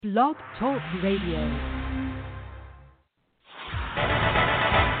Blog Talk Radio.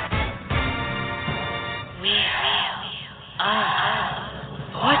 We are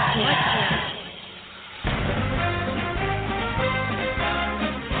Vortex.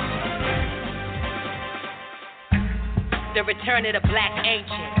 The return of the black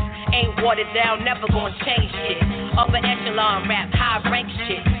ancients. Ain't watered down, never gonna change shit. Upper echelon rap, high rank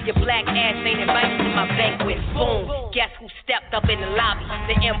shit. Your black ass ain't invited to my banquet. Boom, guess who stepped up in the lobby?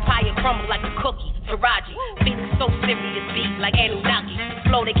 The empire crumbled like a cookie. Taraji, feeling so serious, beat like Anunnaki.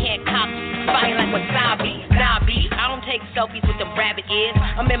 Flow they can't copy, fire like wasabi. Nah, B, I don't take selfies with them rabbit ears.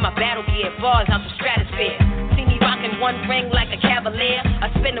 I'm in my battle gear, bars out the stratosphere. See me rocking one ring like a cavalier.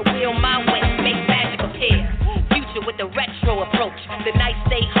 I spin the wheel my way, make magic appear. With the retro approach, the nice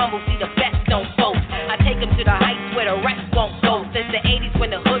stay humble, see the best don't boast. I take them to the heights where the rest won't go. Since the 80s when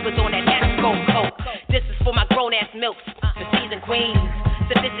the hood was on that Esco coat. This is for my grown-ass milks, the seasoned queens.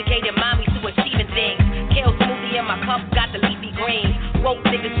 Sophisticated mommies who achieving things. Kale smoothie in my cup, got the leafy green. Woke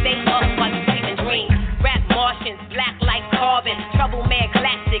niggas stay up while you sleeping dreams. Rap Martians, black like carbon. Trouble man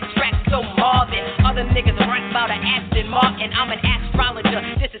classic, track so Marvin. Other niggas rap about an Aston Martin. I'm an astrologer,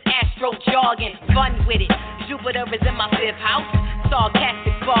 this is astro jargon. Fun with it. Jupiter is in my fifth house.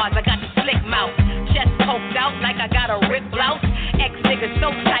 Sarcastic bars, I got the slick mouth. Chest poked out like I got a ripped blouse. Ex-niggas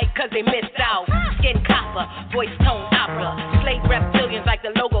so tight cause they missed out. Skin copper, voice tone opera. Slave reptilians like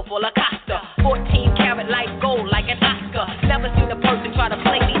the logo for La Costa. 14 karat light gold like an Oscar. Never seen a person try to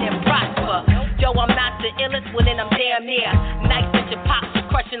play me then prosper. Yo, I'm not the illest, well then I'm damn near. Nice that your pops is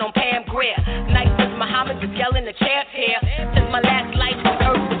crushing on Pam Grier. Nice as Muhammad was yelling the champ's here. Since my last life on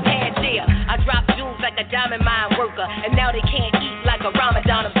earth was Pangea. I dropped jewels like a diamond mine worker. And now they can't eat like a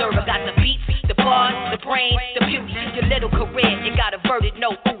Ramadan observer. Got the beats, the bars, the brain, the beauty. Your little career, it got averted,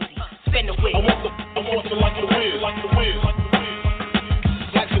 no Uzi. Spin the wheel. I want to like the wheel, like the wheel, like the wheel.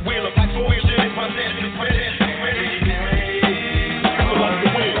 Like the wheel, like the wheel, shit is my dance, it's ready. Like the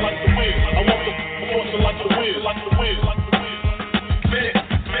wheel, like the wheel. I want to like the wheel, like the wheel, like the wheel. Spin it,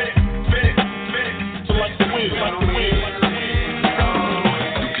 spin it, spin it, spin it. So like the wheel, like the wheel, like the wheel.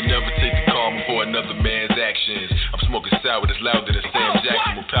 You can never take the calm for another man's actions. I'm smoking sour that's louder than Sam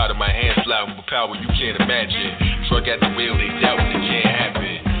Jackson. With powder, my hands loud with power you can't imagine. Truck at the wheel, they doubt it can't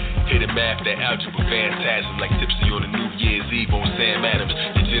happen. Hit a math, that algebra phantasm. Like Tipsy on a New Year's Eve on Sam Adams.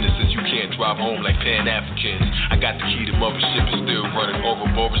 In Genesis, you can't drive home like Pan-Africans. I got the key to mothership is still running.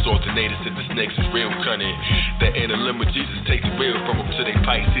 Ouroboros alternators said the snakes is real cunning. That inner limit, Jesus take the wheel from them to they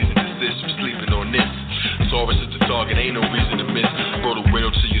Pisces and desist from sleeping on this. Taurus is the target, ain't no reason to miss. Roll the window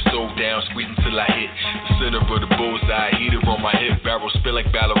till your soul down, squeeze until I hit the center of the bullseye. Heater on my hip, barrel spin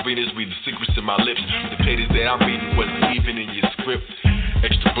like ballerinas. Read the secrets in my lips. The pages that I'm reading wasn't even in your script.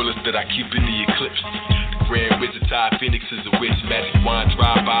 Extra bullets that I keep in the eclipse. The grand wizard Ty Phoenix is a witch. Magic wine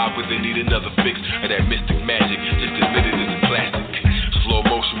drive by when they need another fix. Of that mystic magic, just admit it as a classic. Slow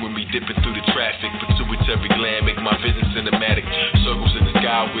motion when we dipping through the traffic. Pituitary gland make my vision cinematic. Circles in the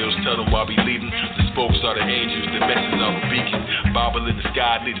sky wheels tell them why we leading. The spokes are the angels, the messengers are a beacon. Bible in the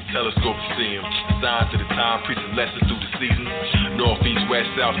sky, need a telescope to see them. Signs of the time, preaching lessons through the seasons. North, east,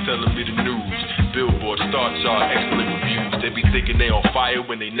 west, south, telling me the news. Billboard, star chart, excellent reviews. They be thinking they on fire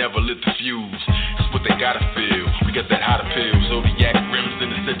when they never lit the fuse. It's what they gotta feel. We got that hotter pill. Zodiac rims in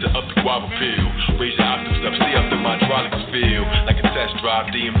the center of the guava pill. Raise your octaves up, see up the hydraulics feel. Like a test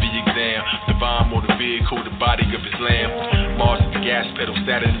drive, DMV exam. Divine motor vehicle, the body of Islam. Mars is the gas pedal,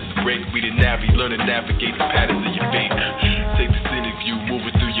 Saturn is the brake. We the Navi, learn to navigate the patterns of your fate. Take the scenic view,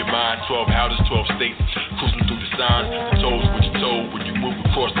 moving through your mind. 12 houses, 12 states. Cruising through the signs. The toes what you told when you move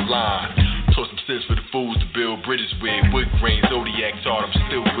across the line. Told some sense for the fools to build bridges with. Wood grain, Zodiac taught, I'm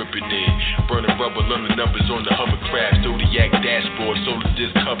still gripping it. Burning rubber, learn the numbers on the hovercraft. Zodiac dashboard, solar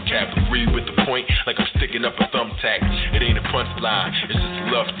disc hubcap. Agree with the point, like I'm sticking up a thumbtack. It ain't a punchline, it's just a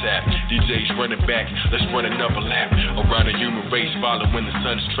love tap. DJ's running back, let's run another lap. Around the human race, following the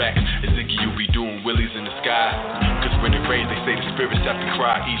sun's track. As Ziggy, you be doing willies in the sky. Cause when it rains, they say the spirits have to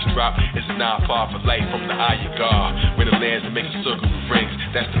cry. Each drop is a 9-par for light from the eye of God. When it lands, it makes a circle with rings.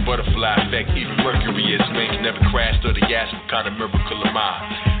 That's the butterfly effect. Even Mercury has wings, never crashed or the ass. What kind of miracle am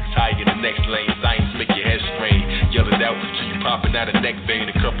I? Tie in the next lane, science make your head strain. Yell it out till you popping out a neck vein.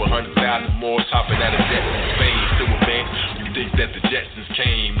 A couple 100,000 more hopping out of debt in Spain. Still advanced, you think that the Jetsons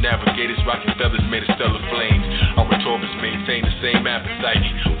came. Navigators rocking feathers made of stellar flames. Our Taurus maintain the same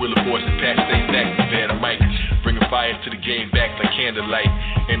appetite. Will of Boys and Pat stay back to bear the mic. Bringing fire to the game back like candlelight.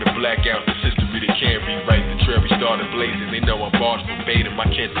 And the blackout, the history they can't rewrite. The trail we started blazing, they know I'm bars verbatim. My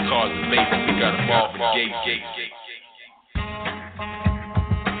kids are cars amazing, we got a Marvin Gaye.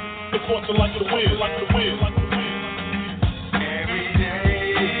 The courts are like the wheel, like the wheel, like the wheel. Every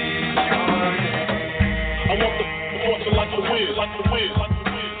day like the wind, like the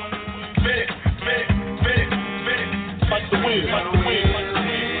wind. Spin it, spin it, spin it, spin it, like the wind, like the wind, like the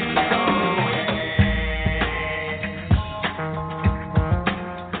wind.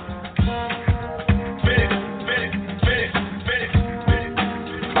 Spin it, spin it, spin it, spin it, spin it.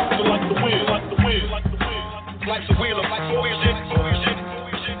 So like the wind, like the wind, like the wind, like the wheel, like the wheel, shit,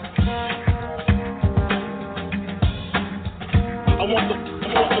 shit. I want to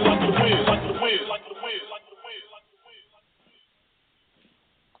like the wind, like the wind, like the wind, like the wind, like the wind.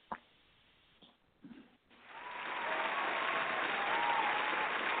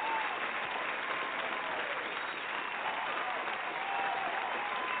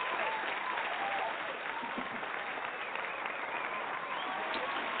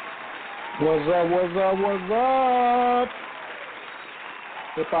 What's up, what's up, what's up?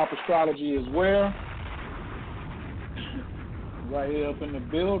 Hip-hop Astrology is where? Right here up in the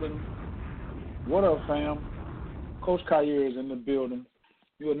building. What up, fam? Coach Khayr is in the building.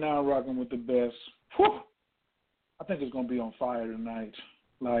 You are now rocking with the best. Whew. I think it's going to be on fire tonight.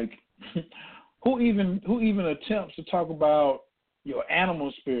 Like, who even attempts to talk about your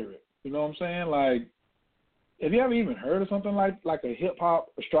animal spirit? You know what I'm saying? Like, have you ever even heard of something like a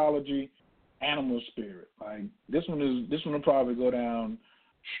hip-hop astrology animal spirit? Like, this one will probably go down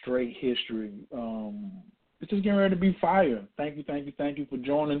straight history. It's just getting ready to be fire. Thank you for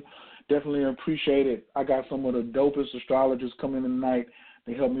joining. Definitely appreciate it. I got some of the dopest astrologers coming tonight.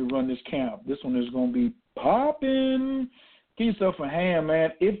 They help me run this camp. This one is going to be popping. Give yourself a hand,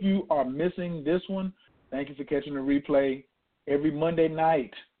 man. If you are missing this one, thank you for catching the replay. Every Monday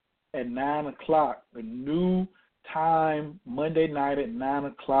night at 9 o'clock, the new time, Monday night at 9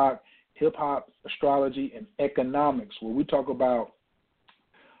 o'clock, hip-hop, astrology, and economics, where we talk about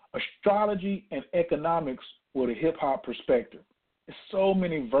astrology and economics with a hip-hop perspective. There's so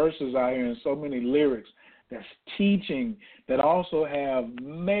many verses out here and so many lyrics that's teaching that also have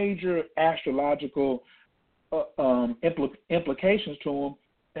major astrological implications to them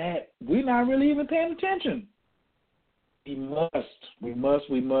that we're not really even paying attention. We must.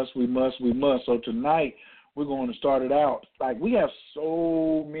 So tonight we're going to start it out. Like, we have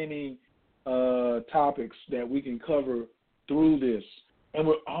so many topics that we can cover through this. And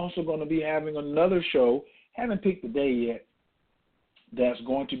we're also going to be having another show, haven't picked the day yet, that's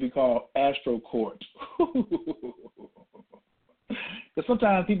going to be called Astro Court. Because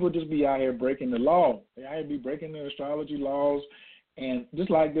sometimes people just be out here breaking the law. They out here be breaking the astrology laws. And just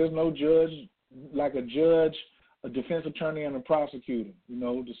like there's no judge, like a judge, a defense attorney, and a prosecutor, you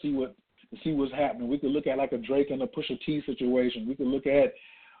know, to see what's happening. We could look at like a Drake and a Pusha T situation. We could look at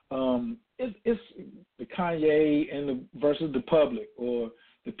it's the Kanye and the versus the public, or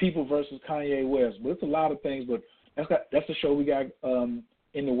the people versus Kanye West. But it's a lot of things. But that's the show we got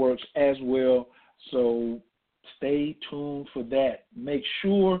in the works as well. So stay tuned for that. Make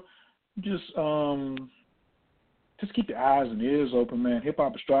sure just keep your eyes and ears open, man. Hip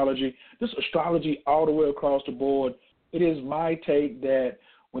hop astrology, this astrology all the way across the board. It is my take that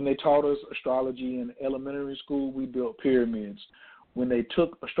when they taught us astrology in elementary school, we built pyramids. When they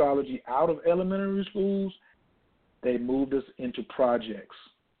took astrology out of elementary schools, they moved us into projects.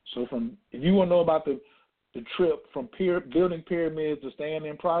 So if you want to know about the trip from building pyramids to staying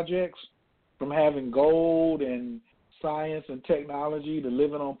in projects, from having gold and science and technology to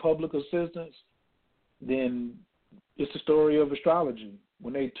living on public assistance, then it's the story of astrology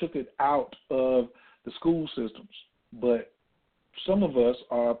when they took it out of the school systems. But some of us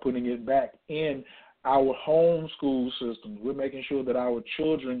are putting it back in our home school systems. We're making sure that our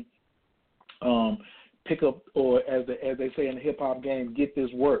children pick up, or as they say in the hip-hop game, get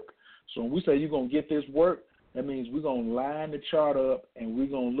this work. So when we say you're going to get this work, that means we're going to line the chart up and we're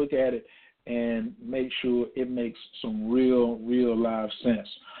going to look at it and make sure it makes some real live sense.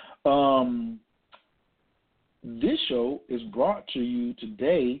 This show is brought to you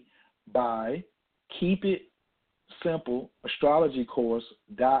today by Keep It Simple Astrology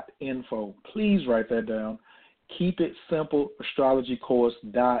Course.info. Please write that down. Keep It Simple Astrology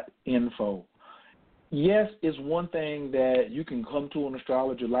Course.info. Yes, it's one thing that you can come to an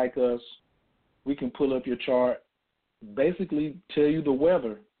astrologer like us. We can pull up your chart, basically tell you the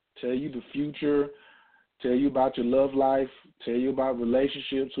weather, tell you the future, tell you about your love life, tell you about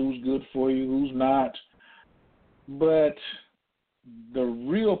relationships, who's good for you, who's not. But the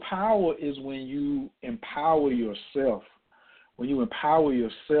real power is when you empower yourself. When you empower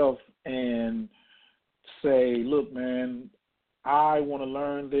yourself and say, look, man, I want to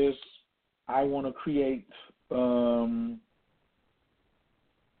learn this. I want to create the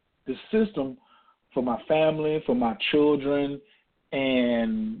system for my family, for my children,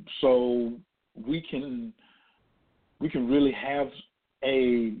 and so we can we can really have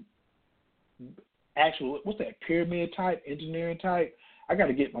a actual, what's that, pyramid type, engineering type. I got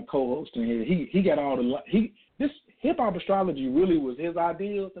to get my co-host in here. He got all this hip-hop astrology really was his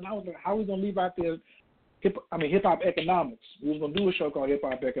ideas, and I was like, how are we going to leave out there hip-hop economics? We was going to do a show called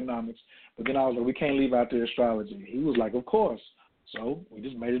Hip-Hop Economics, but then I was like, we can't leave out there astrology. He was like, of course. So we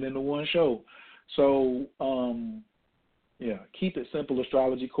just made it into one show. So, Keep It Simple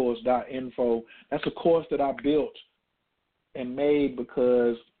astrologycourse.info. That's a course that I built and made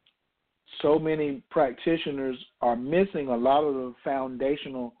because so many practitioners are missing a lot of the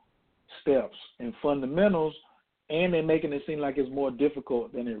foundational steps and fundamentals, and they're making it seem like it's more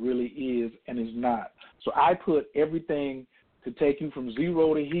difficult than it really is, and it's not. So I put everything to take you from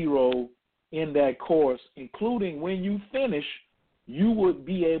zero to hero in that course, including when you finish, you would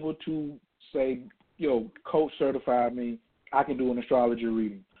be able to say, coach certified me, I can do an astrology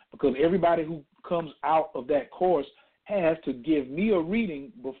reading. Because everybody who comes out of that course has to give me a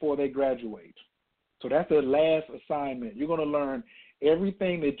reading before they graduate. So that's their last assignment. You're going to learn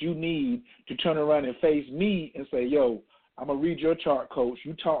everything that you need to turn around and face me and say, I'm going to read your chart, coach.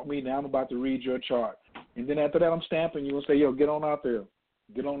 You taught me, now I'm about to read your chart. And then after that, I'm stamping you and say, get on out there.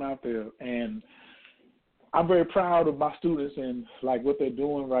 Get on out there. And I'm very proud of my students and, what they're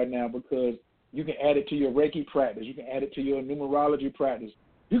doing right now, because you can add it to your Reiki practice. You can add it to your numerology practice.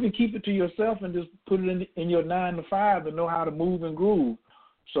 You can keep it to yourself and just put it in your 9 to 5 to know how to move and groove.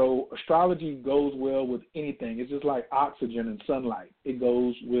 So astrology goes well with anything. It's just like oxygen and sunlight. It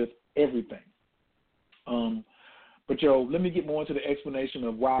goes with everything. But let me get more into the explanation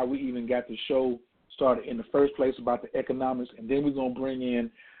of why we even got the show started in the first place about the economics, and then we're going to bring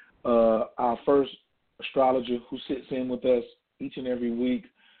in our first astrologer who sits in with us each and every week.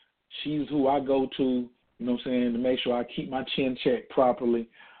 She's who I go to, to make sure I keep my chin checked properly.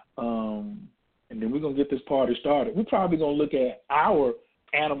 And then we're going to get this party started. We're probably going to look at our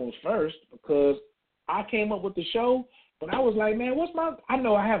animals first, because I came up with the show, but I was like, man, I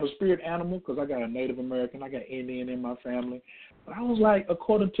know I have a spirit animal because I got a Native American, I got Indian in my family. But I was like,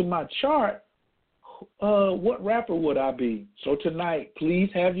 according to my chart, what rapper would I be? So tonight, please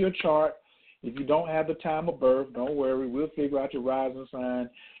have your chart. If you don't have the time of birth, don't worry. We'll figure out your rising sign,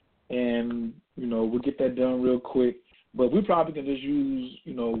 and, we'll get that done real quick. But we probably can just use,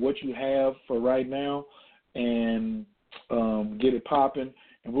 what you have for right now and get it popping.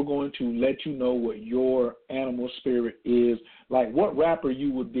 And we're going to let you know what your animal spirit is, like what rapper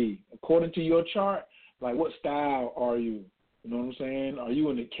you would be. According to your chart, what style are you? You know what I'm saying? Are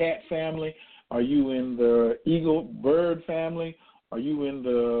you in the cat family? Are you in the eagle bird family? Are you in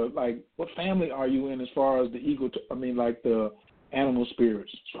the, what family are you in as far as the eagle, the animal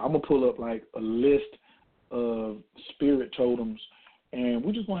spirits? So I'm going to pull up, a list of spirit totems, and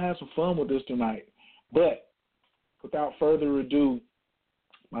we're just going to have some fun with this tonight. But without further ado,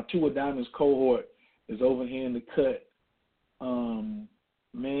 my Two of Diamonds cohort is over here in the cut.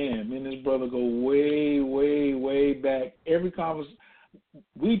 Me and this brother go way, way, way back. Every conversation,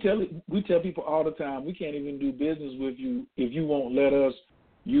 we tell people all the time, we can't even do business with you if you won't let us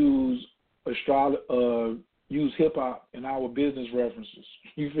use use hip hop in our business references.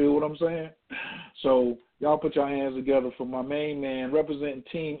 You feel what I'm saying? So y'all put your hands together for my main man representing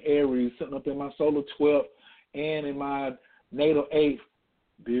Team Aries, sitting up in my solar 12th and in my natal 8th,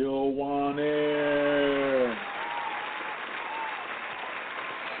 Bill Warner.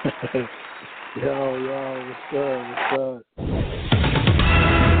 Yo, what's up?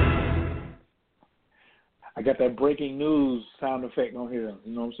 I got that breaking news sound effect on here.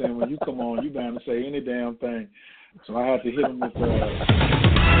 You know what I'm saying? When you come on, you bound to say any damn thing. So I have to hit him with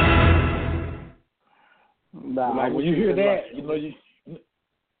when you hear that,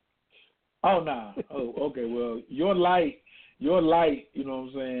 oh, nah. Oh, okay. Well, your light, you know what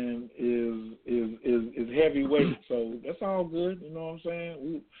I'm saying, is heavyweight. So that's all good. You know what I'm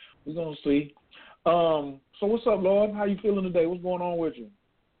saying? We're going to see. So what's up, Lord? How you feeling today? What's going on with you?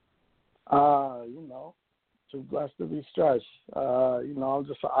 Too blessed to be stretched. I'm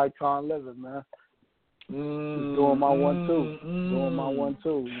just an icon living, man. Just doing my 1-2. Doing my 1-2.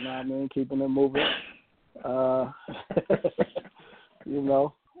 You know what I mean? Keeping it moving.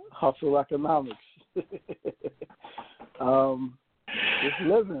 Hustle economics. Just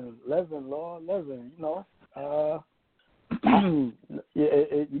living, Lord, living, you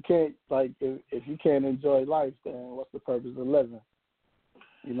can't, if you can't enjoy life, then what's the purpose of living?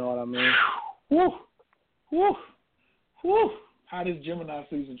 You know what I mean? Woo! Woo! Woo! How does Gemini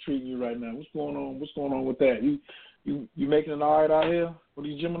season treating you right now? What's going on? What's going on with that? You making it all right out here with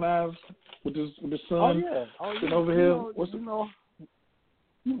these Geminis, with the sun sitting over here?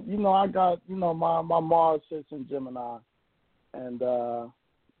 you know, I got, you know, my Mars sits in Gemini, and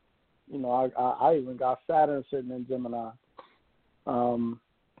you know, I even got Saturn sitting in Gemini.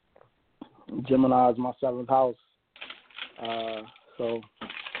 Gemini is my 7th house. So,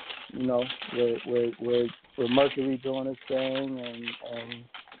 you know, with Mercury doing its thing, and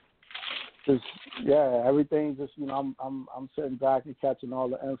just, yeah, everything. Just, you know, I'm sitting back and catching all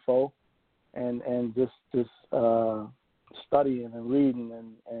the info, and just studying and reading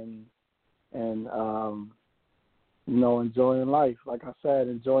and you know, enjoying life. Like I said,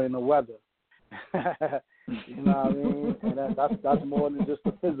 enjoying the weather. You know what I mean? And that's more than just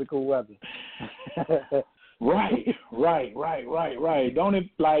the physical weather. Right. Don't it,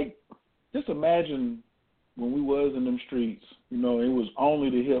 like, just imagine when we was in them streets, you know, it was only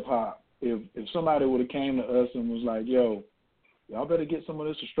the hip hop. If somebody would have came to us and was like, yo, y'all better get some of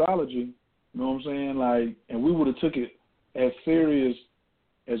this astrology, you know what I'm saying? Like, and we would have took it as serious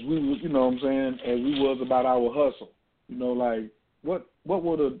as we was, you know what I'm saying, as we was about our hustle. You know, like, what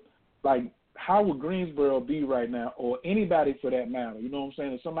would have, like, how would Greensboro be right now, or anybody for that matter? You know what I'm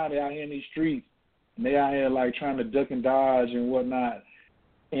saying? If somebody out here in these streets, and they out here, like, trying to duck and dodge and whatnot,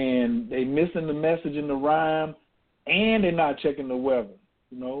 and they missing the message in the rhyme, and they're not checking the weather.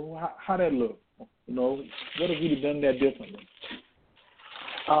 You know, how that look? You know, what if we'd have done that differently?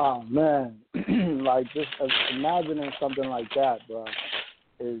 Oh, man. Like, just imagining something like that, bro,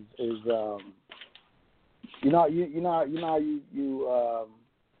 is you know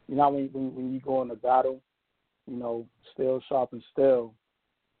when you go into battle, you know, still sharpens steel.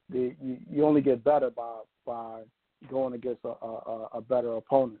 You only get better by going against a better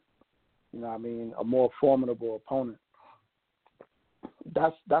opponent. You know what I mean? A more formidable opponent.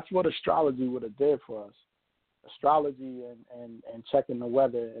 That's what astrology would have did for us. Astrology and checking the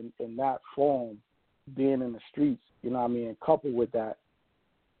weather in that form, being in the streets, you know what I mean, and coupled with that,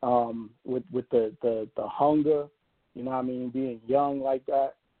 with the hunger, you know what I mean, being young like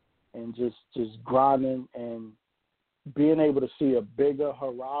that, and just grinding and being able to see a bigger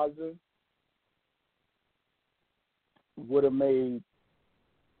horizon would have made,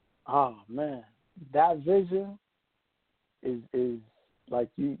 oh man, that vision is like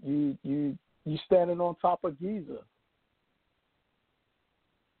you standing on top of Giza.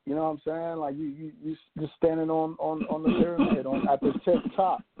 You know what I'm saying? Like you just standing on the pyramid at the tip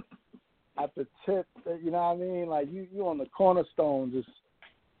top. At the tip, you know what I mean? Like you on the cornerstone, just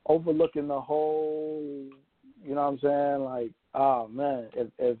overlooking the whole, you know what I'm saying? Like, oh man,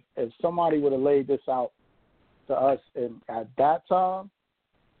 if somebody would have laid this out to us at that time,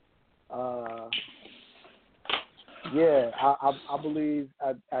 yeah, I believe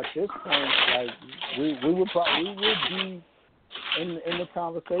at this point, like we would be in the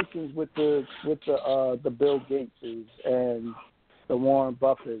conversations with the Bill Gateses and the Warren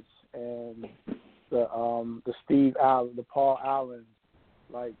Buffetts and the Steve Allen, the Paul Allens,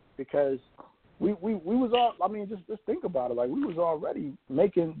 like, because we was all, I mean, just think about it, like we was already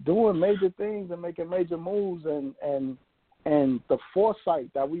doing major things and making major moves, and the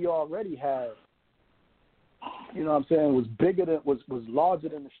foresight that we already had, you know what I'm saying, was larger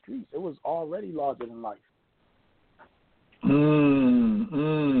than the streets. It was already larger than life.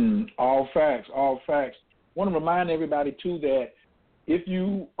 All facts. Want to remind everybody too that if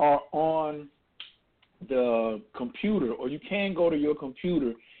you are on the computer, or you can go to your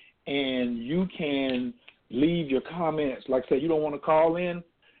computer and you can leave your comments. Like, say you don't want to call in,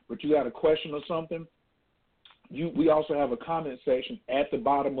 but you got a question or something, we also have a comment section at the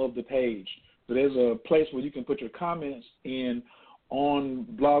bottom of the page. So there's a place where you can put your comments in on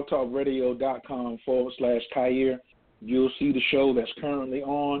blogtalkradio.com/Khayr. You'll see the show that's currently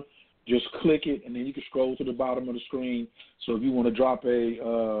on. Just click it, and then you can scroll to the bottom of the screen. So if you want to drop a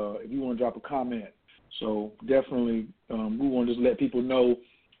comment, so definitely we want to just let people know.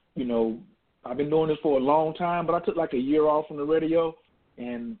 You know, I've been doing this for a long time, but I took like a year off from the radio,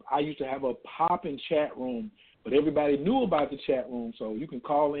 and I used to have a popping chat room, but everybody knew about the chat room. So you can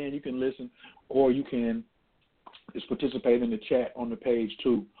call in, you can listen, or you can just participate in the chat on the page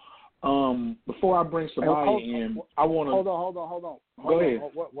too. Before I bring somebody in, I want to hold on. Go ahead.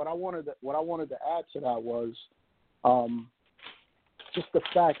 What I wanted to add to that was just the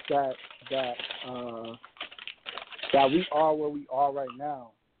fact that we are where we are right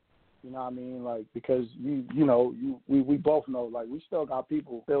now. You know what I mean? Like, because we both know, like, we still got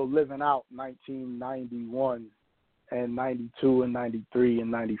people still living out 1991 and 92 and 93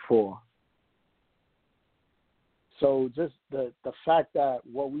 and 94. So just the fact that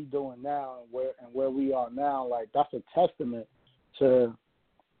what we doing now and where we are now, like, that's a testament to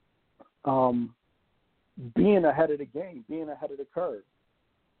being ahead of the game, being ahead of the curve.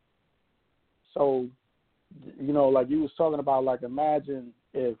 So, you know, like you was talking about, like imagine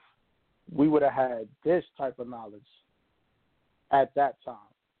if we would have had this type of knowledge at that time.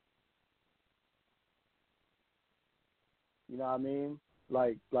 You know what I mean?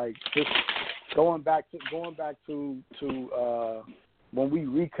 Like just going back to when we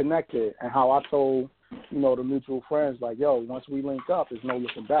reconnected and how I told, you know, the mutual friends, like, yo, once we link up, there's no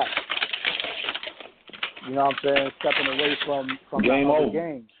looking back. You know what I'm saying? Stepping away from game the other over.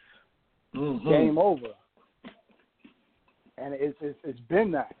 games. Mm-hmm. Game over. And it's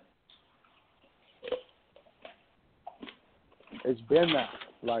been that. It's been that.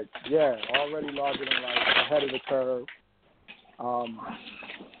 Like, yeah, already larger than like ahead of the curve.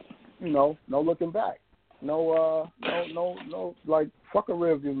 You know, no looking back. No, like, fuck a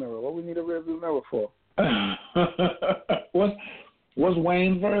rearview mirror. What we need a rearview mirror for? What's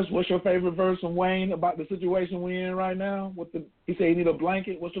Wayne's verse? What's your favorite verse from Wayne about the situation we're in right now? He said he need a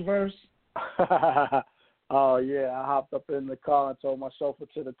blanket. What's the verse? Oh yeah, I hopped up in the car and told my chauffeur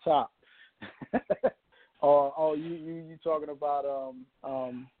to the top. You talking about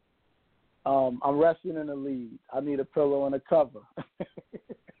I'm resting in the lead. I need a pillow and a cover.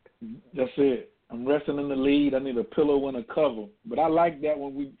 That's it. I'm resting in the lead. I need a pillow and a cover. But I like that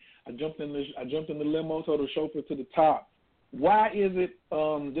when I jumped in the limo, told the chauffeur to the top. Why is it?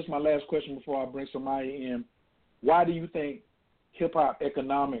 Just my last question before I bring somebody in. Why do you think hip hop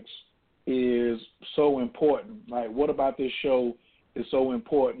economics is so important? Like, what about this show is so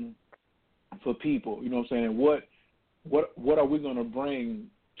important for people? You know what I'm saying? And what are we going to bring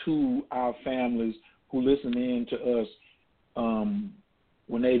to our families who listen in to us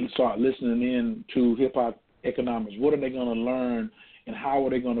when they start listening in to hip hop economics? What are they going to learn, and how are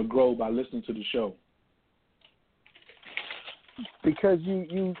they going to grow by listening to the show? Because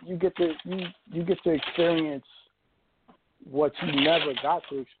you get to experience what you never got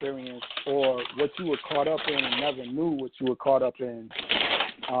to experience, or what you were caught up in and never knew what you were caught up in,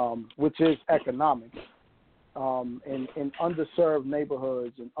 which is economics. In underserved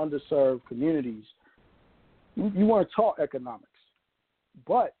neighborhoods and underserved communities, you weren't taught economics,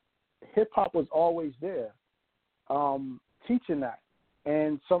 but hip hop was always there, teaching that.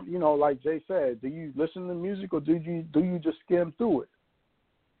 And some, you know, like Jay said, do you listen to music, or do you just skim through it?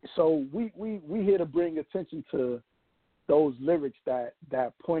 So we here to bring attention to those lyrics that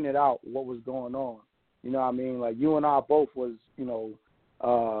pointed out what was going on. You know what I mean? Like, you and I both was, you know,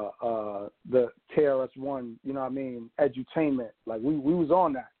 the KRS-One, you know what I mean, edutainment. Like, we was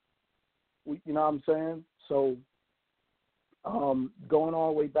on that. You know what I'm saying? So going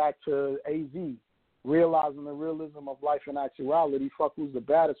all the way back to AZ, realizing the realism of life and actuality, fuck who's the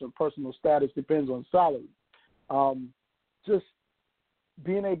baddest when personal status depends on salary. Just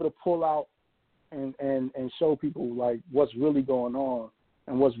being able to pull out and show people, like, what's really going on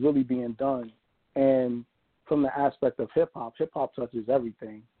and what's really being done. And from the aspect of hip-hop touches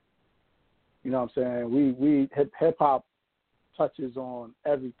everything. You know what I'm saying? We hip-hop touches on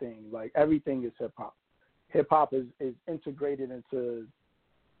everything. Like, everything is hip-hop. Hip-hop is integrated into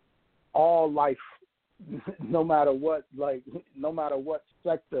all life, no matter what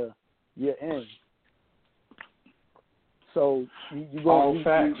sector you're in. So you're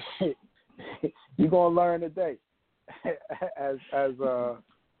gonna learn today, as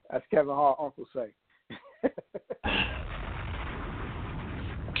Kevin Hart uncle say.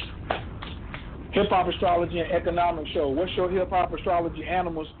 Hip Hop Astrology and Economic Show. What's your hip hop astrology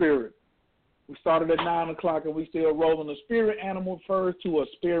animal spirit? We started at 9 o'clock and we still rolling. The spirit animal refers to a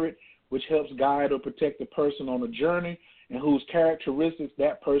spirit which helps guide or protect the person on a journey and whose characteristics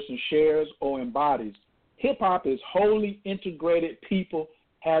that person shares or embodies. Hip hop is wholly integrated people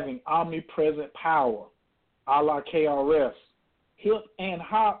having omnipresent power, a la KRS. Hip and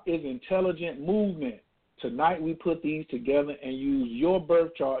hop is intelligent movement. Tonight we put these together and use your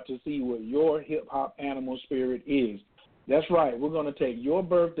birth chart to see what your hip-hop animal spirit is. That's right. We're going to take your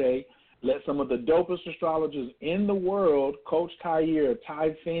birthday, let some of the dopest astrologers in the world, Coach Khayr,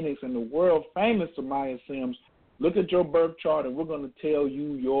 Ty Phoenix, and the world-famous Samaya Sims, look at your birth chart, and we're going to tell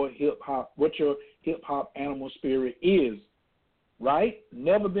you what your hip-hop animal spirit is. Right?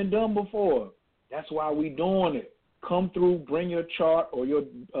 Never been done before. That's why we doing it. Come through, bring your chart or your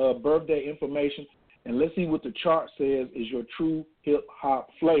birthday information, and let's see what the chart says is your true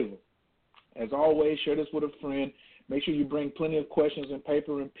hip-hop flavor. As always, share this with a friend. Make sure you bring plenty of questions and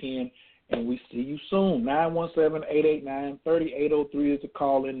paper and pen, and we see you soon. 917-889-3803 is the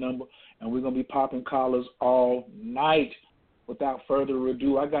call-in number, and we're going to be popping collars all night. Without further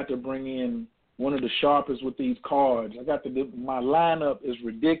ado, I got to bring in one of the sharpest with these cards. My lineup is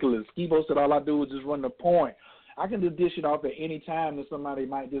ridiculous. Skibo said all I do is just run the point. I can just dish it off at any time that somebody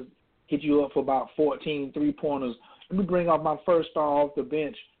might just hit you up for about 14 3-pointers. Let me bring off my first star off the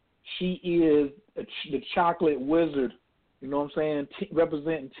bench. She is the chocolate wizard, you know what I'm saying,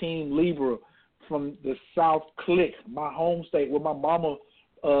 representing Team Libra from the South Click, my home state, where my mama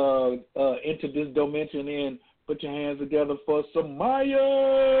entered this dimension in. Put your hands together for Samaya.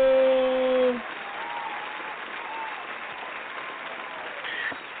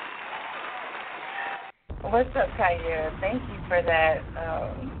 What's up, Kaya? Thank you for that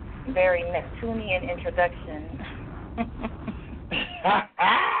very Neptunian introduction.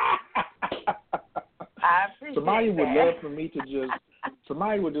 I appreciate Somebody would that. love for me to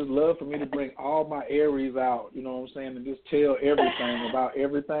somebody would just love for me to bring all my Aries out, you know what I'm saying, and just tell everything about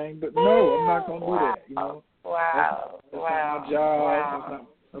everything. But no, I'm not gonna do that, you know. Wow. That's not my job.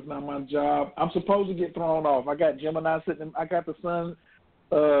 That's not my job. I'm supposed to get thrown off. I got Gemini sitting. I got the sun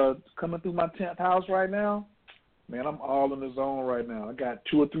coming through my 10th house right now. Man, I'm all in the zone right now. I got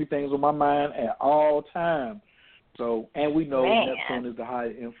 2 or 3 things on my mind at all times. So, and we know Neptune is the high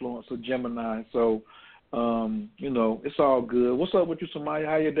influence of Gemini. So, you know, it's all good. What's up with you, Samaya?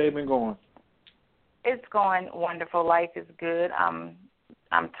 How your day been going? It's going wonderful. Life is good. I'm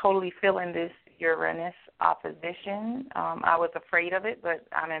totally feeling this Uranus opposition. I was afraid of it, but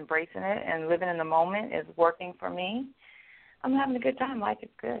I'm embracing it, and living in the moment is working for me. I'm having a good time. Life is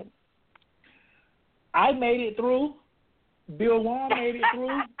good. I made it through. Bill Wong made it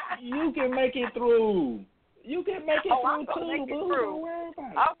through. You can make it through. You can make it through, too. Don't worry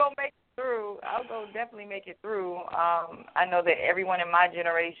about it. I'm going to make it through. I'll go definitely make it through. I know that everyone in my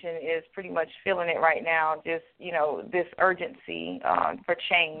generation is pretty much feeling it right now, just, you know, this urgency for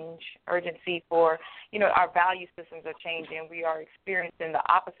change, urgency for, you know, our value systems are changing. We are experiencing the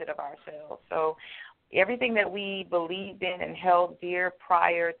opposite of ourselves. So everything that we believed in and held dear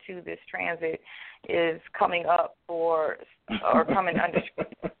prior to this transit is coming up or coming under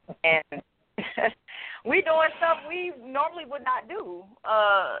scrutiny. And we're doing stuff we normally would not do.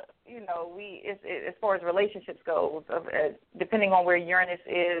 You know, as far as relationships goes, depending on where Uranus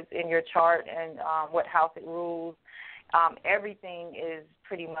is in your chart and what house it rules, everything is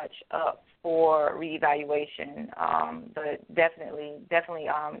pretty much up for reevaluation. But definitely,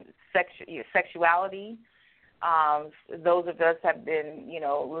 sexuality. Those of us have been, you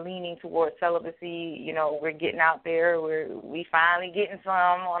know, leaning towards celibacy. You know, we're getting out there. We finally getting some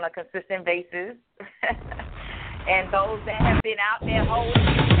on a consistent basis. And those that have been out there holding.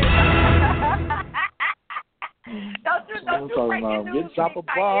 Don't you break your news. Drop a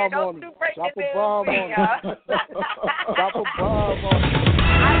bomb on it. Drop a bomb on it. Drop a bomb on it.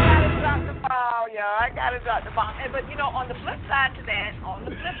 I gotta drop the bomb, y'all. I gotta drop the bomb. But, you know, on the flip side to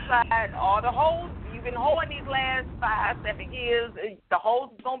that, all the hoes you've been holding these last 5-7 years, the hoes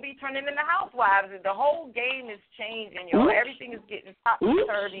is going to be turning into housewives. The whole game is changing, y'all. Everything is getting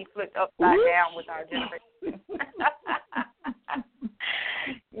topsy-turvy, flipped upside down with our generation.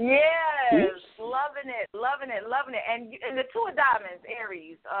 Yes, loving it. And the Two of Diamonds,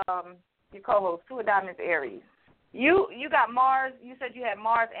 Aries, your co-host, Two of Diamonds, Aries. You got Mars. You said you had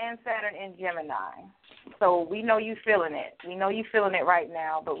Mars and Saturn in Gemini. So we know you feeling it. We know you feeling it right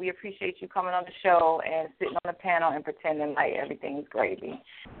now, but we appreciate you coming on the show and sitting on the panel and pretending like everything's gravy.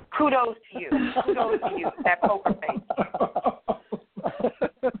 Kudos to you. That poker face.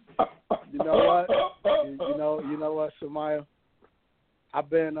 You know what? You know what, Samaya? I've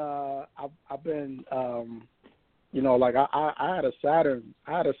been you know, like I had a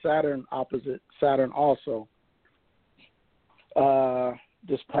Saturn opposite Saturn also.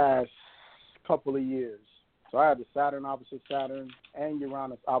 This past couple of years. So I had the Saturn opposite Saturn and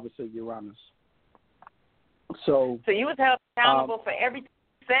Uranus opposite Uranus. So you was held accountable for everything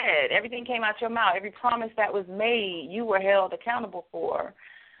you said. Everything came out your mouth. Every promise that was made, you were held accountable for.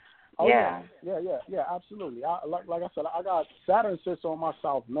 Oh, yeah, absolutely. Like I said, I got Saturn sits on my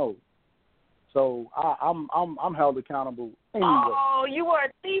south node. So I'm held accountable anyway. Oh, you were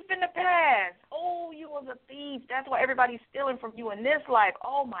a thief in the past. Oh, you was a thief. That's why everybody's stealing from you in this life.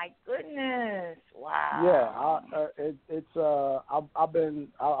 Oh my goodness! Wow. Yeah, I've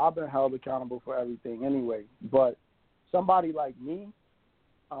been held accountable for everything anyway. But somebody like me,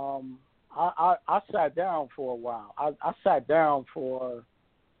 I sat down for a while. I sat down for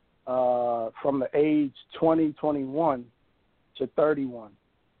from the age 21 to 31.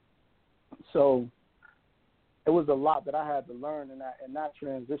 So it was a lot that I had to learn in that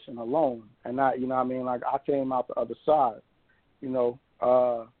transition alone. And that, you know what I mean, like I came out the other side, you know.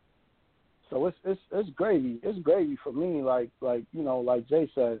 So it's gravy. It's gravy for me, like you know, like Jay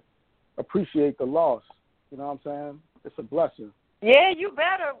said, appreciate the loss. You know what I'm saying? It's a blessing. Yeah, you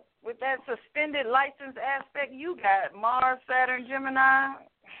better with that suspended license aspect you got. Mars, Saturn, Gemini.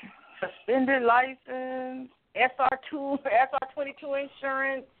 suspended license, SR22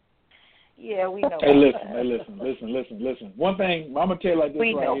 insurance. Yeah, we know. Hey, listen. One thing I'm gonna tell you like this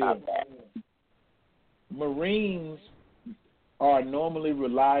we right know here. about that. Marines are normally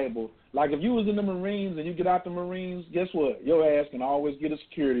reliable. Like if you was in the Marines and you get out the Marines, guess what? Your ass can always get a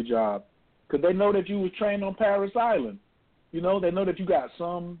security job because they know that you was trained on Paris Island. You know, they know that you got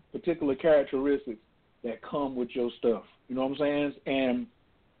some particular characteristics that come with your stuff. You know what I'm saying? And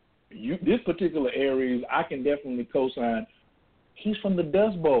this particular Aries, I can definitely co-sign. He's from the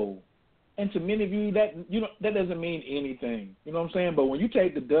Dust Bowl. And to many of you, that doesn't mean anything. You know what I'm saying? But when you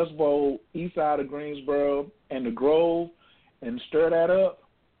take the Dust Bowl east side of Greensboro and the Grove and stir that up,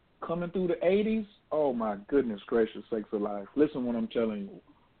 coming through the 80s, oh, my goodness gracious sakes alive. Listen what I'm telling you.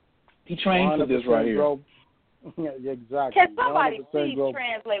 He trained for this right here. Yeah, exactly. Can somebody please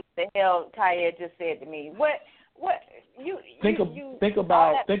translate what the hell Kaya just said to me? What you think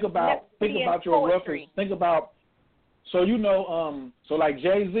about your reference. Think about so like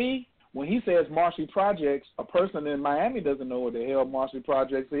Jay-Z, when he says Marcy Projects, a person in Miami doesn't know what the hell Marcy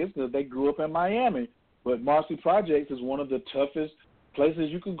Projects is because they grew up in Miami. But Marcy Projects is one of the toughest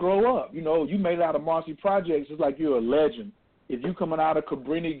places you could grow up. You know, you made it out of Marcy Projects, it's like you're a legend. If you coming out of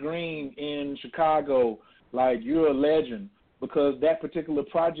Cabrini Green in Chicago, like you're a legend because that particular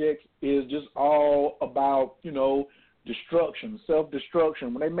project is just all about, you know, destruction,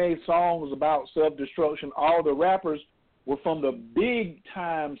 self-destruction. When they made songs about self-destruction, all the rappers were from the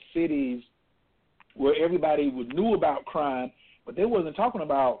big-time cities where everybody knew about crime, but they wasn't talking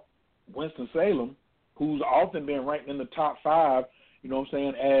about Winston-Salem, who's often been ranked in the top 5, you know what I'm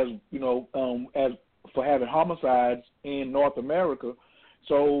saying, as, you know, as for having homicides in North America.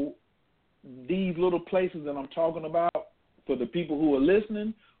 So these little places that I'm talking about, for the people who are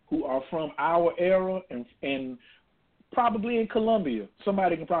listening, who are from our era and probably in Columbia,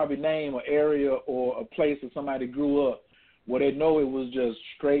 somebody can probably name an area or a place that somebody grew up where they know it was just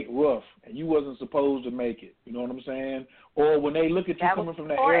straight rough and you wasn't supposed to make it. You know what I'm saying? Or when they look at you coming from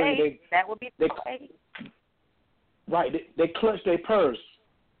that area, they clutch their purse.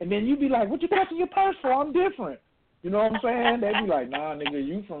 And then you be like, what you clutching your purse for? I'm different. You know what I'm saying? They be like, nah, nigga,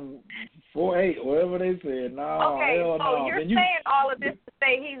 you from 4'8", whatever they said. Nah, hell no. So you're saying all of this to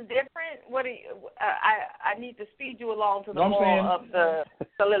say he's different? What? I need to speed you along to the moral of the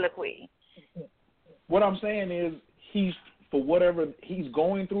soliloquy. What I'm saying is for whatever he's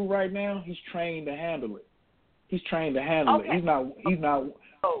going through right now, he's trained to handle it. He's trained to handle it. He's not.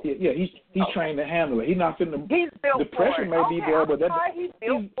 Yeah, he's trained to handle it. He's not fitting. The pressure may be there, but he's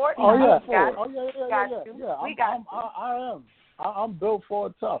built for it. I'm built for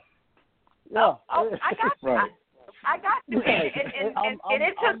it tough. Yeah. I got you. Right. I got you. And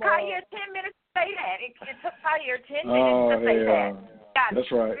it took Kaya 10 minutes to say that. It took Kaya 10 minutes to say that.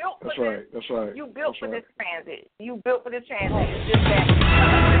 That's right. You built for this transit. It's just that.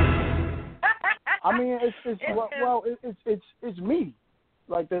 I mean, it's me.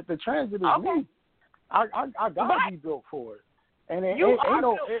 Like the transit is me. I gotta be built for it. And you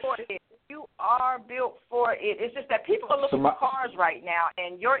are built for it. It's just that people are looking for cars right now,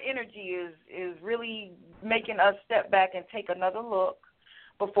 and your energy is really making us step back and take another look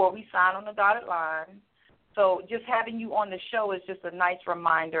before we sign on the dotted line. So just having you on the show is just a nice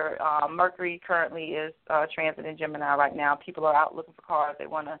reminder. Mercury currently is transit in Gemini right now. People are out looking for cars.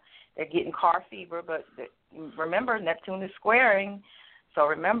 They're getting car fever, but remember, Neptune is squaring. So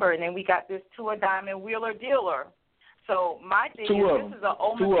remember, and then we got this Two of Diamond Wheeler Dealer. So my thing this is an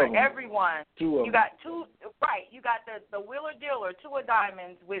omen for everyone. You got two, right? You got the Wheeler Dealer, Two of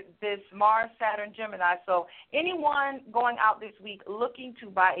Diamonds with this Mars, Saturn, Gemini. So anyone going out this week looking to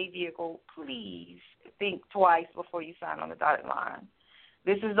buy a vehicle, please think twice before you sign on the dotted line.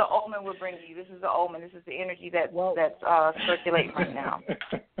 This is the omen we're bringing you. This is the omen. This is the energy that's circulating right now.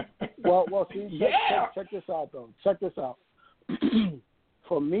 Well, see, check this out, though. Check this out.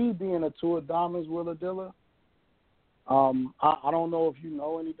 For me, being a Two of Diamonds Wheeler Dealer, I don't know if you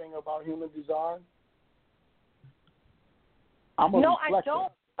know anything about human design. I'm a reflector. I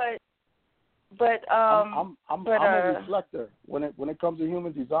don't. But I'm a reflector. When it comes to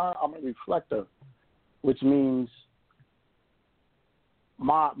human design, I'm a reflector, which means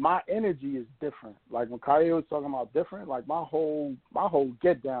my energy is different. Like when Kaya was talking about different, like my whole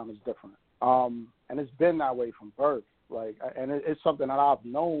get down is different. And it's been that way from birth. Like, and it's something that I've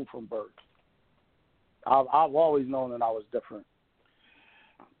known from birth. I've always known that I was different.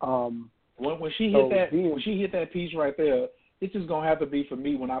 When she hit that piece right there, it's just gonna have to be for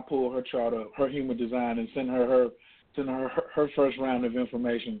me when I pull her chart up, her human design, and send her send her first round of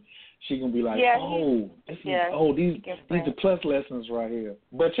information, she gonna be like, Yeah, these are plus lessons right here.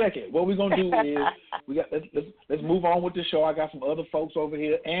 But check it. What we're gonna do is let's move on with the show. I got some other folks over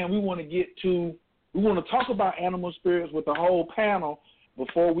here, and we want to talk about animal spirits with the whole panel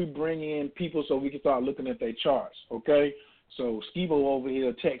before we bring in people so we can start looking at their charts. Okay. So Skibo over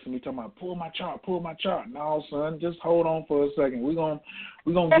here texting me talking about pull my chart. No, son, just hold on for a second. We're gonna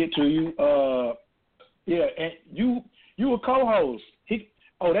get to you. And you a co-host.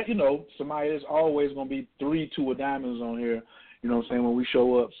 Samaya is always gonna be 3 2 of diamonds on here. You know what I'm saying, when we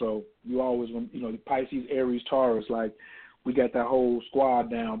show up. So you always gonna Pisces, Aries, Taurus, like we got that whole squad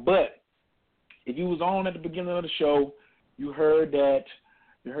down. But if you was on at the beginning of the show, you heard that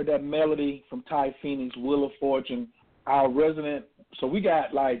melody from Ty Phoenix, Wheel of Fortune. Our resident, so we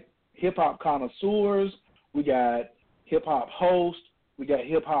got like hip-hop connoisseurs, we got hip-hop hosts, we got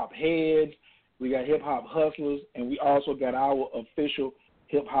hip-hop heads, we got hip-hop hustlers, and we also got our official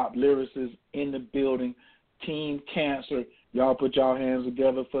hip-hop lyricists in the building, Team Cancer. Y'all put y'all hands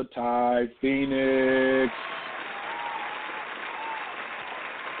together for Ty Phoenix.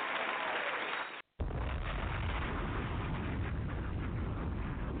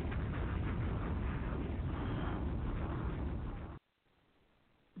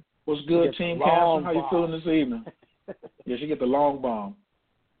 What's good, Team Cancer? How you feeling this evening? Yeah, she get the long bomb.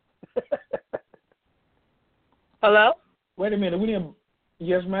 Hello? Wait a minute. We didn't.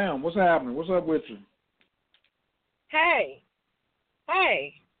 Yes, ma'am. What's happening? What's up with you? Hey.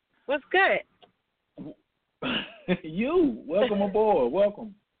 What's good? Welcome aboard.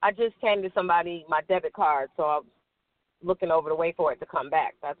 Welcome. I just handed somebody my debit card, so I'm looking over to wait for it to come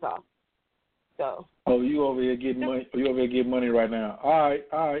back. That's all. So. Oh, you over here getting money? You over here getting money right now? All right.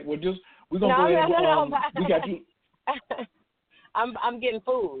 Well, we're gonna go ahead. No. We got you. I'm getting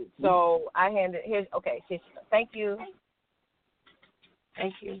food, so I handed. Here's okay. Thank you.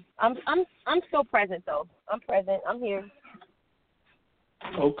 I'm still present though. I'm present. I'm here.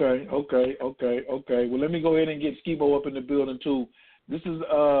 Okay. Well, let me go ahead and get Skibo up in the building too. This is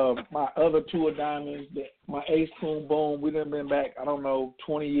my other 2 of diamonds, my ace, boom, boom. We done been back,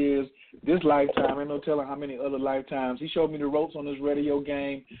 20 years. This lifetime, ain't no telling how many other lifetimes. He showed me the ropes on this radio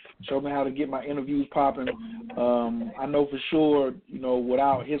game, showed me how to get my interviews popping. I know for sure,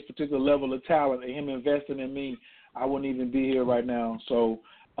 without his particular level of talent and him investing in me, I wouldn't even be here right now. So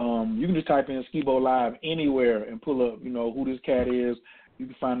you can just type in Skibo Live anywhere and pull up, who this cat is. You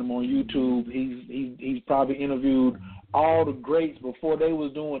can find him on YouTube. He's probably interviewed all the greats before they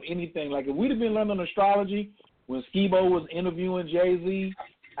was doing anything. Like if we'd have been learning astrology when Skibo was interviewing Jay-Z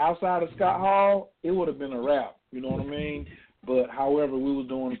outside of Scott Hall, it would have been a wrap. You know what I mean? But however, we was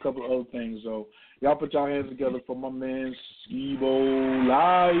doing a couple of other things. So y'all put y'all hands together for my man Skibo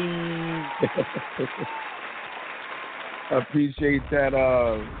Live. I appreciate that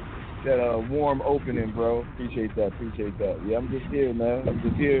warm opening, bro. Appreciate that. Yeah, I'm just here, man. I'm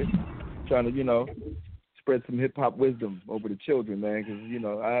just here trying to, spread some hip hop wisdom over the children, man.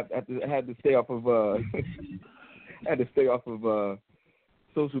 Because I had to stay off of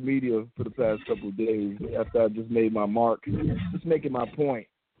social media for the past couple of days after I just made my mark, just making my point.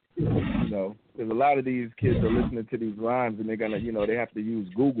 Because a lot of these kids are listening to these rhymes and they're gonna, they have to use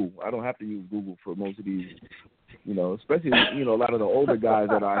Google. I don't have to use Google for most of these. Especially, a lot of the older guys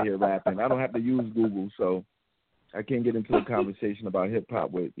that are out here rapping. I don't have to use Google, so I can't get into a conversation about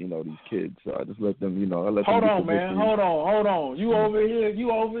hip-hop with, these kids. So I just let them, I let them. Hold on, man. Hold on. You over here.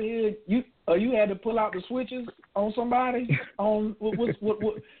 You had to pull out the switches on somebody?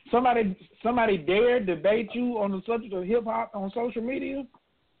 What somebody dared debate you on the subject of hip-hop on social media?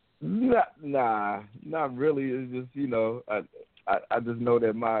 Nah, not really. It's just, I just know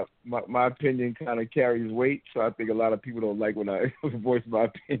that my opinion kind of carries weight, so I think a lot of people don't like when I voice my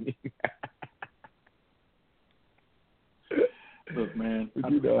opinion. Look, man, I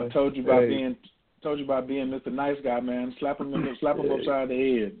told you about being Mr. Nice Guy, man. Slap him upside the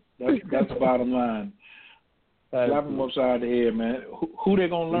head. That's the bottom line. Slap him upside the head, man. Who they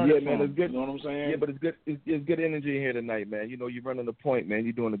gonna learn it from? Man, it's good. You know what I'm saying? Yeah, but it's good. It's good energy here tonight, man. You're running the point, man.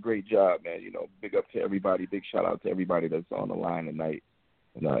 You're doing a great job, man. Big up to everybody. Big shout out to everybody that's on the line tonight.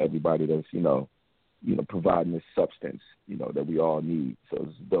 Everybody that's providing this substance, that we all need. So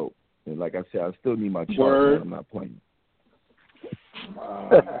it's dope. And like I said, I still need my chart. Man. I'm not playing.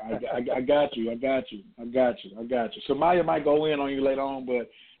 I got you. So Maya might go in on you later on,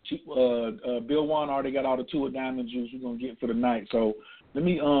 but Bill Juan already got all the 2 of diamond juice we're gonna get for the night. So let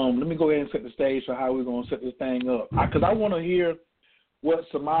me go ahead and set the stage for how we're gonna set this thing up, because I want to hear what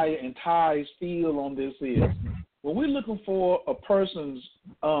Samaya and Ty's feel on this is. When we're looking for a person's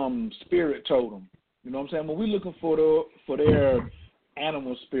spirit totem, You know what I'm saying? When we're looking for their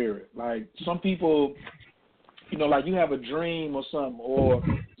animal spirit, like some people, you know, like you have a dream or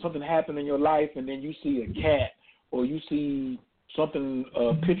something happened in your life, and then you see a cat, or you see something,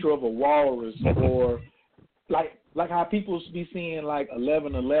 a picture of a walrus, or like how people be seeing like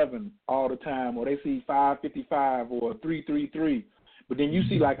 1111 all the time, or they see 555 or 333, but then you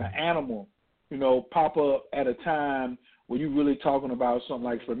see like an animal, you know, pop up at a time where you're really talking about something.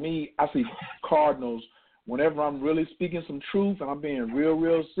 Like for me, I see cardinals whenever I'm really speaking some truth and I'm being real,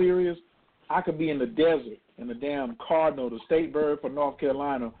 real serious. I could be in the desert and the damn cardinal, the state bird for North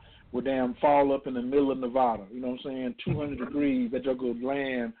Carolina, would damn fall up in the middle of Nevada. You know what I'm saying? 200 degrees, that just could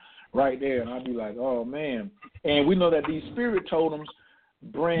land right there. And I'd be like, oh, man. And we know that these spirit totems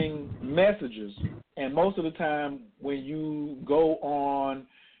bring messages. And most of the time when you go on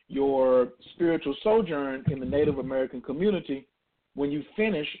your spiritual sojourn in the Native American community, when you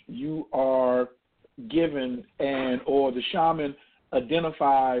finish, you are given or the shaman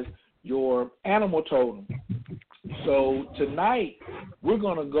identifies your animal totem. So tonight we're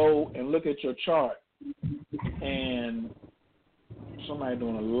going to go and look at your chart, and somebody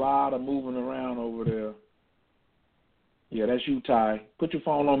doing a lot of moving around over there. Yeah, that's you, Ty. Put your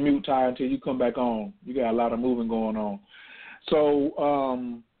phone on mute, Ty, until you come back on. You got a lot of moving going on. So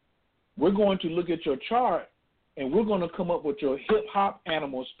we're going to look at your chart, and we're going to come up with your hip-hop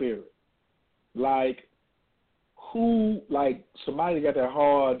animal spirit. Like somebody got that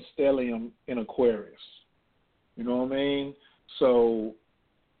hard stellium in Aquarius. You know what I mean? So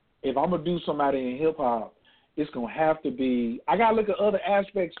if I'm going to do somebody in hip-hop, it's going to have to be – I got to look at other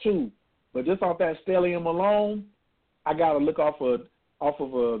aspects too, but just off that stellium alone, I got to look off of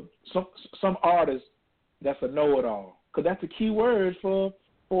some artist that's a know-it-all, because that's the key word for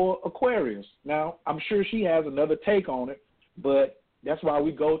Aquarius. Now, I'm sure she has another take on it, but that's why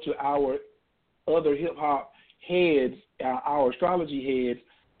we go to our other hip-hop heads, our astrology heads,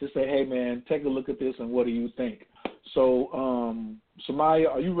 to say, hey, man, take a look at this and what do you think? So, Samaya,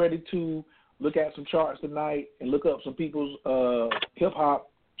 are you ready to look at some charts tonight and look up some people's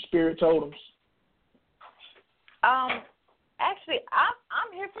hip-hop spirit totems? Actually,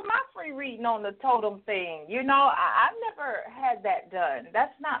 I'm here for my free reading on the totem thing. You know, I've never had that done.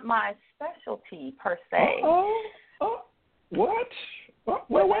 That's not my specialty per se. What? Well,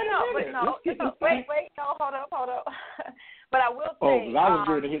 wait a minute. Hold up. But I will say, I was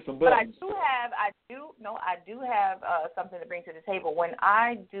ready to hit some buttons. But I do have something to bring to the table. When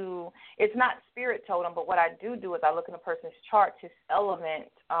I do, it's not spirit totem, but what I do is I look in a person's chart to element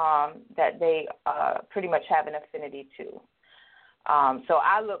that they pretty much have an affinity to. So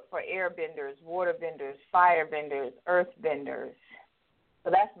I look for air benders, water benders, fire benders, earth benders. So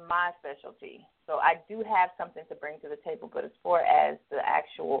that's my specialty. So I do have something to bring to the table, but as far as the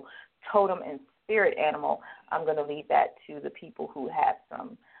actual totem and spirit animal, I'm going to leave that to the people who have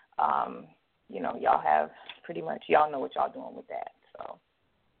some, y'all have pretty much, y'all know what y'all doing with that. So.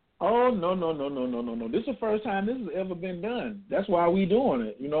 Oh, no. This is the first time this has ever been done. That's why we doing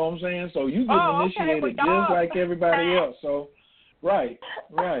it. You know what I'm saying? So you get initiated just like everybody else. So, right.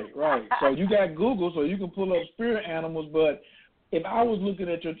 So you got Google, so you can pull up spirit animals, but if I was looking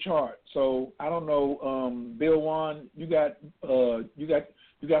at your chart, so I don't know, Bill Juan, you got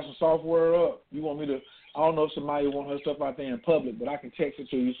some software up. You want me to? I don't know if somebody want her stuff out there in public, but I can text it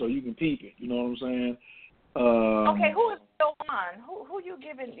to you so you can peep it. You know what I'm saying? Okay, who is Bill Juan? Who you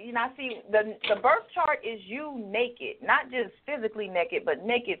giving? You know, I see the birth chart is you naked, not just physically naked, but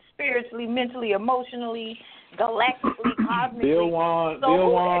naked spiritually, mentally, emotionally, galactically, cosmically. Bill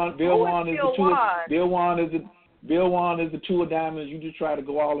Juan is the two of diamonds. You just try to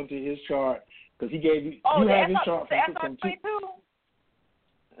go all into his chart because he gave you. Oh, you the have his chart from SR22.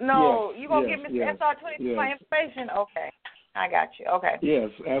 No, yes, you gonna give me the SR22 my information? Okay, I got you. Okay. Yes,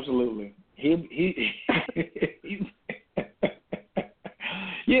 absolutely. He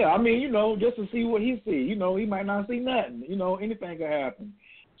yeah, I mean, just to see what he see. He might not see nothing. Anything could happen.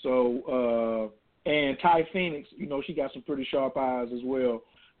 So, and Ty Phoenix, she got some pretty sharp eyes as well.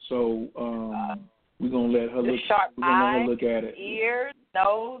 So, we're gonna let her look. Sharp we're gonna let her look at it. Ears,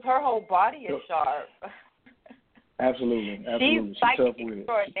 nose, her whole body is sharp. Absolutely. She's tough psychic with it.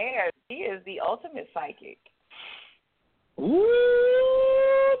 extraordinaire. She is the ultimate psychic.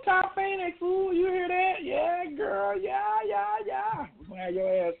 Ooh, Ty Phoenix. Ooh, you hear that? Yeah, girl. Yeah. We're gonna have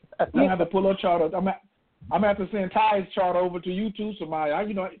your ass. I'm gonna have to pull her chart up. I'm gonna have to send Ty's chart over to you too, Samaya. I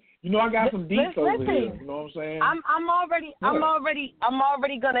got some deets over here. You know what I'm saying? I'm already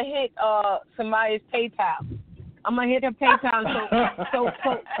gonna hit Samaya's PayPal. I'm gonna hit her PayPal. So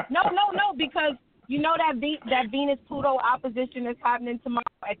no, because that Venus Pluto opposition is happening tomorrow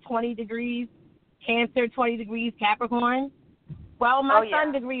at 20 degrees. Cancer, 20 degrees Capricorn. Well, my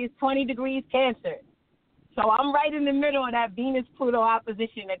sun degree is 20 degrees Cancer. So I'm right in the middle of that Venus-Pluto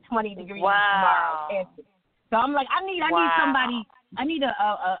opposition at 20 degrees tomorrow, Cancer. So I'm like, I need somebody, I need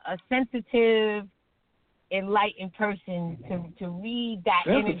a sensitive, enlightened person to read that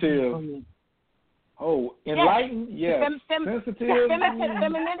energy for me. Oh, enlightened? Yes. Sensitive?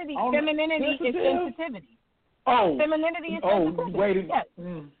 Femininity is sensitivity. Oh. Femininity is sensitivity. Wait a minute.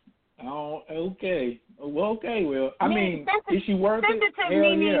 Yes. Oh, okay. Well, I mean, is she worth it? Sensitive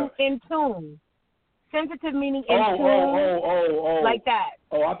meaning in tune. Sensitive meaning in tune. Like that.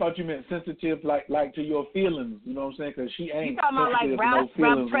 Oh, I thought you meant sensitive, like to your feelings. You know what I'm saying? Because she ain't. You talking about like Ralph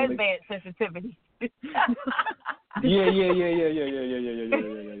Tresvant sensitivity? Yeah.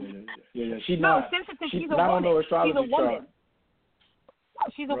 She's not. Sensitive. She's a not woman. on no astrology She's a woman. chart.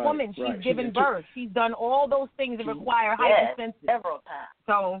 She's a woman. She's given birth. She's done all those things that require hypersensitive. Several times.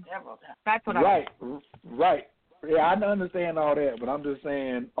 So that's what Right. Yeah, I understand all that, but I'm just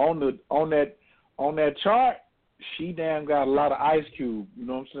saying on that chart, she damn got a lot of Ice Cube. You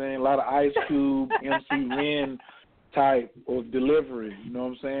know what I'm saying? A lot of Ice Cube, MC Ren type of delivery. You know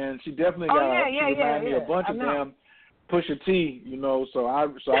what I'm saying? She definitely got. She reminds me a bunch of them Pusha T. You know, so I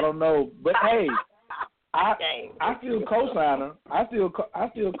don't know, but hey. I still co-sign her. I still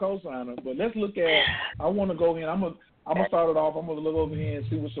co-sign her. But let's look at. I want to go in. I'm gonna start it off. I'm gonna look over here and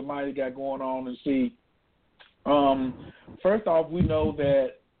see what somebody got going on and see. First off, we know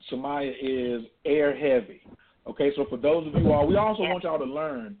that Samaya is air heavy. Okay, so for those of you all, we also want y'all to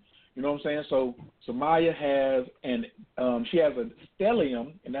learn. You know what I'm saying? So Samaya has she has a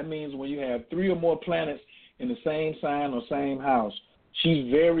stellium, and that means when you have 3 or more planets in the same sign or same house.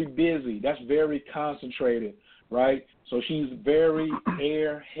 She's very busy. That's very concentrated, right? So she's very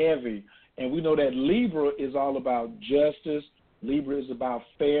air heavy. And we know that Libra is all about justice. Libra is about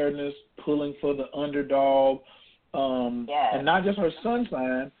fairness, pulling for the underdog. And not just her sun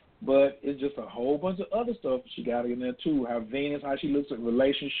sign, but it's just a whole bunch of other stuff she got in there too. Her Venus, how she looks at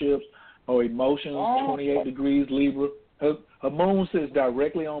relationships, her emotions, 28 degrees Libra. Her moon sits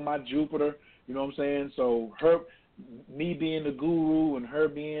directly on my Jupiter, you know what I'm saying? So me being the guru and her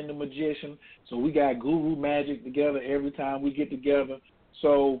being the magician. So we got guru magic together every time we get together.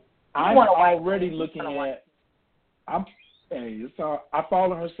 So I'm already looking at. I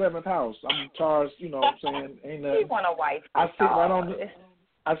fall in her 7th house. I'm Taurus. You know what I'm saying? Ain't nothing. You want a wife? I sit right on the.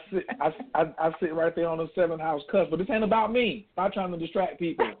 I sit right there on the 7th house cusp. But this ain't about me. Stop trying to distract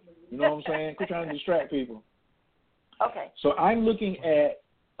people. You know what I'm saying? Quit trying to distract people. Okay. So I'm looking at.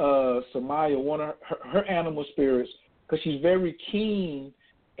 Samaya, one of her animal spirits, because she's very keen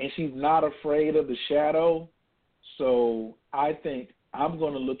and she's not afraid of the shadow. So I think I'm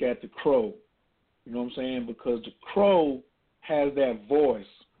going to look at the crow. You know what I'm saying? Because the crow has that voice.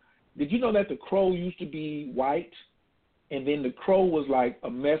 Did you know that the crow used to be white? And then the crow was like a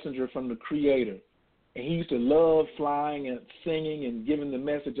messenger from the Creator. And he used to love flying and singing and giving the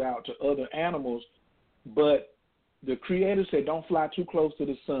message out to other animals. But the Creator said, don't fly too close to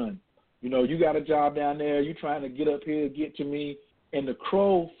the sun. You know, you got a job down there. You're trying to get up here, get to me. And the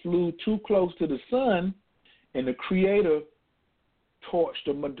crow flew too close to the sun, and the Creator torched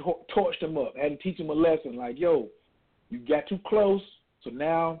him up, had to teach him a lesson. Like, yo, you got too close, so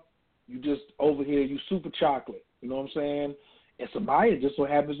now you just over here, you super chocolate. You know what I'm saying? And Samaya just so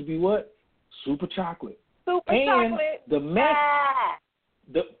happens to be what? Super chocolate. Chocolate. The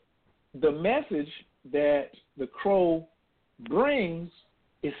message that the crow brings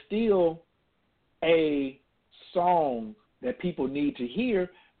is still a song that people need to hear,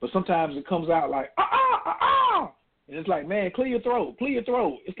 but sometimes it comes out like, and it's like, man, clear your throat.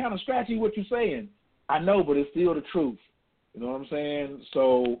 It's kind of scratchy what you're saying. I know, but it's still the truth. You know what I'm saying?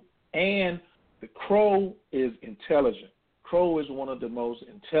 So, and the crow is intelligent. Crow is one of the most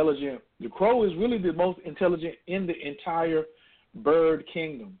intelligent. The crow is really the most intelligent in the entire bird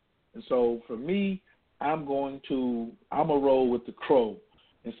kingdom. And so for me, I'm going to roll with the crow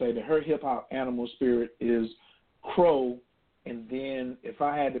and say that her hip-hop animal spirit is crow. And then if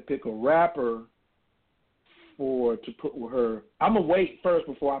I had to pick a rapper to put with her, I'm going to wait first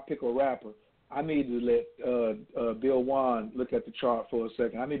before I pick a rapper. I need to let Bill Wan look at the chart for a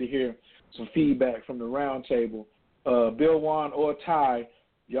second. I need to hear some feedback from the round table. Bill Wan or Ty,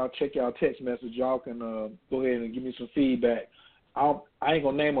 y'all check y'all text message. Y'all can go ahead and give me some feedback. I ain't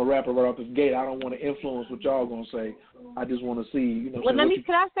gonna name a rapper right off the gate. I don't want to influence what y'all gonna say. I just want to see, you know. Well,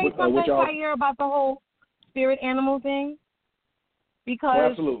 can I say something here about the whole spirit animal thing?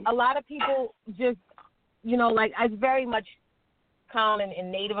 Because a lot of people just, you know, like it's very much common in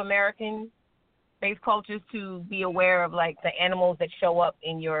Native American based cultures to be aware of like the animals that show up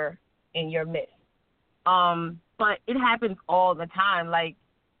in your midst. But it happens all the time. Like,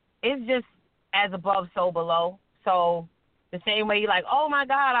 it's just as above, so below. So the same way you're like, oh, my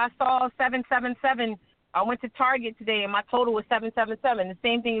God, I saw 777. I went to Target today, and my total was 777. The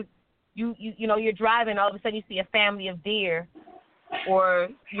same thing is you're driving, all of a sudden you see a family of deer. Or,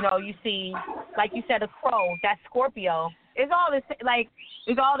 you see, like you said, a crow. That's Scorpio. It's all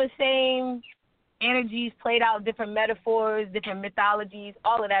the same energies played out, different metaphors, different mythologies,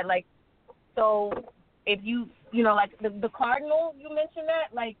 all of that. Like, so if like the cardinal, you mentioned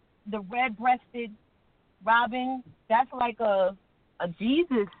that, like the red-breasted robin, that's like a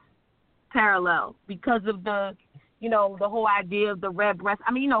Jesus parallel because of the whole idea of the red breast.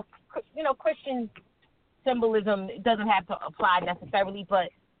 I mean, Christian symbolism doesn't have to apply necessarily, but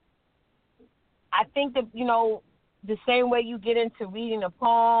I think that, the same way you get into reading a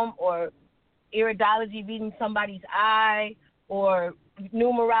poem or iridology, reading somebody's eye, or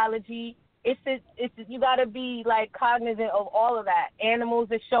numerology, it's you got to be like cognizant of all of that. Animals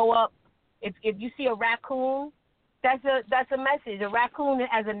that show up. If you see a raccoon, that's a message. A raccoon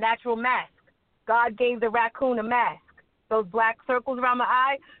has a natural mask. God gave the raccoon a mask. Those black circles around the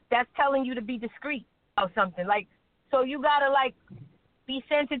eye, that's telling you to be discreet or something. Like, so you got to like be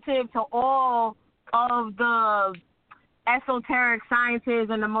sensitive to all of the esoteric sciences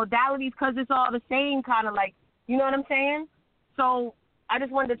and the modalities, because it's all the same kind of, like, you know what I'm saying? So I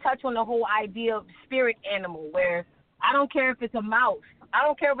just wanted to touch on the whole idea of spirit animal, where I don't care if it's a mouse. I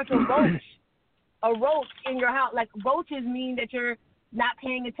don't care if it's a roach. A roach in your house. Like, roaches mean that you're not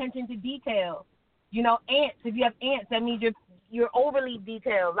paying attention to detail. Ants, if you have ants, that means you're overly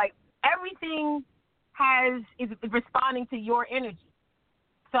detailed. Like, everything is responding to your energy.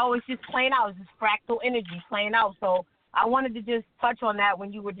 So it's just playing out. It's just fractal energy playing out. So I wanted to just touch on that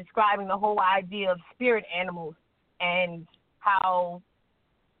when you were describing the whole idea of spirit animals and how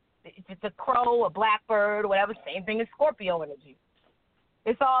if it's a crow, a blackbird, whatever, same thing as Scorpio energy.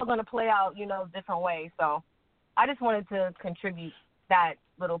 It's all going to play out, different ways. So I just wanted to contribute that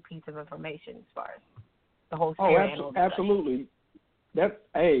little piece of information as far as the whole spirit animal. Absolutely.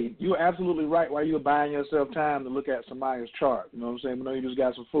 You're absolutely right while you're buying yourself time to look at Samaya's chart. You know what I'm saying? We know you just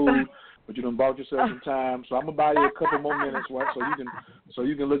got some food, but you done bought yourself some time. So I'm going to buy you a couple more minutes so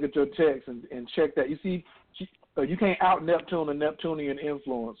you can look at your text and check that. You see, you can't out Neptune a Neptunian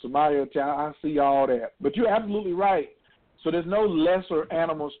influence. Samaya, I see all that. But you're absolutely right. So there's no lesser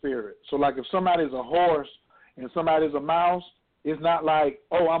animal spirit. So, like, if somebody's a horse and somebody's a mouse, it's not like,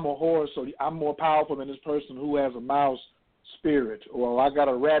 oh, I'm a horse, so I'm more powerful than this person who has a mouse spirit, or I got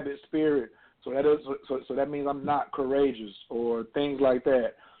a rabbit spirit, so that means I'm not courageous, or things like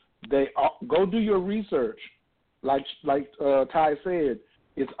that. They go do your research, like Ty said.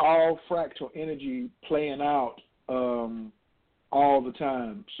 It's all fractal energy playing out all the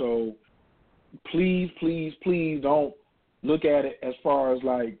time. So please don't look at it as far as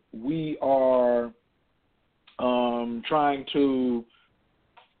like we are trying to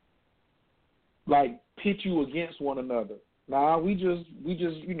like pit you against one another. Nah, we just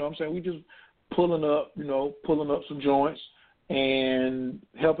you know what I'm saying, we just pulling up some joints and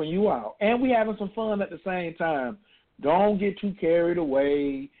helping you out. And we having some fun at the same time. Don't get too carried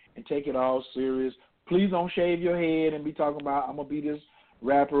away and take it all serious. Please don't shave your head and be talking about I'm gonna be this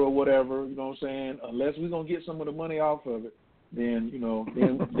rapper or whatever, you know what I'm saying? Unless we're gonna get some of the money off of it, then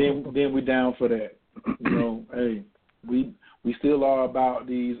then we down for that. Hey, we still are about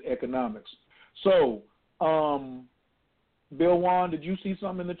these economics. So, Bill Juan, did you see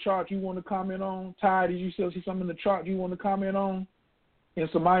something in the chart you want to comment on? Ty, did you still see something in the chart you want to comment on in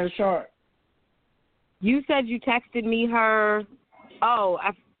Samaya's chart? You said you texted me her. Oh,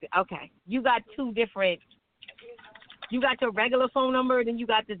 okay. You got two different. You got your regular phone number, then you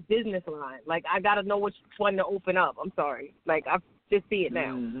got this business line. Like, I got to know which one to open up. I'm sorry. Like, I just see it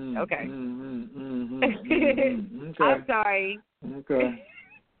now. Okay. Okay. I'm sorry. Okay.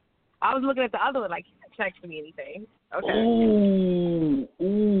 I was looking at the other one, like, you didn't text me anything. Okay.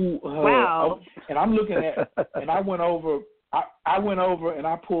 Ooh. Wow. And I'm looking at, and I went over and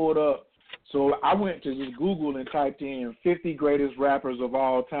I pulled up. So I went to just Google and typed in 50 greatest rappers of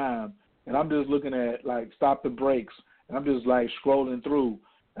all time. And I'm just looking at, like, Stop the Brakes. And I'm just, like, scrolling through.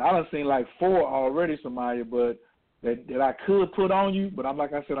 And I done seen, like, 4 already, Samaya, but that I could put on you. But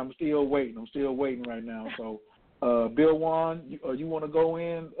like I said, I'm still waiting. I'm still waiting right now. So, Bill Juan, you want to go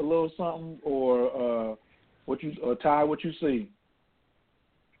in a little something, or Ty, what you see?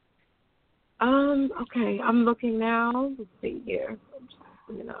 Okay, I'm looking now. Let's see here.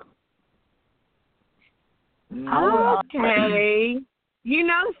 Okay. You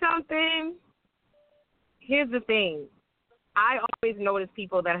know something? Here's the thing. I always notice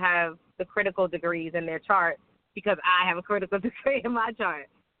people that have the critical degrees in their chart because I have a critical degree in my chart.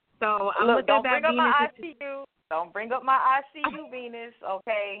 So I'm looking at that Venus. Don't bring up my ICU Venus,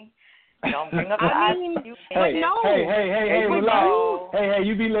 okay? Don't bring up the ICU Venus. Hey, relax. Hey,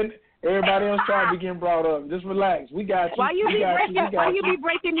 you be letting everybody else try to be getting brought up. Just relax. We got you. Why you be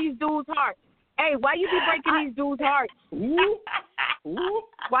breaking these dudes' hearts? Hey, why you be breaking these dudes' hearts?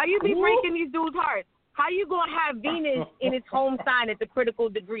 Why you be breaking these dudes' hearts? How you gonna have Venus in its home sign at the critical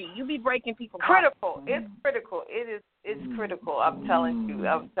degree? You be breaking people's hearts. Critical. It's critical. It's critical. I'm telling you.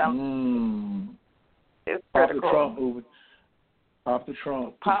 It's critical. Pop the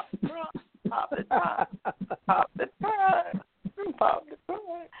trunk. Pop the trunk. Pop the trunk. Pop the trunk. Pop the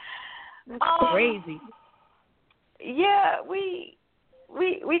trunk. Crazy. Yeah, we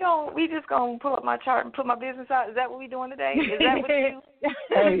just gonna pull up my chart and put my business out. Is that what we doing today? Is that what you?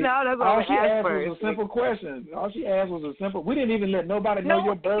 Hey, no, that's what all she asked first. was a simple question. All she asked was a simple. We didn't even let nobody know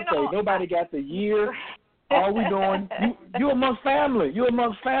your birthday. Nobody got the year. All we doing? You amongst family. You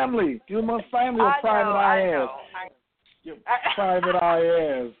amongst family. You amongst family of private IAS. Private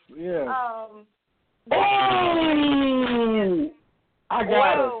IAS. Yeah. I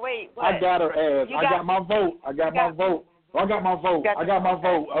got her. Wait, what? I got her ass. I got my vote. I got my vote. I got my vote. Okay, I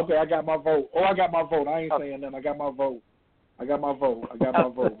got my vote. I got my vote. I ain't saying nothing. I got my vote. But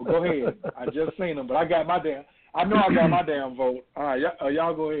go ahead. I just seen them, but I got my damn. I know I got my damn vote. All right,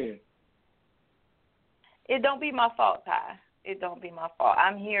 y'all go ahead. It don't be my fault, Ty. It don't be my fault.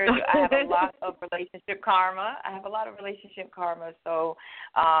 I'm here. I have a lot of relationship karma. So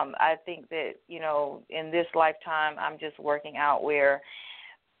I think that, in this lifetime, I'm just working out where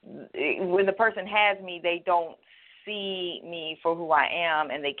when the person has me, they don't see me for who I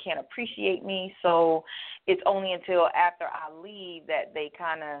am and they can't appreciate me. So it's only until after I leave that they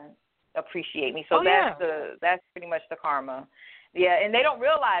kind of appreciate me. So that's pretty much the karma. Yeah, and they don't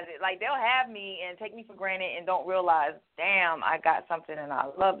realize it. Like, they'll have me and take me for granted and don't realize, damn, I got something and I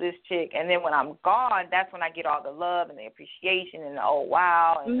love this chick. And then when I'm gone, that's when I get all the love and the appreciation and the oh,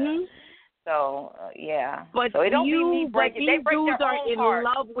 wow. And yeah. But so it don't be me breaking. These dudes are in heart.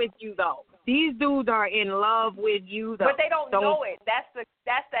 love with you, though. These dudes are in love with you, though. But they don't know it. That's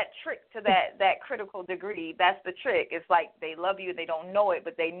that trick to that critical degree. That's the trick. It's like they love you, they don't know it,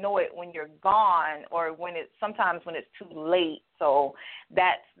 but they know it when you're gone or sometimes when it's too late. So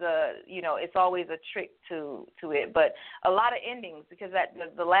that's it's always a trick to it. But a lot of endings, because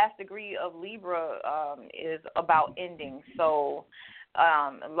the last degree of Libra is about endings. So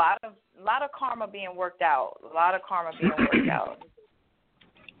a lot of karma being worked out.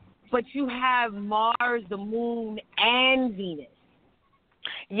 But you have Mars, the Moon, and Venus.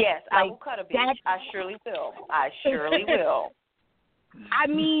 Yes, I will cut a bitch. I surely will. I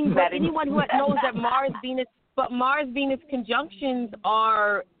mean, but anyone who knows that Mars-Venus conjunctions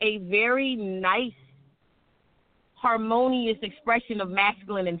are a very nice, harmonious expression of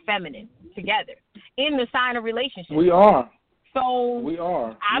masculine and feminine together in the sign of relationship. We are. So we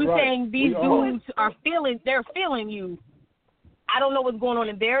are. I'm saying these dudes they're feeling you. I don't know what's going on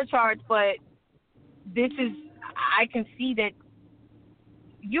in their charts, but I can see that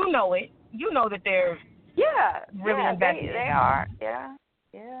you know it. You know that they're really invested. They are. Yeah,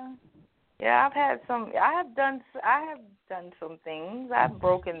 I have done some things. I've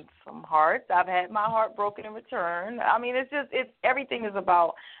broken some hearts. I've had my heart broken in return. I mean, everything is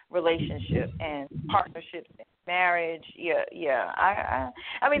about relationship and partnerships and marriage. Yeah.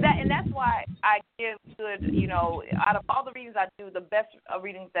 I mean that's why I give good, out of all the readings I do, the best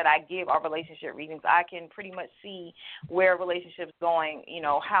readings that I give are relationship readings. I can pretty much see where a relationship's going,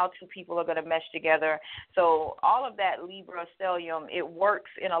 how two people are going to mesh together. So all of that Libra stellium, it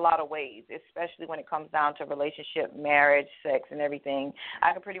works in a lot of ways, especially when it comes down to relationship, marriage, sex, and everything.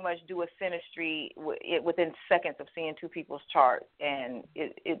 I can pretty much do a synastry within seconds of seeing two people's charts, and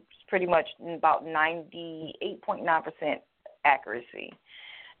it's pretty much about 98.9% accuracy.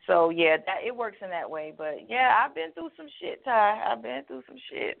 So, yeah, it works in that way. But, yeah, I've been through some shit, Ty.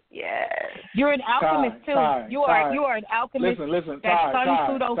 Yeah. You're an alchemist, too. You are an alchemist. Listen, That's Ty,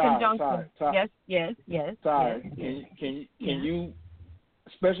 Sun-Pluto conjunction. Yes. Ty, can you,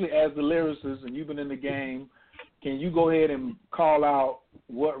 especially as the lyricist, and you've been in the game, can you go ahead and call out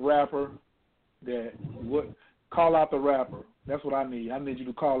call out the rapper? That's what I need. I need you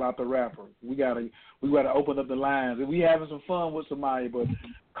to call out the rapper. We gotta open up the lines. We having some fun with somebody, but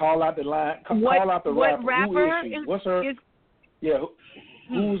call out the line. Call out the rapper. Who is she? What's her?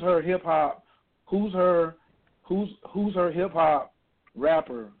 Who's her hip hop? Who's her hip hop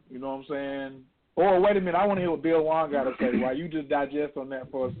rapper? You know what I'm saying? Or wait a minute, I want to hear what Bill Wan got to say. While you just digest on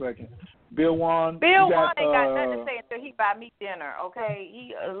that for a second. Bill Wan ain't got nothing to say until he buy me dinner, okay?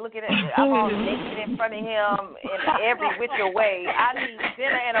 He looking at I'm all naked in front of him in every which way. I need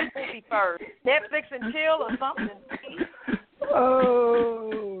dinner and a movie first. Netflix and chill or something.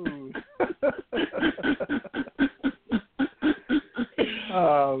 Oh.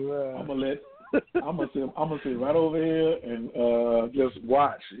 Oh man. I'm gonna sit right over here and just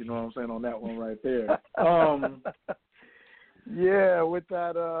watch. You know what I'm saying on that one right there. Yeah, with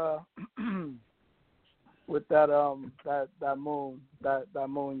that that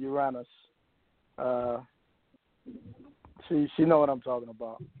moon Uranus. She know what I'm talking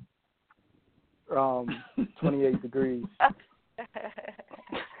about. 28 degrees.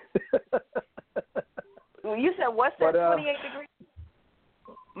 Well, you said what's that? 28 degrees.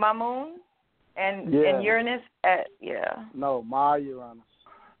 My moon and Uranus yeah. No, my Uranus.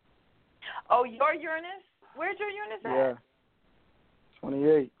 Oh, your Uranus? Where's your Uranus at? Yeah.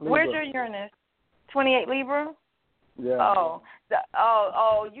 28. Libra. Where's your Uranus? 28 Libra? Yeah.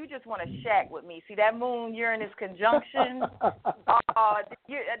 Oh, you just want to shack with me. See that moon Uranus conjunction?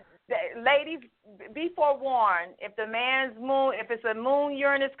 Ladies, be forewarned. If it's a moon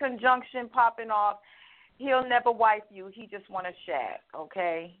Uranus conjunction popping off, he'll never wife you. He just want to shack,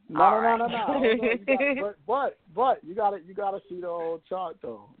 okay? No. But you gotta see the whole chart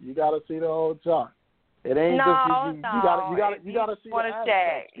though. You gotta see the whole chart. It ain't just you gotta see the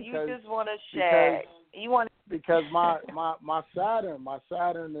aspects. You just want to shag. Because my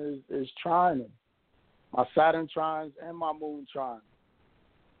Saturn is trining. My Saturn trines and my moon trines.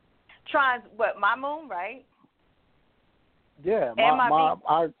 Trines what? My moon, right? Yeah,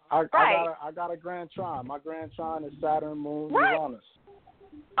 I got a grand trine. My grand trine is Saturn, Moon, Uranus.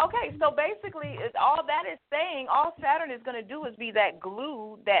 Okay, so basically, all that is saying, all Saturn is going to do is be that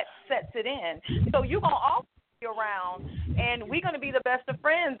glue that sets it in. So you're going to always be around, and we're going to be the best of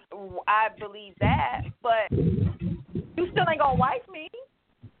friends. I believe that, but you still ain't going to wife me.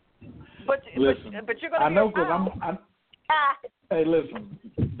 But you're going to be around. Hey, listen,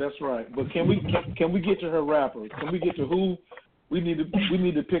 that's right. But can we get to her rapper? Can we get to who? We need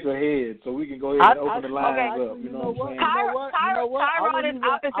to pick her head so we can go ahead and open the lines up. You know what I'm saying? Chiron is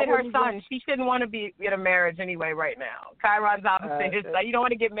opposite her son. She shouldn't want to be in a marriage anyway right now. Chiron's opposite his son. You don't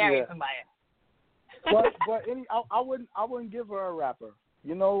want to get married to somebody. I wouldn't give her a rapper.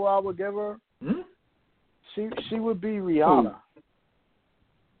 You know who I would give her? She would be Rihanna.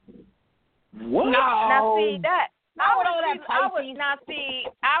 What? No. Now see that. I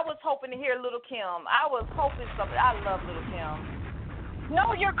was hoping to hear Little Kim. I was hoping something. I love Little Kim.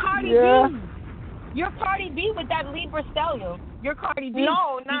 No, you're Cardi B. You're Cardi B with that Libra stellium. You're Cardi B.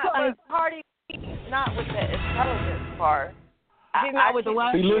 No, not Cardi B. Not with the intelligence part. Not with the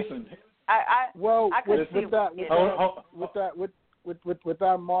what? See, listen. With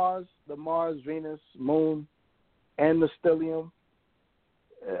that Mars, the Mars, Venus, Moon, and the stellium.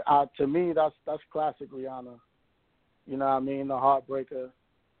 To me, that's classic Rihanna. You know what I mean? The heartbreaker.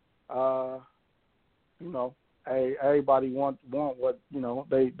 Everybody want what,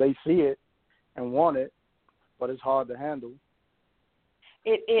 they see it and want it, but it's hard to handle.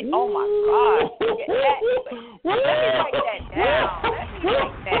 Oh my God. Let me write that down.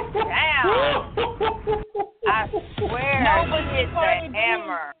 I swear. Nobody hit the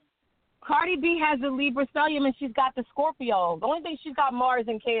hammer. Cardi B has the Libra stellium and she's got the Scorpio. The only thing, she's got Mars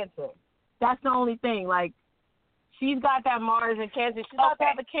and Cancer. That's the only thing. Like, she's got that Mars and Cancer. She's about to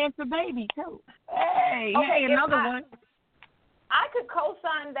have a Cancer baby, too. Hey, another one. I could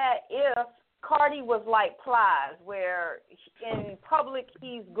co-sign that if Cardi was like Plies, where in public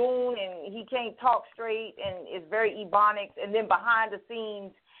he's goon and he can't talk straight and is very ebonics, and then behind the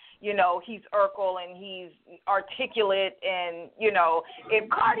scenes, he's Urkel and he's articulate, and if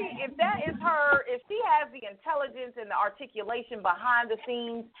that is her, if she has the intelligence and the articulation behind the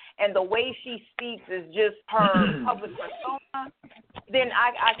scenes and the way she speaks is just her public persona, then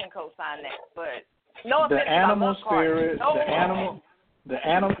I can co-sign that. But no offense, the animal spirit, the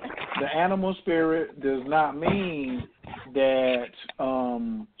animal spirit does not mean that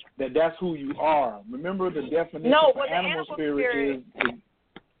that's who you are. Remember the definition of animal spirit is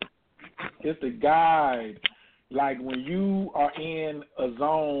it's the guide. Like when you are in a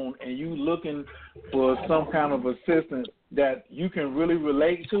zone and you looking for some kind of assistance that you can really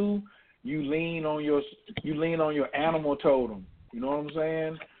relate to, you lean on your animal totem. You know what I'm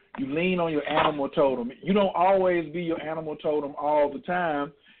saying? You lean on your animal totem. You don't always be your animal totem all the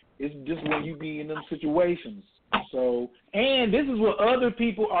time. It's just when you be in them situations. So, and this is what other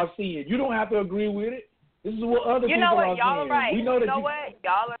people are seeing. You don't have to agree with it. This is what other people are seeing. Y'all are right. We know that what?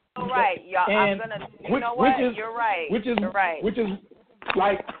 Y'all are so right. Y'all, and you're right. Which is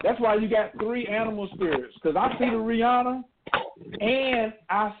Like, that's why you got 3 animal spirits. Because I see the Rihanna, and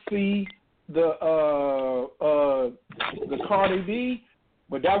I see the Cardi B,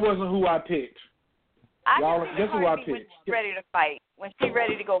 but that wasn't who I picked. Y'all, guess who I picked? When she's ready to fight. When she's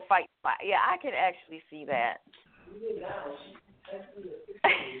ready to go fight. Yeah, I can actually see that.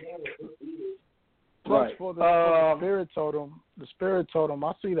 Right. For the spirit totem,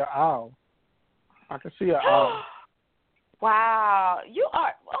 I see the owl. I can see an owl. Wow, you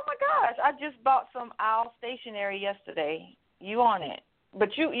are! Oh my gosh, I just bought some owl stationery yesterday. You on it?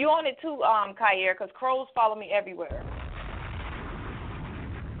 But you on it too, Khayr, because crows follow me everywhere.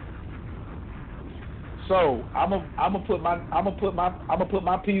 So I'm gonna put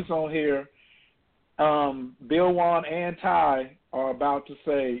my piece on here. Bill Juan and Ty are about to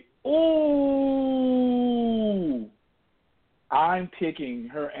say, "Ooh, I'm picking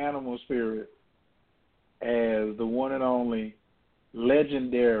her animal spirit as the one and only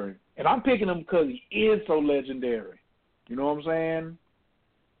legendary," and I'm picking him because he is so legendary. You know what I'm saying?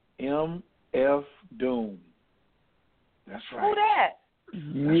 MF Doom. That's right. Who that?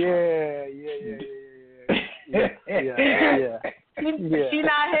 Yeah. She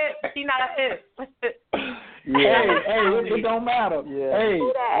not hip. Hey, it don't matter. Yeah. Hey,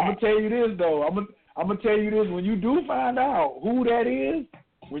 I'm gonna tell you this though. I'm gonna tell you this. When you do find out who that is,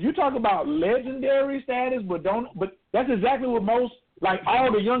 when you talk about legendary status, but that's exactly what most, like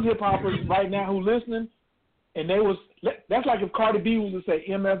all the young hip hoppers right now who listening, and that's like if Cardi B was to say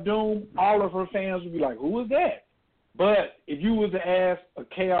MF Doom, all of her fans would be like, who is that? But if you was to ask a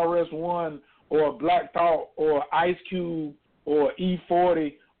KRS-One or a Black Thought or Ice Cube or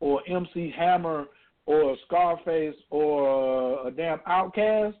E40 or MC Hammer or Scarface or a damn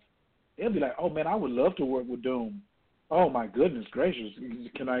Outkast, they'll be like, oh man, I would love to work with Doom. Oh my goodness gracious,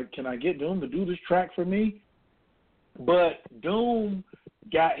 can I get Doom to do this track for me? But Doom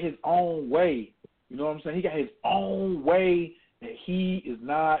got his own way. You know what I'm saying? He got his own way that he is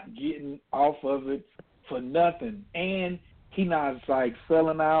not getting off of it for nothing. And he not like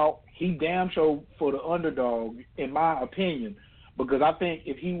selling out. He damn sure for the underdog, in my opinion, because I think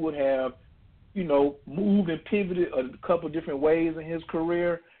if he would have, moved and pivoted a couple different ways in his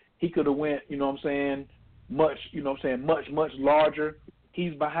career, he could have went, much larger.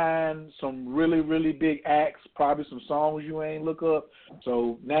 He's behind some really, really big acts, probably some songs you ain't look up.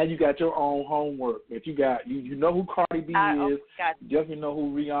 So now you got your own homework that you got. You know who Cardi B is. You definitely know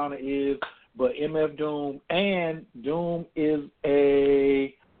who Rihanna is. But MF Doom, and Doom is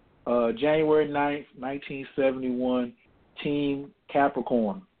a January 9th, 1971 Team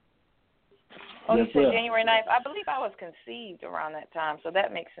Capricorn. Oh, yes, you said January 9th. I believe I was conceived around that time, so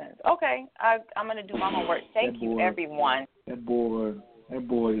that makes sense. Okay, I'm going to do my homework. Thank you, everyone. That boy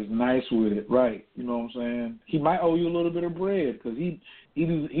is nice with it, right? You know what I'm saying? He might owe you a little bit of bread because he's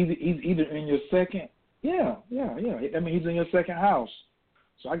either in your second. Yeah. I mean, he's in your second house.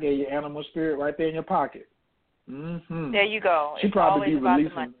 So I gave you animal spirit right there in your pocket. Mm-hmm. There you go. She probably be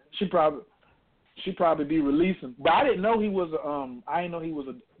releasing. She probably be releasing. But I didn't know he was I didn't know he was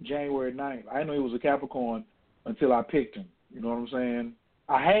a January 9th. I didn't know he was a Capricorn until I picked him. You know what I'm saying?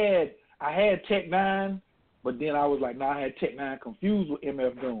 I had Tech 9, but then I was like, I had Tech 9 confused with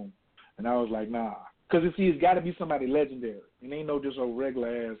MF Doom, and I was like, nah, because it's got to be somebody legendary. It ain't no just a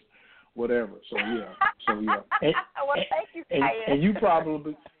regular ass whatever. So yeah. And, well, thank you, and you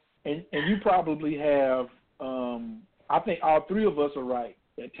probably have. I think all three of us are right.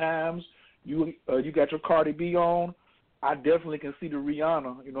 At times, you got your Cardi B on. I definitely can see the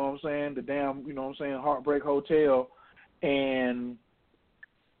Rihanna. You know what I'm saying? The damn, Heartbreak Hotel, and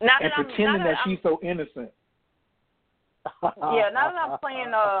pretending that she's so innocent. Yeah, now that I'm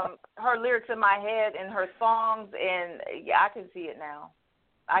playing her lyrics in my head and her songs, and I can see it now.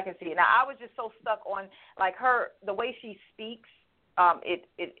 I was just so stuck on the way she speaks.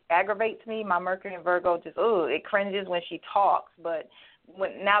 It aggravates me. My Mercury and Virgo just it cringes when she talks. But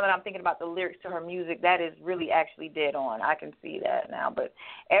now that I'm thinking about the lyrics to her music, that is really actually dead on. I can see that now. But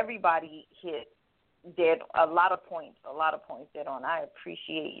everybody hit a lot of points dead on. I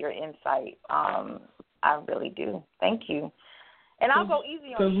appreciate your insight. I really do. Thank you. And I'll go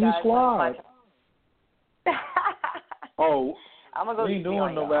easy on you guys. Squad. We ain't easy doing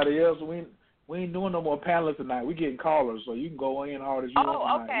on nobody else. We ain't doing no more panelists tonight. We getting callers, so you can go in hard as you want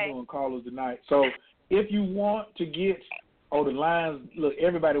tonight. Okay. We're doing callers tonight. So if you want to get the lines, look,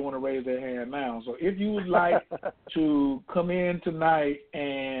 everybody want to raise their hand now. So if you would like to come in tonight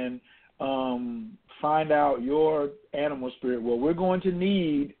and find out your animal spirit, what we're going to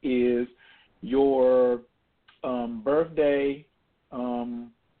need is your birthday.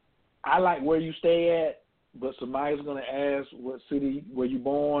 I like where you stay at, but Samaya's going to ask what city were you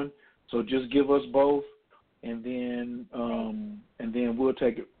born. So just give us both, and then we'll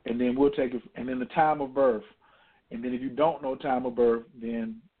take it, and then the time of birth, and then if you don't know time of birth,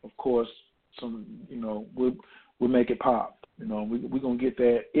 then of course we'll make it pop. We're gonna get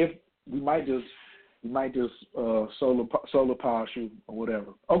that. If we might just solar power you or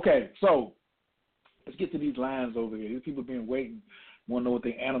whatever. Okay, so let's get to these lines over here. These people have been waiting, want to know what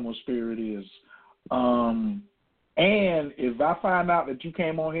their animal spirit is. And if I find out that you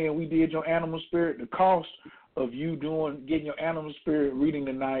came on here and we did your animal spirit, the cost of you getting your animal spirit reading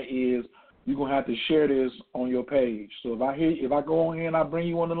tonight is you're gonna have to share this on your page. So if I go on here and I bring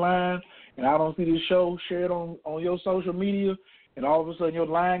you on the line and I don't see this show, share it on your social media, and all of a sudden your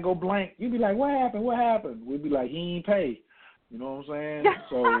line go blank, you'd be like, what happened? What happened? We'd be like, he ain't pay. You know what I'm saying?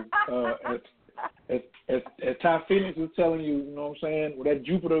 So as Ty Phoenix is telling you, you know what I'm saying, with that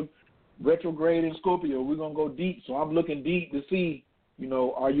Jupiter retrograde in Scorpio, we're going to go deep. So I'm looking deep to see,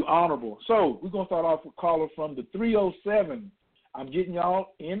 are you honorable? So we're going to start off with caller from the 307. I'm getting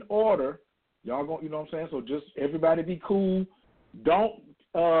y'all in order. Y'all going, you know what I'm saying? So just everybody be cool. Don't,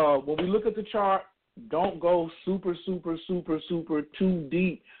 when we look at the chart, don't go super too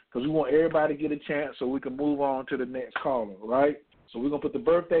deep, because we want everybody to get a chance so we can move on to the next caller, right? So we're going to put the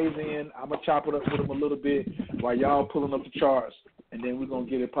birthdays in. I'm going to chop it up with them a little bit while y'all pulling up the charts, and then we're going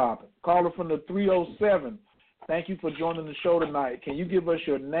to get it popping. Caller from the 307, thank you for joining the show tonight. Can you give us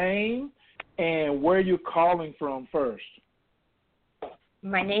your name and where you're calling from first?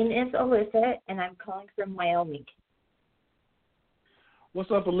 My name is Alyssa, and I'm calling from Wyoming.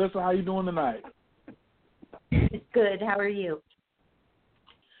 What's up, Alyssa? How you doing tonight? Good. How are you?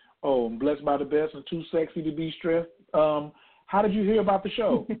 Oh, I'm blessed by the best and too sexy to be stressed. How did you hear about the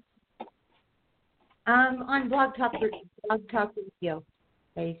show? On Blog Talk Radio.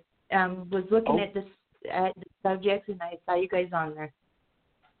 I was looking at the subjects, and I saw you guys on there.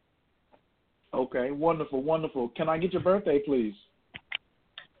 Okay, wonderful. Can I get your birthday, please?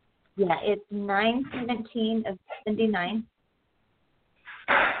 Yeah, it's 9/17 of 79.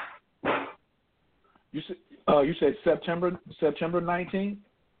 You said September 19th?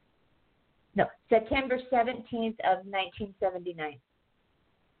 No, September 17th of 1979.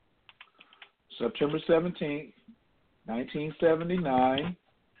 September 17th, 1979.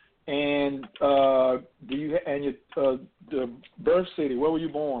 And the birth city? Where were you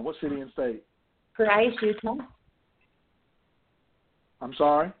born? What city and state? Price, Utah. I'm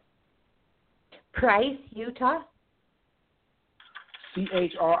sorry. Price, Utah.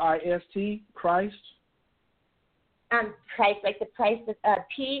 Christ, Christ. Price, like the price of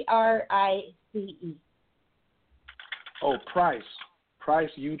Price. Oh,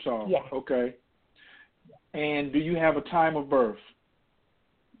 Price, Utah. Yeah. Okay. And do you have a time of birth?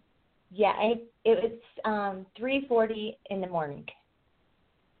 Yeah, it's 3:40 in the morning.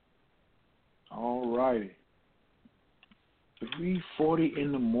 All righty. 3:40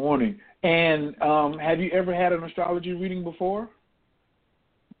 in the morning. And have you ever had an astrology reading before?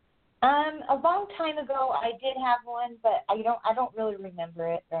 A long time ago, I did have one, but I don't really remember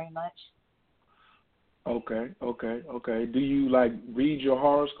it very much. Okay. Do you read your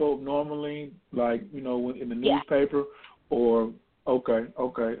horoscope normally, in the newspaper, or? Okay.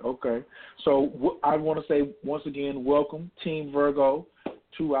 So I want to say once again, welcome, Team Virgo,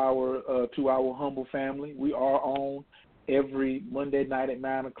 to our humble family. We are on every Monday night at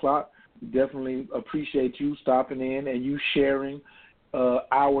 9:00. We definitely appreciate you stopping in and you sharing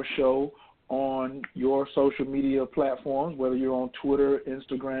our show on your social media platforms, whether you're on Twitter,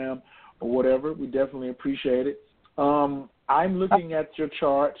 Instagram, or whatever. We definitely appreciate it. I'm looking at your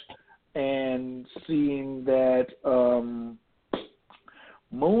chart and seeing that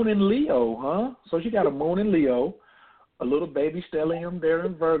Moon in Leo, huh? So she got a Moon in Leo, a little baby stellium there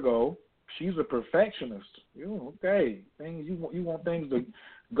in Virgo. She's a perfectionist. Okay. You want things to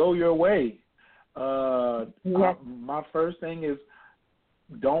go your way. My first thing is,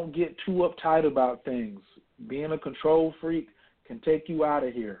 don't get too uptight about things. Being a control freak can take you out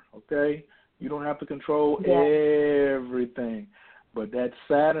of here, okay? You don't have to control everything. But that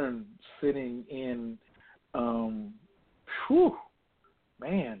Saturn sitting in,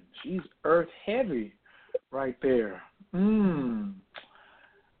 man, she's earth heavy right there.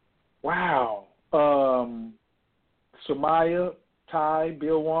 Wow. Samaya, Ty,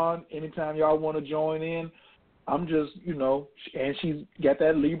 Bill Wan, anytime y'all want to join in, I'm just, and she's got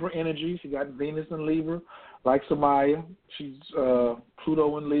that Libra energy. She got Venus in Libra, like Samaya. She's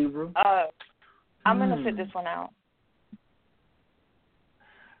Pluto in Libra. I'm going to sit this one out.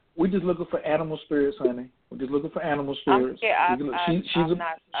 We're just looking for animal spirits, honey. We're just looking for animal spirits. She's an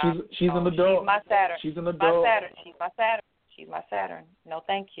adult. She's my Saturn. She's an adult. She's my Saturn. No,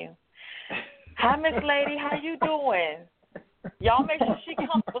 thank you. Hi, Miss Lady. How you doing? Y'all make sure she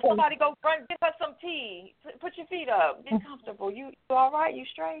comfortable. Somebody go run, get her some tea. Put your feet up. Get comfortable. You all right? You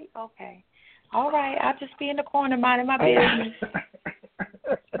straight? Okay. All right. I'll just be in the corner minding my business.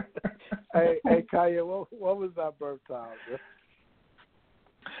 Hey, Kaya, what was that birth time?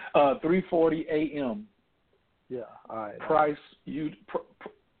 3:40 a.m. Yeah. All right. Price,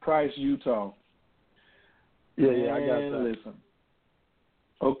 Utah. Yeah, I got that. Listen.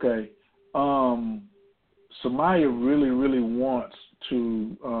 Okay. Samaya really wants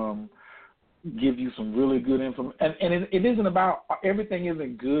to give you some really good information. And it isn't about, everything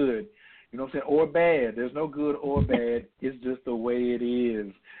isn't good, you know what I'm saying, or bad. There's no good or bad. It's just the way it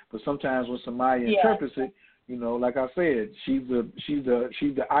is. But sometimes when Samaya interprets it, you know, like I said, she's the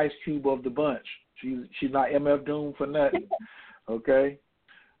ice cube of the bunch. She's not MF Doom for nothing. Okay?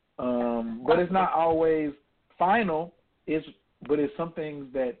 But it's not always final. But it's some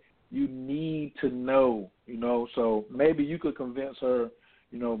things that you need to know, you know. So maybe you could convince her,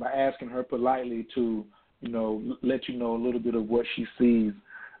 you know, by asking her politely to, you know, let you know a little bit of what she sees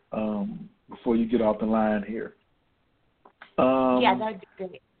before you get off the line here. Yeah, that'd be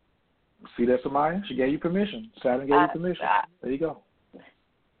great. See that, Samaya? She gave you permission. Saturn gave you permission. There you go.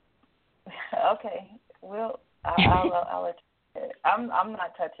 Okay. Well, I'll let you. I'm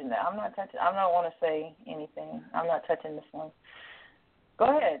not touching that. I don't want to say anything. I'm not touching this one.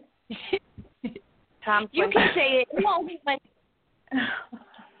 Go ahead. You can say it.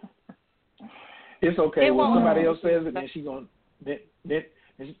 It's okay. When somebody else says it, then she's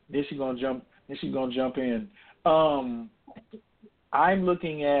gonna jump. Then she's gonna jump in. I'm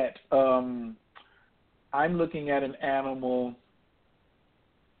looking at an animal.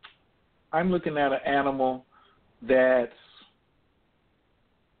 I'm looking at an animal that's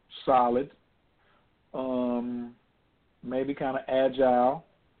solid, maybe kind of agile.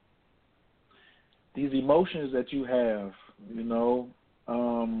 These emotions that you have, you know,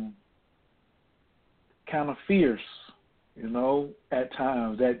 kind of fierce, you know, at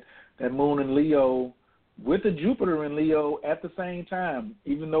times. That moon in Leo with the Jupiter in Leo at the same time,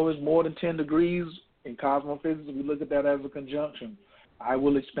 even though it's more than 10 degrees in cosmophysics, we look at that as a conjunction. I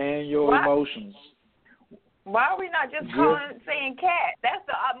will expand your emotions. Why are we not just saying cat? That's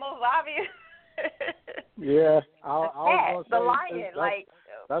the most obvious. Yeah, I was the gonna say, lion,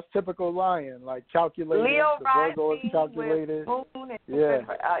 that's typical lion, like calculated. Leo the Virgo is calculated. With moon and yeah,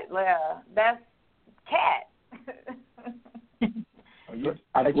 that's cat.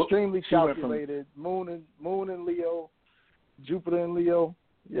 Extremely calculated. Moon in Leo, Jupiter in Leo.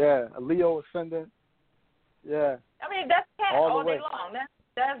 Yeah, a Leo ascendant. Yeah. I mean, that's cat all day way. long.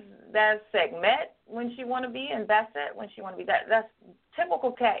 That's Sekhmet when she want to be, and that's it when she want to be. That's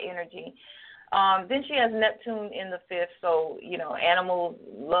typical cat energy. Then she has Neptune in the 5th, so, you know, animals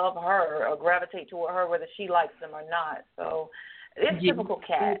love her or gravitate toward her whether she likes them or not. So it's typical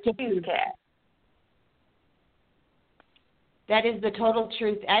cat. She's a cat. That is the total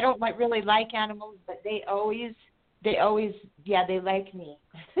truth. I don't really like animals, but they always, they like me.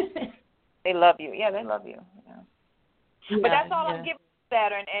 They love you. Yeah, they love you. Yeah. But that's all I'm giving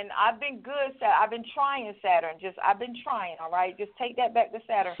Saturn, and I've been good. I've been trying Saturn. I've been trying. All right, just take that back to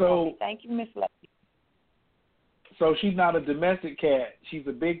Saturn for me. Thank you, Miss Lady. So she's not a domestic cat. She's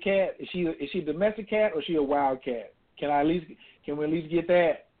a big cat. Is she a domestic cat or is she a wild cat? Can we at least get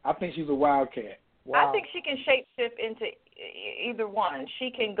that? I think she's a wild cat. Wow. I think she can shapeshift into either one.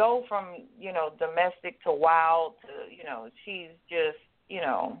 She can go from, you know, domestic to wild to, you know, she's just, you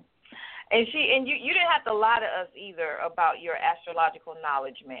know. And you didn't have to lie to us either about your astrological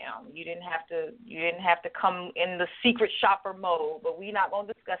knowledge, ma'am. You didn't have to come in the secret shopper mode, but we're not going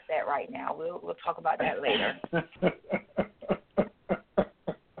to discuss that right now. We'll talk about that later.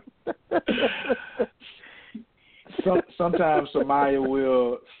 Sometimes Samaya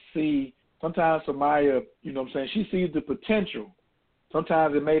will see. Sometimes Samaya, you know what I'm saying, she sees the potential.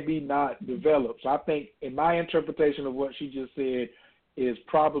 Sometimes it may be not developed. So I think in my interpretation of what she just said, is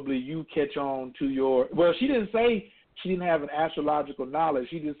probably you catch on to your, well, she didn't say she didn't have an astrological knowledge.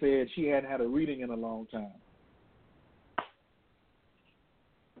 She just said she hadn't had a reading in a long time.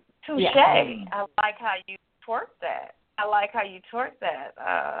 Touche. I like how you twerk that.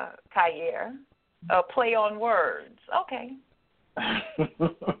 Kayer. Play on words. Okay.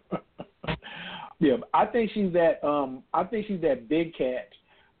 Yeah, I think she's that big cat,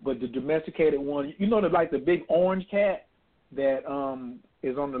 but the domesticated one. You know, the big orange cat that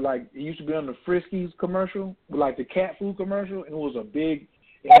is on it used to be on the Friskies commercial, like the cat food commercial, and it was it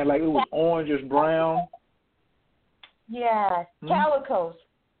was orangish brown. Yeah, calicos.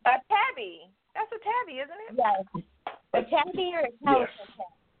 A tabby. That's a tabby, isn't it? Yes. A tabby or a calico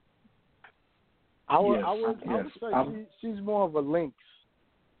cat? I would say she's more of a lynx.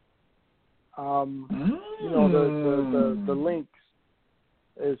 You know, the lynx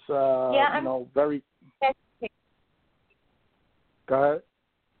is very. Go ahead.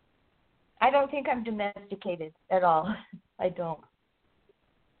 I don't think I'm domesticated at all. I don't.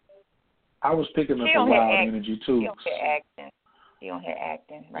 I was picking up a wild energy too. You don't hear acting. You don't hear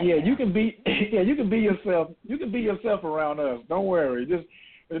acting. Right yeah, now. you can be. Yeah, you can be yourself. You can be yourself around us. Don't worry. Just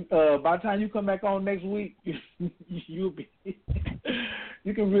by the time you come back on next week, you'll be.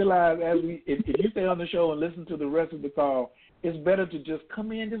 You can realize if you stay on the show and listen to the rest of the call, it's better to just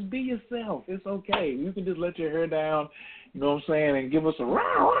come in, just be yourself. It's okay. You can just let your hair down, you know what I'm saying, and give us a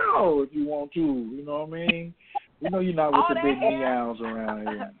row if you want to. You know what I mean? We know you're not with the big meows around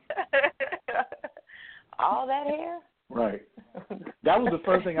here. All that hair? Right. That was the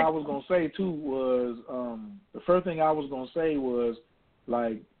first thing I was gonna say too. Was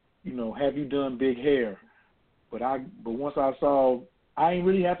like, you know, have you done big hair? But once I saw, I ain't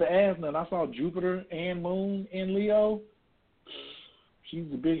really have to ask nothing. I saw Jupiter and Moon in Leo. She's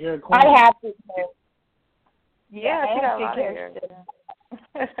the big hair queen. I have to. Yeah, she got a lot of hair.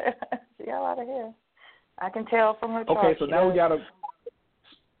 She got a lot of hair. I can tell from her chart. Okay, so now we gotta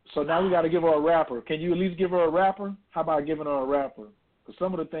give her a rapper. Can you at least give her a rapper? How about giving her a rapper? Because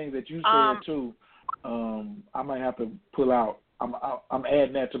some of the things that you said too, I might have to pull out. I'm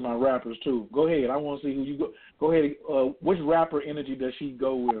adding that to my rappers too. Go ahead. I want to see who you go. Go ahead. Which rapper energy does she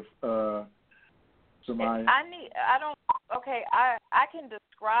go with? Samaya. I can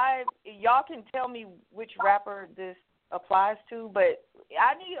describe. Y'all can tell me which rapper this applies to, but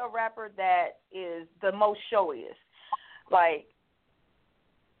I need a rapper that is the most showiest. Like,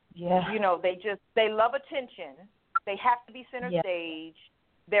 you know, they love attention. They have to be center stage.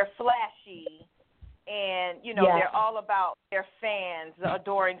 They're flashy. And, you know, they're all about their fans, the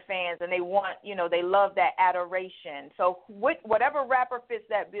adoring fans, and they want, you know, they love that adoration. So whatever rapper fits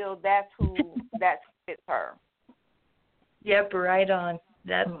that bill, that fits her. Yep, right on.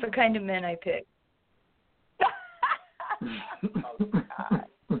 That's the kind of men I pick. Oh, God.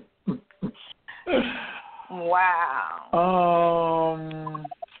 Wow.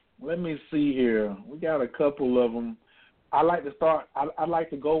 Let me see here. We got a couple of them. I like to start. I'd like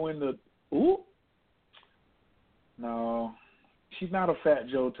to go into. Ooh. No, she's not a Fat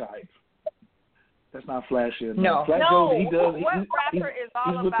Joe type. That's not flashy enough. No. Fat Joe, he does. What rapper is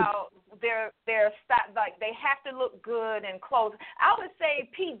all about their style? Like they have to look good and clothes. I would say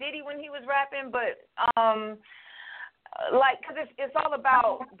P. Diddy when he was rapping, but like because it's all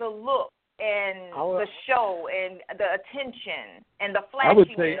about the look and the show and the attention and the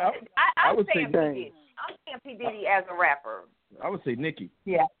flashiness. I would say P. Diddy. I'm saying P. Diddy as a rapper. I would say Nicki.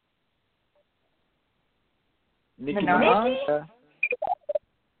 Yeah. Nicki Minaj?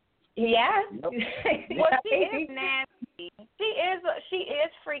 Yeah. Well, she is nasty. She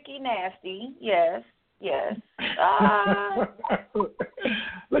is freaky nasty. Yes.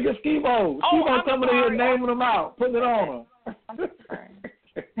 Look at Ski-Bo. Ski-Bo coming in here naming them out, putting it on her.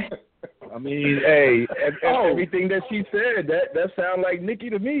 I mean, hey, everything that she said, that sound like Nicki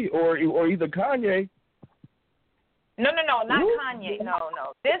to me, or either Kanye. No, not Kanye. No.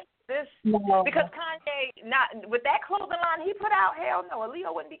 This because Kanye, not with that clothing line he put out, hell no,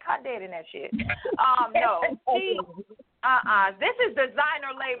 Leo wouldn't be caught dead in that shit. No, this is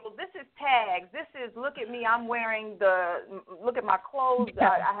designer labels. This is tags. This is look at me. I'm wearing look at my clothes.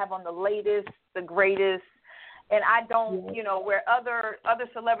 I have on the latest, the greatest, and I don't, you know, where other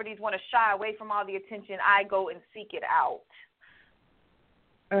celebrities want to shy away from all the attention, I go and seek it out.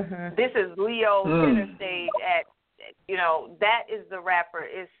 This is Leo center stage at. You know, that is the rapper.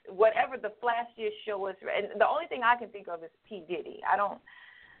 Is whatever the flashiest show is, and the only thing I can think of is P. Diddy. I don't.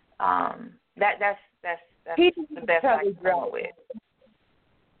 That's the best I can come up with.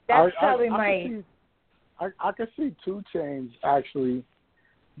 That's probably my. I can see 2 Chainz actually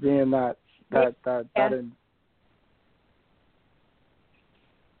being that in.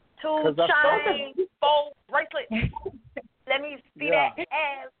 2 Chainz, bold bracelet. Let me see that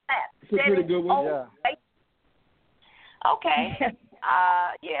ass slap. It's a pretty good one. Yeah. Okay.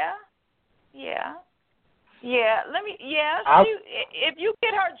 Yeah. Let me. Yeah. If you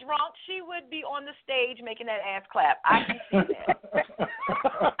get her drunk, she would be on the stage making that ass clap. I can see that.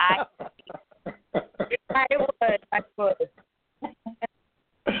 I would.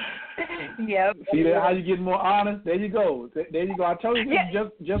 Yep. See that? How you get more honest? There you go. I told you,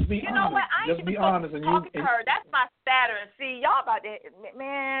 just be honest. Know what? I just be honest, and you. Her. That's my Saturn. See, y'all about to,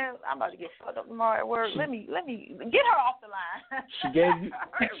 man, I'm about to get fucked up tomorrow at work. Let me get her off the line. She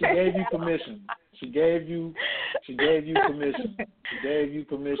gave you permission. She gave you permission. She gave you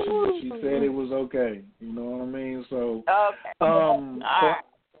permission. She said it was okay. You know what I mean? So, okay. All right.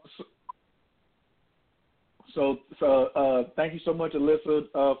 So, thank you so much, Alyssa,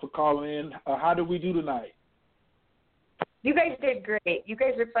 for calling in. How did we do tonight? You guys did great. You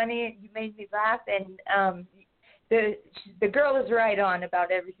guys are funny. You made me laugh, and the girl is right on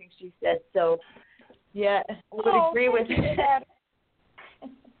about everything she said. So, yeah, I would agree with that.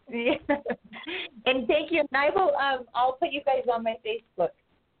 Yeah. And thank you. And I will. I'll put you guys on my Facebook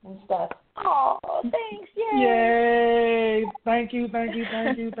and stuff. Oh, thanks. Yay! Thank you.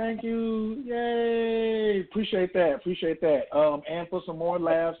 Yay! Appreciate that. And for some more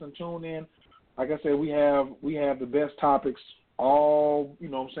laughs and tune in. Like I said, we have the best topics all, you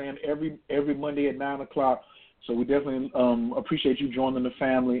know what I'm saying, every Monday at 9 o'clock. So we definitely appreciate you joining the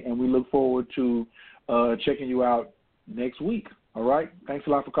family, and we look forward to checking you out next week. All right? Thanks a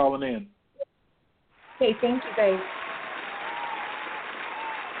lot for calling in. Okay, thank you, guys.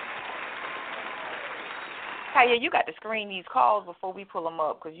 Kaya, you got to screen these calls before we pull them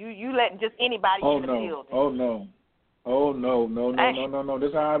up, because you letting just anybody in the building. Oh, no. This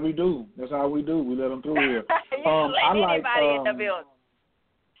is how we do. We let them through here. I like anybody in the building.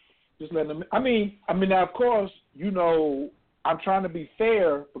 Just letting them. I mean, now, of course, you know, I'm trying to be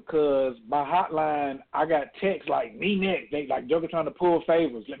fair because my hotline, I got texts like me next. They like Joker trying to pull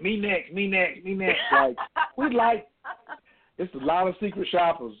favors. Like me next. Like it's a lot of secret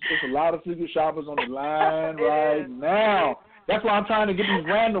shoppers. It's a lot of secret shoppers on the line right now. That's why I'm trying to get these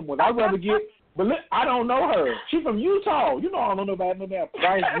random ones. I'd rather get. But look, I don't know her. She's from Utah. You know I don't know nobody know that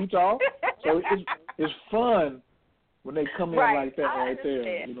Bryce, Utah. So it's fun when they come in like that right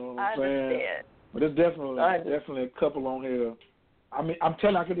there. You know what I'm saying? But it's definitely a couple on here. I mean, I'm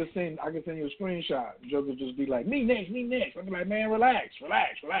telling you, I could send you a screenshot. Joe could just be like, me next. I'd be like, man, relax.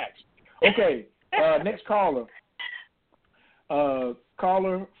 Okay, next caller.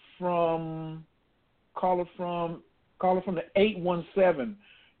 Caller from the 817.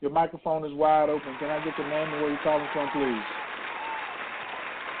 Your microphone is wide open. Can I get your name and where you're calling from, please?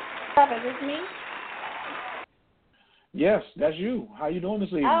 Is this me? Yes, that's you. How you doing this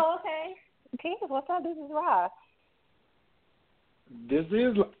evening? Oh, okay. Okay, what's up? This is Rob.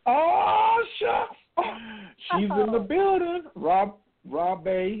 Shucks. She's in the building. Rob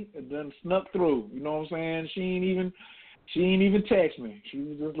Bay done snuck through. You know what I'm saying? She ain't even text me. She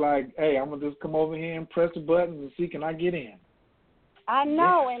was just like, hey, I'm gonna just come over here and press the button and see can I get in. I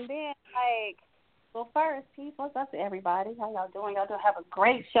know, and then, well, first, peace, what's up to everybody? How y'all doing? Y'all have a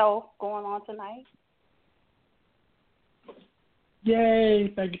great show going on tonight. Yay,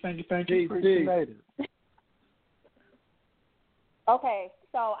 thank you. Appreciate it. Okay,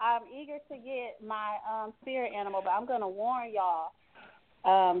 so I'm eager to get my spirit animal, but I'm going to warn y'all,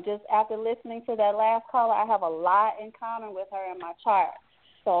 just after listening to that last caller, I have a lot in common with her in my chart.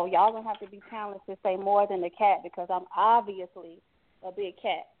 So y'all going to have to be talented to say more than the cat because I'm obviously a big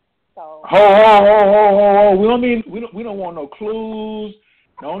cat. So ho. We don't want no clues.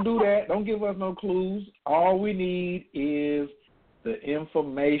 Don't do that. Don't give us no clues. All we need is the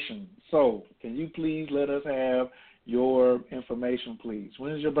information. So, can you please let us have your information, please?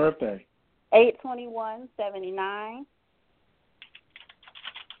 When is your birthday? 8/21/79.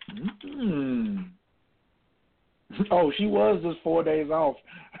 Oh, she was just 4 days off.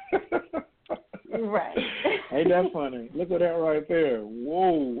 Right. Ain't that funny? Look at that right there.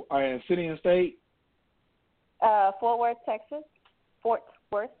 Whoa. And city and state? Fort Worth, Texas.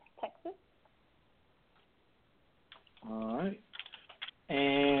 All right.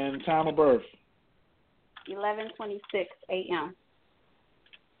 And time of birth? 11:26 a.m.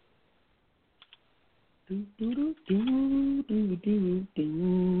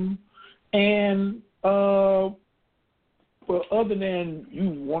 And well, other than you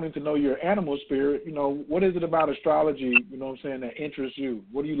wanting to know your animal spirit, you know, what is it about astrology, you know what I'm saying, that interests you?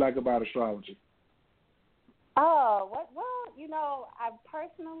 What do you like about astrology? Oh, well, you know, I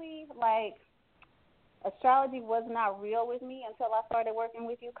personally, astrology was not real with me until I started working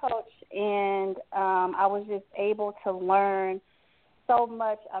with you, Coach, and I was just able to learn so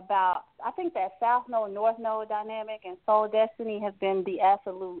much about, I think that South Node, North Node dynamic and soul destiny has been the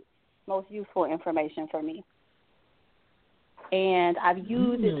absolute most useful information for me. And I've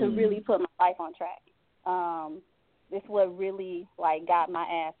used it to really put my life on track. It's what really, got my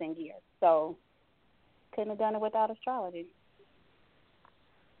ass in gear. So couldn't have done it without astrology.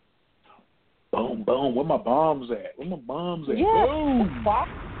 Boom, boom. Where my bombs at? Yeah. Boom.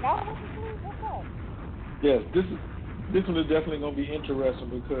 What's up? Yes, This one is definitely going to be interesting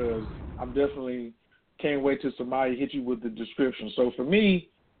because I'm definitely can't wait till somebody hit you with the description. So for me,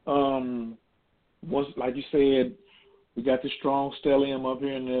 once like you said, we got this strong stellium up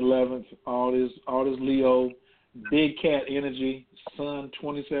here in the 11th. All this Leo, big cat energy. Sun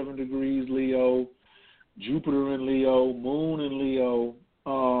 27 degrees Leo, Jupiter in Leo, Moon in Leo.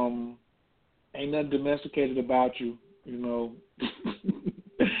 Ain't nothing domesticated about you, you know.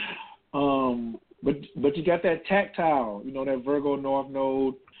 But you got that tactile, you know, that Virgo North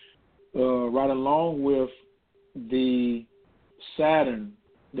Node, right along with the Saturn.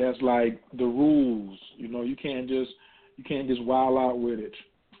 That's like the rules, you know. You can't just wild out with it.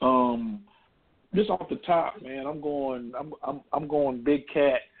 Just off the top, man, I'm going big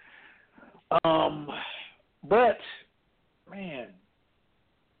cat. But man,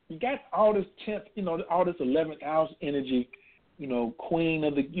 you got all this 10th, you know, all this 11th house energy. You know, queen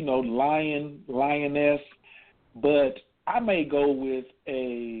of the, you know, lioness, but I may go with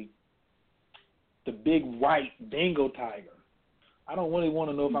the big white Bengal tiger. I don't really want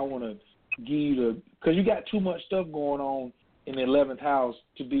to know if I want to give you because you got too much stuff going on in the 11th house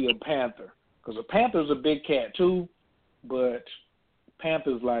to be a panther. Because a panther's a big cat too, but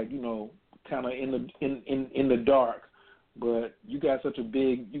panther's like, you know, kind of in the dark. But you got such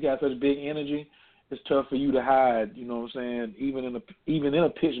big energy. It's tough for you to hide, you know what I'm saying? Even in a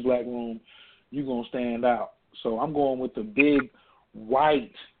pitch black room, you're going to stand out. So I'm going with the big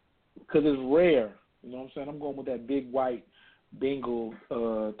white because it's rare, you know what I'm saying? I'm going with that big white Bengal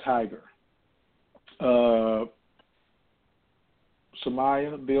tiger. Samaya,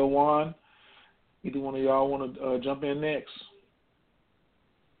 Bill Juan, either one of y'all want to jump in next?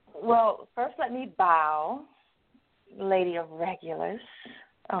 Well, first let me bow, Lady of Regulus.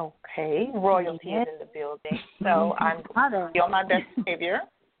 Okay, royalty is in the building, so I'm still my best behavior.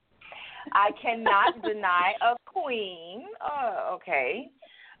 I cannot deny a queen. Okay,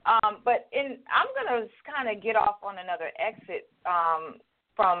 but I'm gonna kind of get off on another exit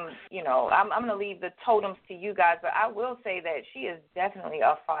from, you know, I'm gonna leave the totems to you guys, but I will say that she is definitely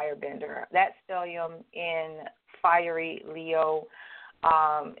a firebender. That stellium in fiery Leo,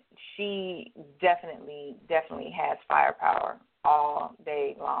 she definitely has firepower all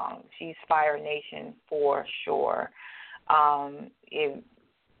day long. She's Fire Nation for sure.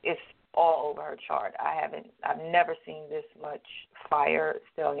 It's all over her chart. I've never seen this much fire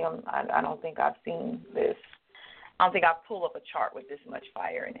stellium. I don't think I've seen this. I don't think I've pulled up a chart with this much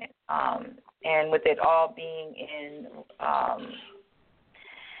fire in it. And with it all being in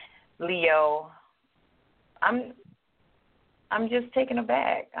Leo, I'm just taken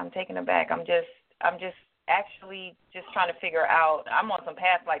aback. I'm just actually just trying to figure out. I'm on some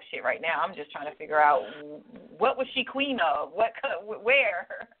past life shit right now. I'm just trying to figure out what was she queen of? Where?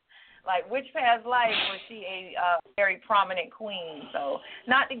 Like, which past life was she a very prominent queen? So,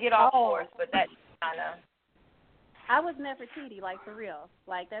 not to get off course, but that kind of. I was Nefertiti, like, for real.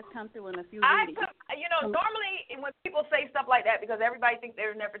 Like, that's come through in a few readings. Normally when people say stuff like that, because everybody thinks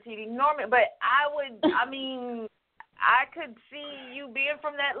they're Nefertiti, but I could see you being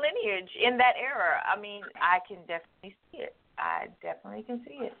from that lineage in that era. I mean, I can definitely see it. I definitely can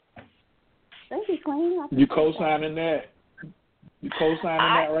see it. Thank you, Queen. You co-signing that? You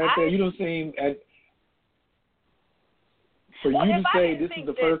co-signing that right there? You don't seem for you to say this is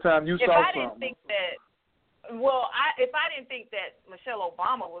the first time you saw something. If I didn't think that Michelle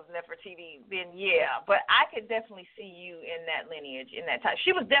Obama was Nefertiti, then yeah. But I could definitely see you in that lineage, in that time.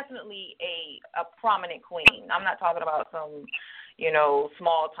 She was definitely a prominent queen. I'm not talking about some,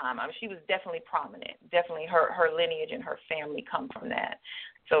 small time. I mean, she was definitely prominent. Definitely her lineage and her family come from that.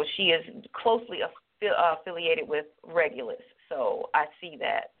 So she is closely affiliated with Regulus. So I see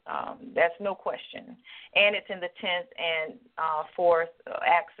that. That's no question. And it's in the 10th and 4th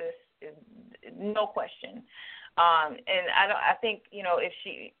axis. No question. And I think,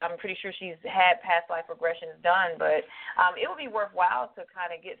 I'm pretty sure she's had past life regressions done, but it would be worthwhile to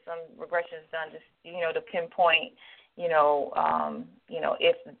kind of get some regressions done, just, to pinpoint,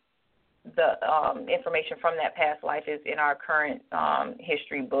 if the information from that past life is in our current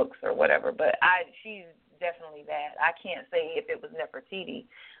history books or whatever. But she's definitely that. I can't say if it was Nefertiti,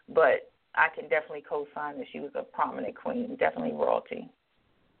 but I can definitely co-sign that she was a prominent queen, definitely royalty.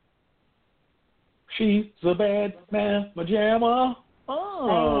 She's a bad man, pajama.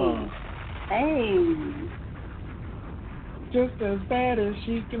 Oh. Hey. Just as bad as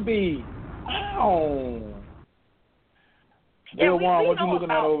she can be. Ow. Yeah, Bill Juan, what you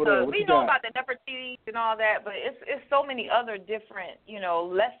looking at over there? What you got? We know about the Nefertiti and all that, but it's so many other different,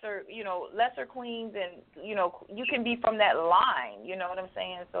 lesser queens, and you can be from that line. You know what I'm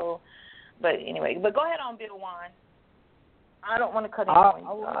saying? So, but anyway, go ahead on, Bill Juan. I don't want to cut in.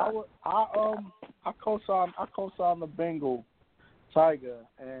 I co-sign the Bengal Tiger,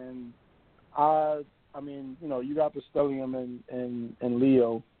 and I mean, you know, you got the stellium in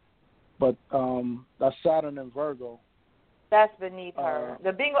Leo, but that's Saturn and Virgo. That's beneath her.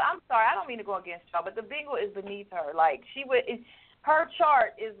 The Bengal. I'm sorry, I don't mean to go against y'all, but the Bengal is beneath her. Like her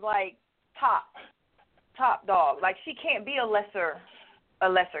chart is like top dog. Like she can't be a lesser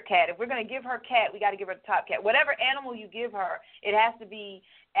cat. If we're gonna give her cat, we got to give her the top cat. Whatever animal you give her, it has to be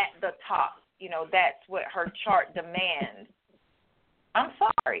at the top. You know, that's what her chart demands. I'm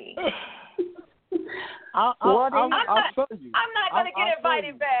sorry. I'll tell you. I'm not going to get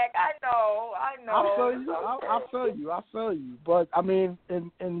invited back. I know. I'll tell you. But, I mean,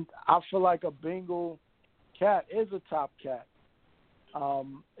 and I feel like a Bengal cat is a top cat.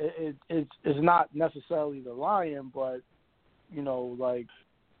 It's not necessarily the lion, but, you know, like,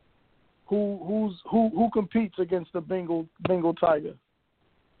 who competes against the Bengal tiger?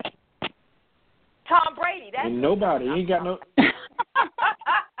 Tom Brady. That's nobody. He ain't got no...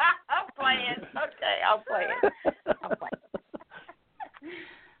 I'm playing. Okay, I'm playing.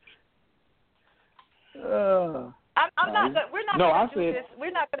 I'm not. We're not going to do this.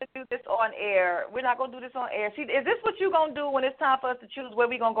 We're not going to do this on air. We're not going to do this on air. See, is this what you're going to do when it's time for us to choose where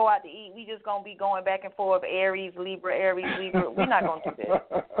we're going to go out to eat? We just going to be going back and forth, Aries, Libra. We're not going to do this.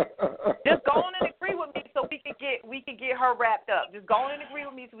 Just go on and agree with me so we can get her wrapped up. Just go on and agree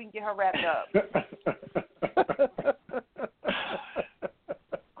with me so we can get her wrapped up.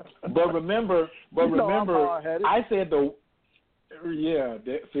 But remember, I said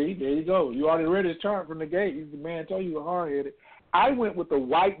see, there you go. You already read his chart from the gate. The man told you you were hard-headed. I went with the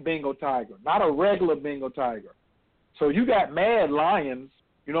white Bengal tiger, not a regular Bengal tiger. So you got mad lions,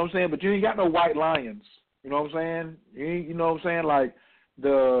 you know what I'm saying, but you ain't got no white lions. You know what I'm saying? You know what I'm saying? Like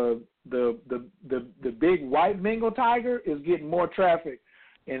the big white Bengal tiger is getting more traffic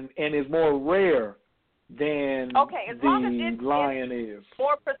and is more rare than the lion is.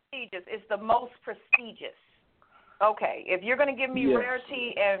 More prestigious. It's the most prestigious. Okay, if you're going to give me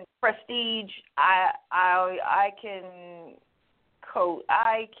rarity and prestige, I'll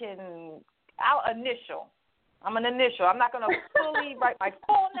initial. I'm an initial. I'm not going to fully write my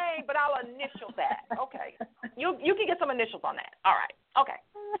full name, but I'll initial that. Okay, you can get some initials on that. All right. Okay.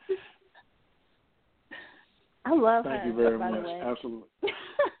 I love Thank her. you very much. Absolutely.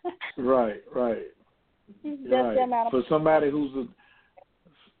 Right. For somebody who's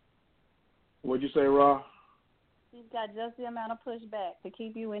what'd you say, Ra? She's got just the amount of pushback to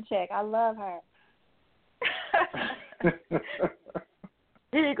keep you in check. I love her.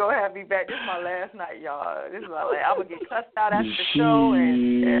 He ain't gonna have me back. This is my last night, y'all. This is my last. I'm gonna get cussed out after the show,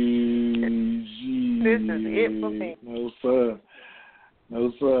 and this is it for me. No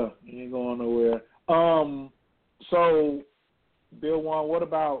sir. You ain't going nowhere. So, Bill Juan, what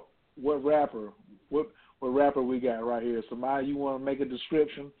rapper we got right here? Somebody you want to make a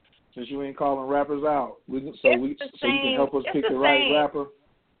description? Since you ain't calling rappers out, so you can help us pick the right rapper.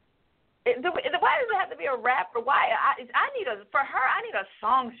 Why does it have to be a rapper? Why? I need a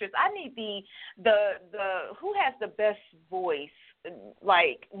songstress. I need the who has the best voice,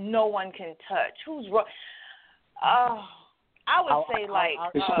 like no one can touch. Who's I would say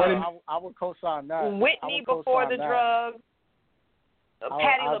I would co-sign that. Whitney before the drugs.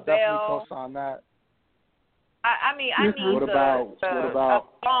 Patti LaBelle. Definitely co-sign that. I mean, I need a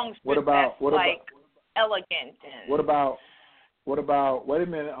songstress that's like elegant. And What about? Wait a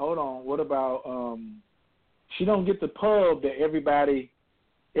minute, hold on. What about? She don't get the pub that everybody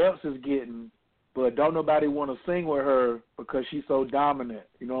else is getting, but don't nobody want to sing with her because she's so dominant.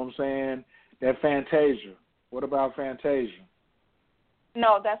 You know what I'm saying? That Fantasia. What about Fantasia?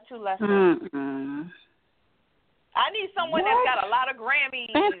 No, that's too lesser. Mm-mm. I need someone that's got a lot of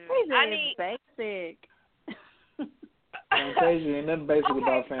Grammys. Fantasia is basic. Fantasia ain't nothing basic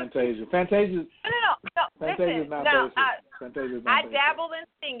about Fantasia. Fantasia. No. Fantasia is not basic. Fantasia is not I basic. dabbled in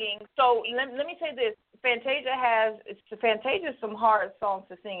singing, so let me say this: Fantasia has some hard songs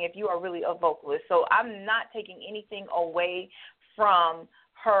to sing if you are really a vocalist. So I'm not taking anything away from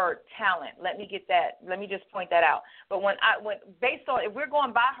her talent. Let me just point that out. But based on if we're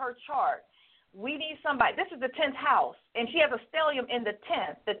going by her chart, we need somebody. This is the 10th house, and she has a stellium in the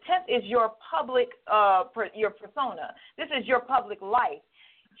 10th. The 10th is your public, your persona. This is your public life.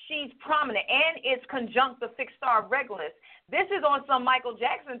 She's prominent, and it's conjunct the fixed star Regulus. This is on some Michael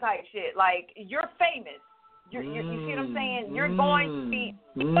Jackson type shit. Like, you're famous. You see what I'm saying? You're going to be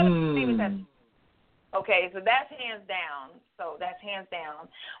famous. Okay, so that's hands down.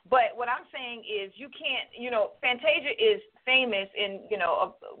 But what I'm saying is you can't, Fantasia is famous in,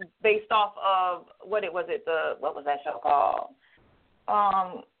 based off of, what was that show called?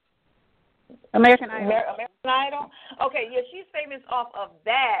 American Idol. American Idol? Okay, yeah, she's famous off of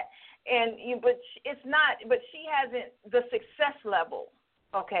that. But she hasn't the success level.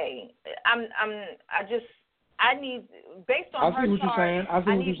 Okay, I need, based on her chart,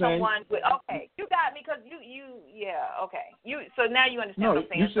 I need someone with, okay, you got me, because okay. So now you understand what I'm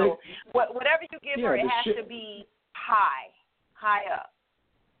saying. So whatever you give her, it has to be high up,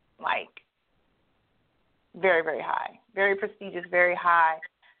 like very, very high, very prestigious, very high.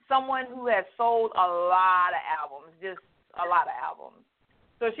 Someone who has sold a lot of albums, just a lot of albums.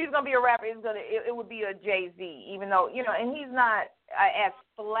 So if she's gonna be a rapper, it would be a Jay-Z, even though and he's not as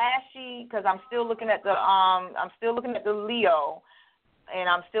flashy, because I'm still looking at the Leo, and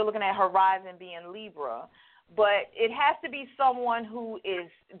I'm still looking at Horizon being Libra, but it has to be someone who is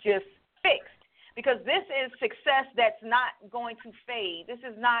just fixed, because this is success that's not going to fade. This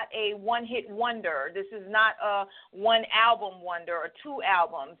is not a one-hit wonder. This is not a one-album wonder or 2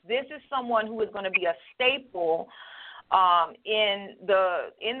 albums. This is someone who is going to be a staple in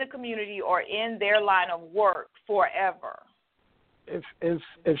the community or in their line of work forever. If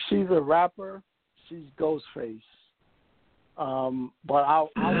she's a rapper, she's Ghostface. But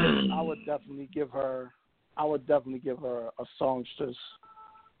I would definitely give her a songstress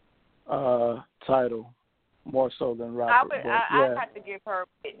title more so than rapper. I'd have to give her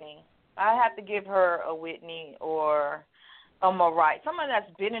Whitney. I have to give her a Whitney or a Mariah. Someone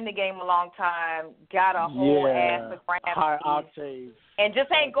that's been in the game a long time, got a whole ass of Grammy, high octave, and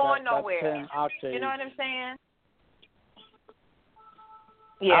just ain't going nowhere. 10 octaves. You know what I'm saying?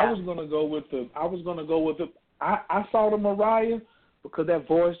 Yeah. I was gonna go with the. I saw the Mariah because that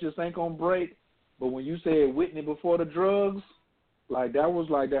voice just ain't gonna break. But when you said Whitney before the drugs, like that was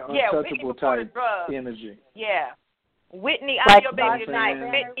like that untouchable type energy. Yeah. Whitney, I'm your baby tonight.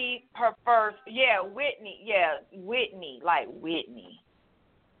 Whitney, her first. Yeah, Whitney. Yeah, Whitney. Like Whitney.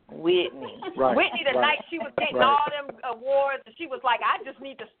 Right. Whitney, the night she was getting all them awards, she was like, I just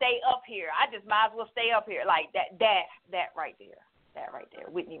need to stay up here. I just might as well stay up here. Like that right there. That right there.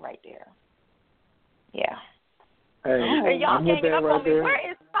 Whitney right there. Yeah. Hey, y'all I'm with ganging that up right on me. there.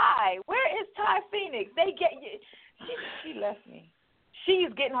 Where is Ty? Phoenix? They get you. She left me.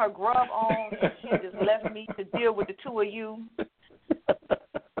 She's getting her grub on. She just left me to deal with the two of you.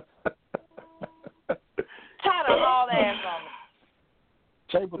 Tired of all that ass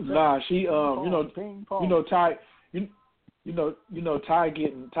on me. Nah, she Ty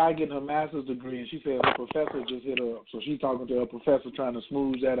getting her master's degree, and she said her professor just hit her up, so she's talking to her professor trying to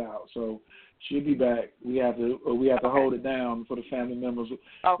smooth that out. So she'll be back. We have to hold it down for the family members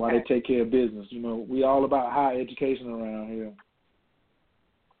while they take care of business. We all about higher education around here.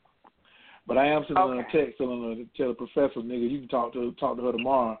 But I am sending her a text telling her to tell the professor, nigga, you can talk to her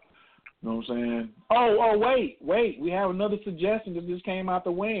tomorrow. You know what I'm saying? Oh, wait. We have another suggestion that just came out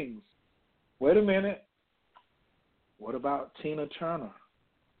the wings. Wait a minute. What about Tina Turner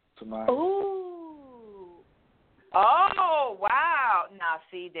tonight? Ooh. Oh, wow. Now,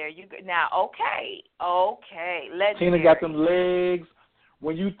 see, there you go. Now, okay. Tina got them legs.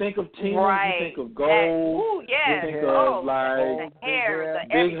 When you think of Tina, you think of gold. You think of the hair,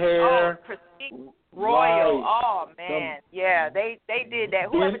 big hair. Royal. Right. Oh, man. They did that.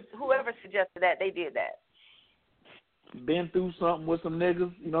 Whoever suggested that, they did that. Been through something with some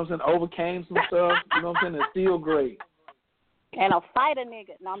niggas, you know what I'm saying? Overcame some stuff, you know what I'm saying? It's still great. And a fight a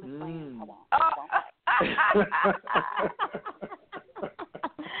nigga. No, I'm just playing.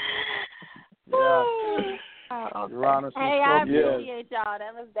 Hey, I appreciate y'all.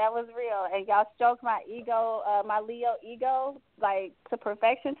 That was real, and y'all stroked my ego, my Leo ego, like to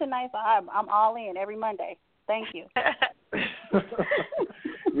perfection tonight. So I'm all in every Monday. Thank you. Thank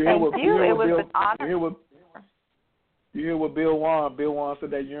you. It was an honor. You hear what Bill Wan? Bill Wan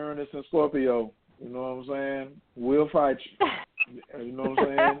said that Uranus and Scorpio. You know what I'm saying? We'll fight you. You know what I'm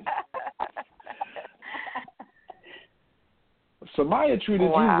saying? Samaya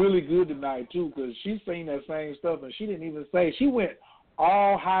treated you really good tonight, too, because she's saying that same stuff, and she didn't even say. She went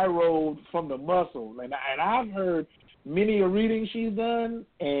all high road from the muscle. And I've heard many a reading she's done,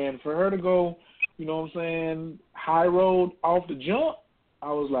 and for her to go, you know what I'm saying, high road off the jump,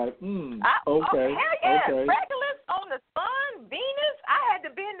 I was like, okay. Hell yeah. Okay. Regulus on the sun, Venus, I had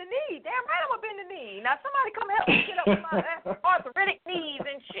to bend the knee. Damn right I'm going to bend the knee. Now somebody come help me get up with my arthritic knees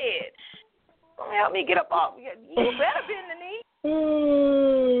and shit. Come help me get up off. You better bend the knee.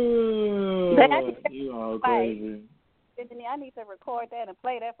 You are crazy. Anthony, I need to record that and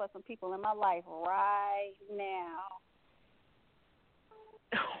play that for some people in my life right now.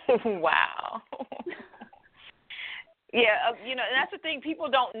 Wow. Yeah, and that's the thing. People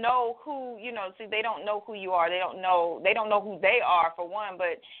don't know who, they don't know who you are. They don't know who they are, for one.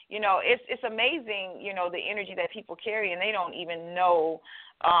 But, it's amazing, the energy that people carry, and they don't even know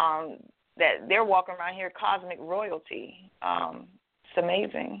that they're walking around here cosmic royalty. It's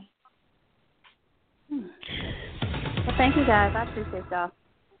amazing. Well, thank you, guys. I appreciate y'all.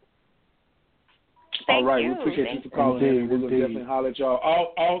 All right, we appreciate you for calling in. We're going to definitely holler at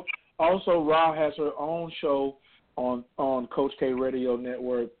y'all. Also, Ra has her own show on Coach K Radio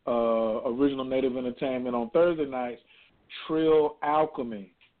Network, Original Native Entertainment on Thursday nights, Trill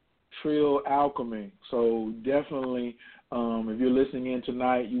Alchemy. So definitely, if you're listening in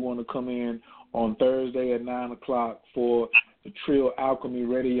tonight, you want to come in on Thursday at 9 o'clock for the Trill Alchemy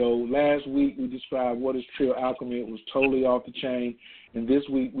Radio. Last week we described what is Trill Alchemy. It was totally off the chain. And this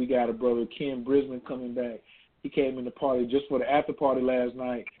week we got a brother, Ken Brisbane, coming back. He came in the party just for the after party last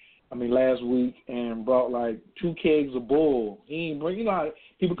week, and brought like 2 kegs of bull. He ain't bring, how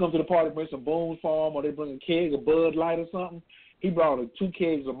people come to the party, bring some booze for him, or they bring a keg of Bud Light or something. He brought 2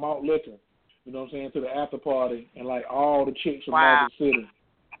 kegs of malt liquor, you know what I'm saying, to the after party, and like all the chicks from Magic City.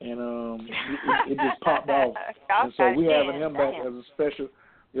 And it just popped off. And so we having him back as a special.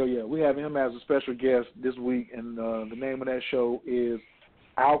 We having him as a special guest this week, and the name of that show is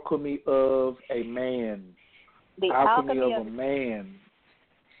Alchemy of a Man. The Alchemy of a Man.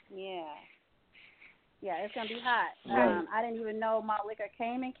 Yeah, it's gonna be hot. Right. I didn't even know malt liquor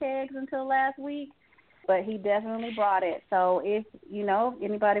came in kegs until last week, but he definitely brought it. So if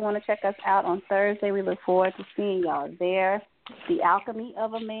anybody want to check us out on Thursday, we look forward to seeing y'all there. The Alchemy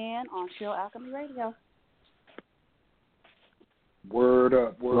of a Man on Trill Alchemy Radio. Word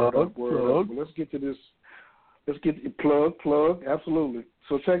up. Well, let's get to this. Let's get the plug. Absolutely.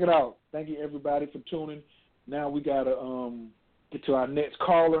 So check it out. Thank you, everybody, for tuning. Now we got to get to our next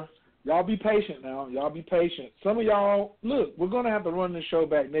caller. Y'all be patient now. Some of y'all, look, we're going to have to run the show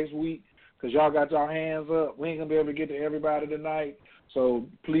back next week because y'all got y'all hands up. We ain't going to be able to get to everybody tonight, so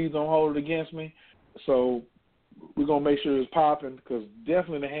please don't hold it against me. So we're going to make sure it's popping because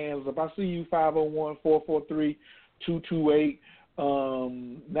definitely the hands up. I see you,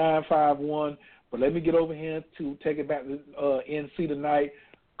 501-443-228-951. But let me get over here to take it back to NC tonight.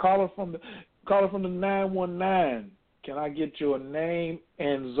 Caller from the 919. Can I get your name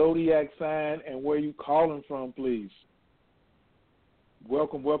and zodiac sign and where you calling from, please?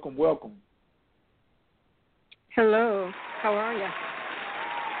 Welcome. Hello. How are you?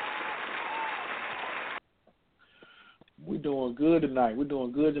 We're doing good tonight.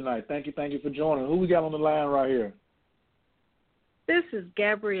 Thank you for joining. Who we got on the line right here? This is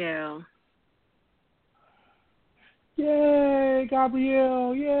Gabrielle. Yay,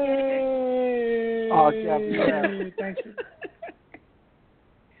 Gabrielle. Yay. Oh, Gabrielle. Thank you.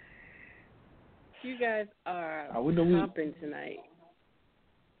 You guys are pumping tonight.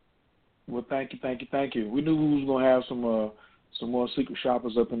 Well, thank you. We knew we was going to have some more secret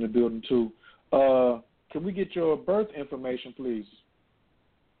shoppers up in the building, too. Can we get your birth information, please?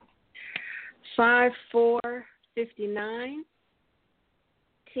 5/4/59,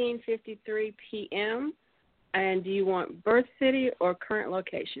 10:53 p.m. And do you want birth city or current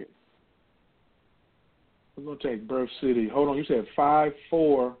location? We're going to take birth city. Hold on, you said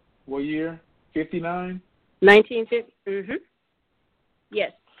 5/4, what year? 59? 1950. Mm-hmm.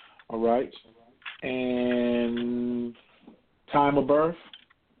 Yes. All right. And time of birth?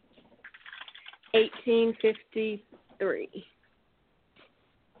 1853.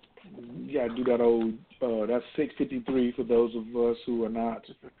 You got to do that old, that's 6:53 for those of us who are not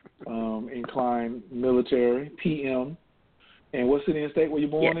inclined military, PM. And what city and state were you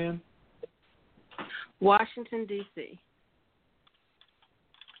born in? Washington, D.C.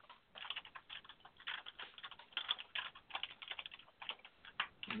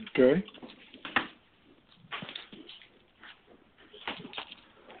 Okay.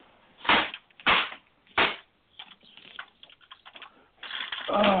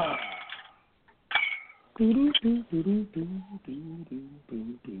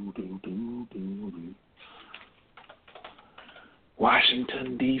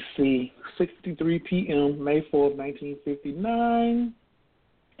 Washington, D.C., 6:53 p.m., May 4th, 1959.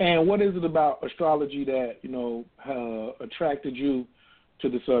 And what is it about astrology that, attracted you to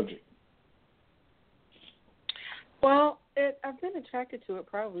the subject? Well, I've been attracted to it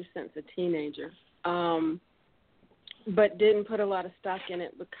probably since a teenager, but didn't put a lot of stock in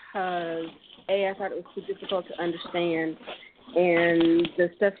it because, I thought it was too difficult to understand, and the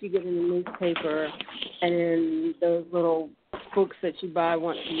stuff you get in the newspaper And then those little books that you buy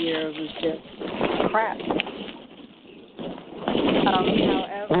once a year was just crap.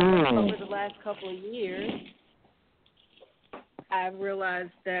 However, over the last couple of years, I've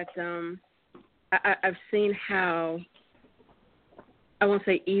realized that I've seen how, I won't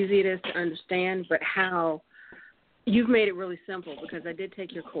say easy it is to understand, but how you've made it really simple, because I did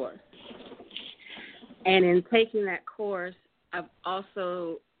take your course. And in taking that course, I've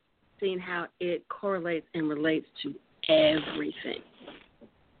also seen how it correlates and relates to everything.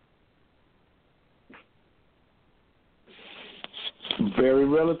 Very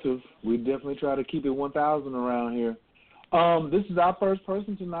relative. We definitely try to keep it 1,000 around here. This is our first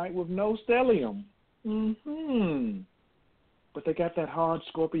person tonight with no stellium. But they got that hard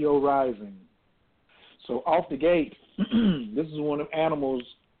Scorpio rising. So off the gate, this is one of animals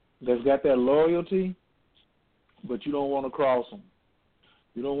that's got that loyalty, but you don't want to cross them.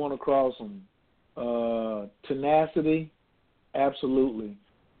 You don't want to cross them. Tenacity, absolutely.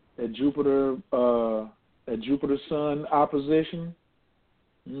 At Jupiter Sun opposition.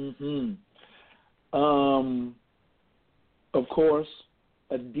 Of course,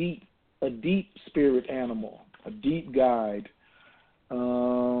 a deep spirit animal, a deep guide.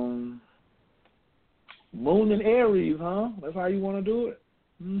 Moon and Aries, huh? That's how you want to do it.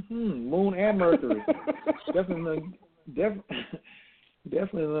 Moon and Mercury. Definitely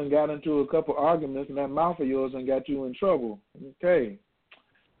done got into a couple arguments, and that mouth of yours done got you in trouble. Okay.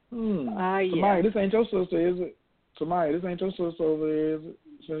 Yeah. Samaya, this ain't your sister, is it? Samaya, this ain't your sister over there, is it?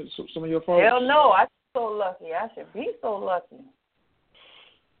 Some of your folks? Hell no, I'm so lucky. I should be so lucky.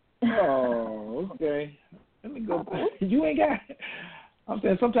 Oh, okay. Let me go. You ain't got. I'm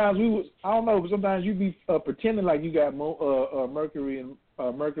saying sometimes I don't know, but sometimes you be pretending like you got Mercury and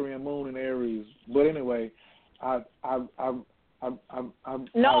Moon and Aries. But anyway, I regress.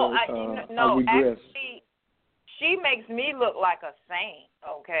 Actually, she makes me look like a saint.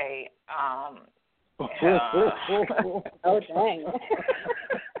 Okay. Oh dang.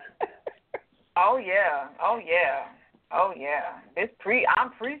 Oh yeah. I'm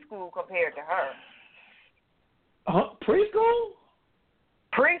preschool compared to her. Preschool.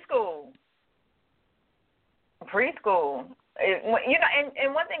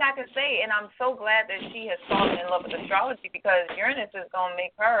 And one thing I can say, and I'm so glad that she has fallen in love with astrology, because Uranus is going to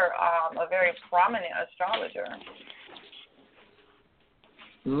make her a very prominent astrologer.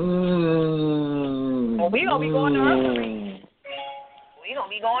 Well, we don't be going to her. We don't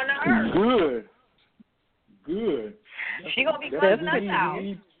be going to her. Good. She gonna be cussing us out.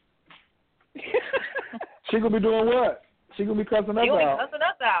 She gonna be doing what? She gonna be cussing us out. She gonna be cussing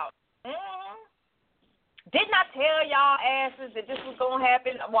us out. Didn't I tell y'all asses that this was gonna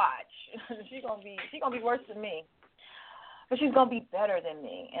happen? Watch. She gonna be worse than me, but she's gonna be better than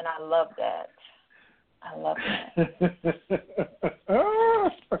me, and I love that.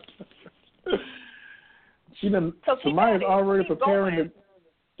 Samaya's already preparing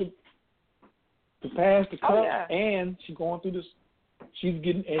to pass the cup, and she's going through this. She's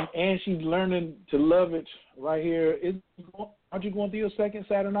getting and she's learning to love it right here. Aren't you going through your second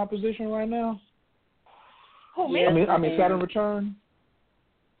Saturn opposition right now? Who, me? I mean Saturn return.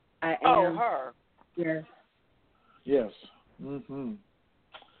 I am. Oh, her. Yes. Yes.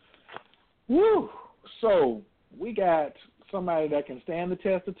 Woo. So we got somebody that can stand the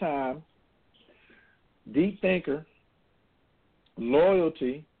test of time. Deep thinker.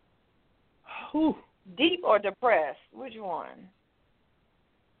 Loyalty. Whew. Deep or depressed? Which one?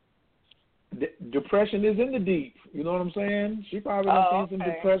 Depression is in the deep. You know what I'm saying? She probably seen some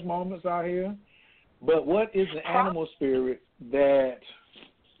depressed moments out here. But what is the animal spirit that...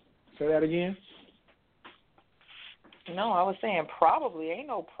 Say that again? No, I was saying probably. Ain't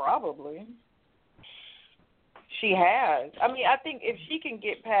no probably. She has. I mean, I think if she can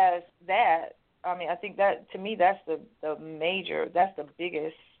get past that, I mean, I think that, to me, that's the major, that's the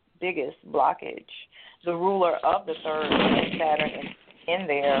biggest blockage. The ruler of the third, Saturn, is in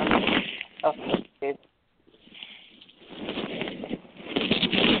there.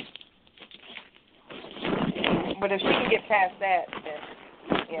 But if she can get past that, then,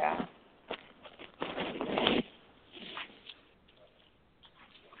 yeah.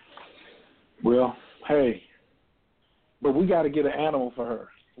 Well, hey, but we got to get an animal for her.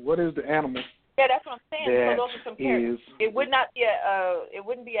 What is the animal? Yeah, that's what I'm saying. So those are some characters. It would not be it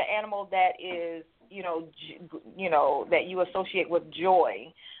wouldn't be an animal that is, that you associate with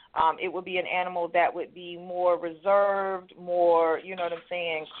joy. It would be an animal that would be more reserved, more,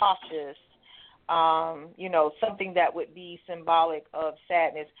 cautious. Something that would be symbolic of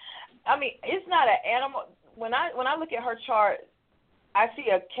sadness. I mean, it's not an animal. When I look at her chart, I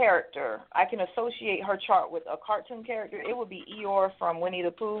see a character. I can associate her chart with a cartoon character. It would be Eeyore from Winnie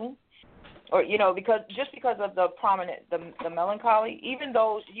the Pooh, or because of the prominent the melancholy. Even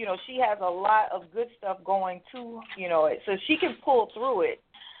though she has a lot of good stuff going too, so she can pull through it.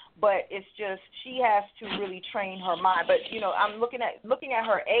 But it's just she has to really train her mind. But I'm looking at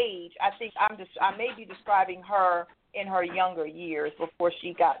her age. I think I may be describing her in her younger years before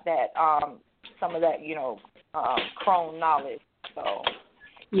she got that some of that crone knowledge. So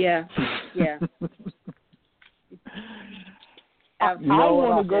yeah. I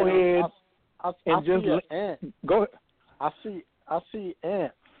want to go ahead and just go. I see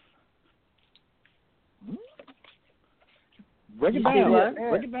Ant. Break it down.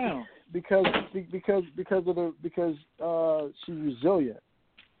 Break it down. Because she's resilient.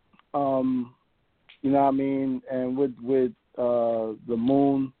 You know what I mean? And with the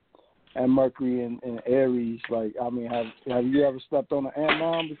moon and Mercury in Aries, like, I mean, have you ever slept on an ant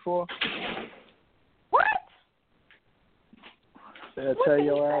mom before? What? They'll tear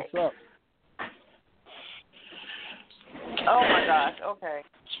your ass up. Oh my gosh. Okay.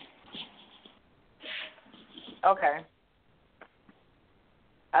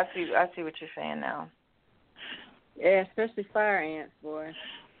 I see what you're saying now. Yeah, especially fire ants, boy.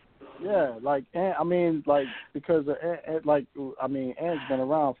 Yeah, like because ants been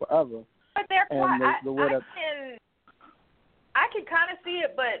around forever. But they're quite. I can kind of see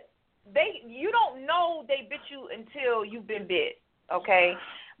it, but you don't know they bit you until you've been bit. Okay,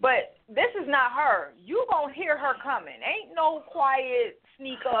 but this is not her. You gonna hear her coming. Ain't no quiet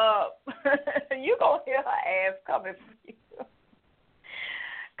sneak up. You gonna hear her ass coming for you.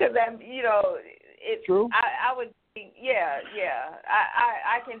 Because it's true. I would. Yeah.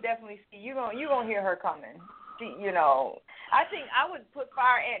 I can definitely see you gonna hear her coming. I think I would put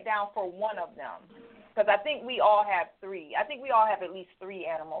fire ant down for one of them because I think we all have three. I think we all have at least three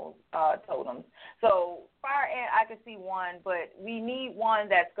animal totems. So fire ant, I can see one, but we need one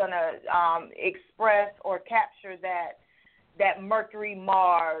that's gonna express or capture that Mercury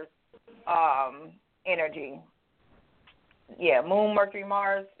Mars energy. Yeah, Moon, Mercury,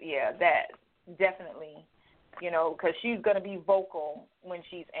 Mars. Yeah, that definitely. Because she's going to be vocal when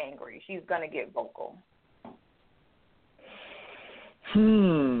she's angry. She's going to get vocal.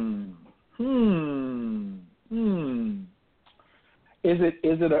 Is it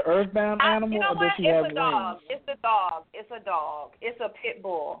an earthbound animal or does she have wings? It's a dog. It's a pit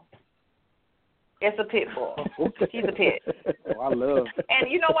bull. It's a pit bull. She's a pit. Oh, I love.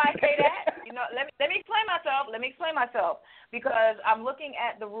 And you know why I say that? Let me explain myself. Because I'm looking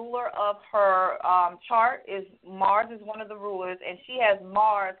at the ruler of her chart. Mars is one of the rulers, and she has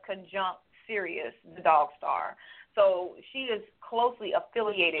Mars conjunct Sirius, the dog star. So she is closely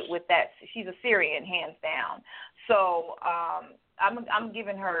affiliated with that. She's a Syrian, hands down. So I'm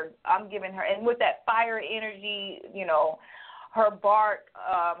giving her, and with that fire energy, her bark,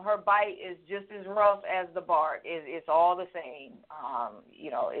 her bite is just as rough as the bark. It's all the same.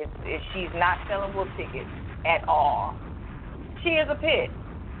 She's not selling wolf tickets at all. She is a pit.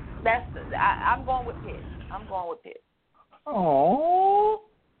 I'm going with pit. Oh,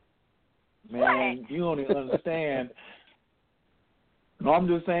 man, what? You don't even understand. No, I'm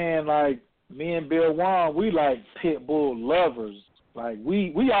just saying, like, me and Bill Wan, we like pit bull lovers. Like,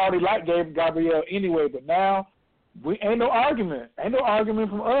 we already like Gabrielle anyway, but now we ain't no argument. Ain't no argument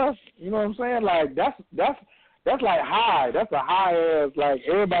from us. You know what I'm saying? Like, that's like high. That's a high ass, like,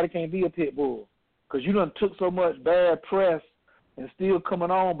 everybody can't be a pit bull. Because you done took so much bad press and still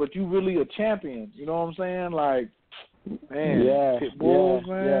coming on, but you really a champion. You know what I'm saying? Like, man, pit bulls,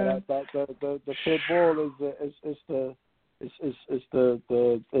 man. Yeah, the pit bull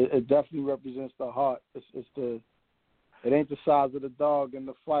it definitely represents the heart. It ain't the size of the dog in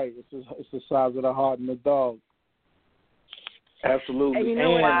the fight. It's the size of the heart in the dog. Absolutely. And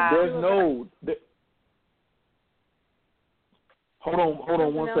hold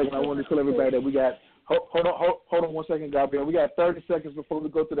on 1 second. I want to tell everybody that we got. Hold on 1 second, Gabrielle. We got 30 seconds before we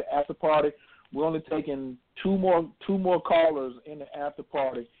go to the after party. We're only taking two more callers in the after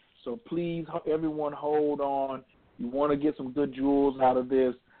party. So please, everyone, hold on. You want to get some good jewels out of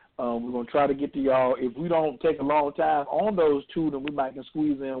this. We're going to try to get to y'all. If we don't take a long time on those two, then we might can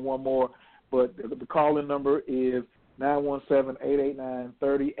squeeze in one more. But the call-in number is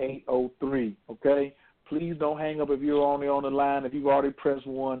 917-889-3803, okay? Please don't hang up if you're only on the line. If you've already pressed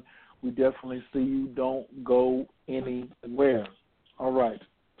 1, we definitely see you. Don't go anywhere. All right.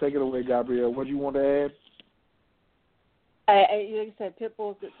 Take it away, Gabrielle. What do you want to add? Like I said, pit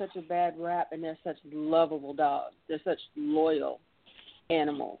bulls get such a bad rap, and they're such lovable dogs. They're such loyal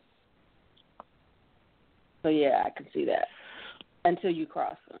animals. So, yeah, I can see that. until you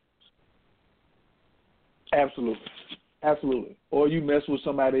cross them. Absolutely. Or you mess with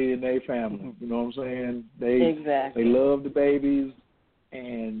somebody in their family. You know what I'm saying? Exactly. They love the babies,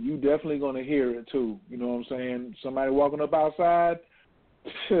 and you definitely going to hear it too. You know what I'm saying? Somebody walking up outside,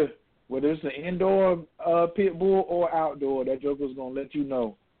 whether it's an indoor pit bull or outdoor, that joker's going to let you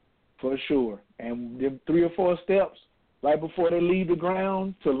know for sure. And them 3 or 4 steps right before they leave the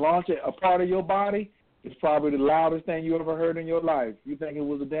ground to launch a part of your body, it's probably the loudest thing you ever heard in your life. You think it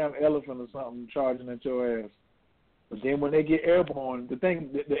was a damn elephant or something charging at your ass. But then when they get airborne,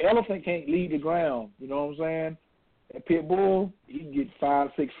 the elephant can't leave the ground. You know what I'm saying? That pit bull, he can get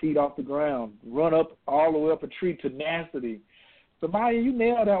 5-6 feet off the ground, run up all the way up a tree. Tenacity. So Maya, you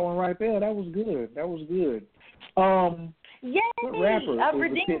nailed that one right there. That was good. Yay! What rapper? I've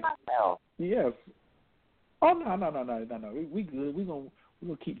redeemed myself. Yes. Oh no. We good. We gonna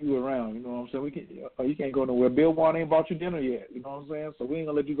keep you around. You know what I'm saying? You can't go nowhere. Bill Warren ain't bought you dinner yet. You know what I'm saying? So we ain't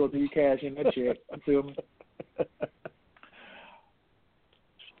gonna let you go till you cash in that check. You feel me?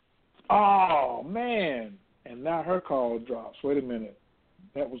 Oh man! And now her call drops. Wait a minute.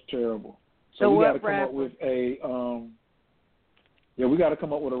 That was terrible. So we got to come up with a we got to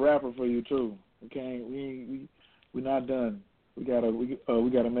come up with a rapper for you too. We're not done. We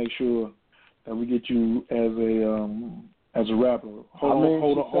gotta make sure that we get you as a rapper.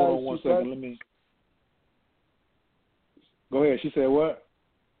 Hold on 1 second. Let me. Go ahead. She said what?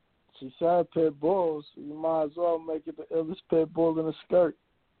 She said pit bulls. So you might as well make it the illest pit bull in a skirt.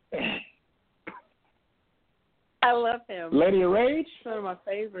 I love him. Lady of Rage? One of my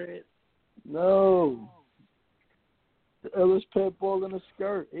favorites. No. The illest pit bull in a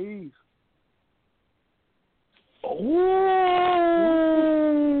skirt, Eve. Ooh.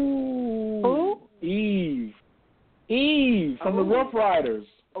 Eve from the Rough Riders.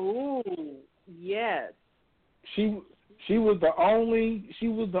 Oh, yes. She was the only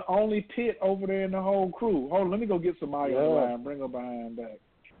pit over there in the whole crew. Hold on, let me go get Samaya on the line. Bring her behind back.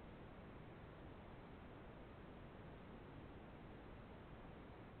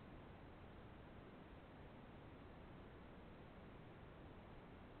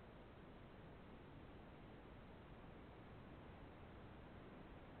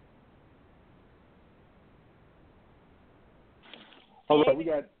 All right, we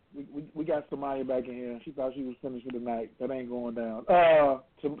got Samaya back in here. She thought she was finished for the night. That ain't going down.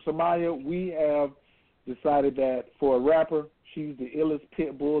 Samaya, we have decided that for a rapper, she's the illest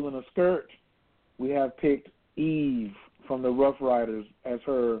pit bull in a skirt. We have picked Eve from the Rough Riders as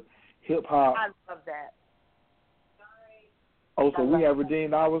her hip hop. I love that. Oh, so we have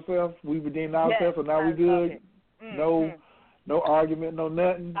redeemed ourselves. We redeemed ourselves, so now we good. No argument, no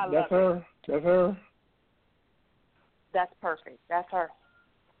nothing. That's her. That's her. That's perfect. That's her.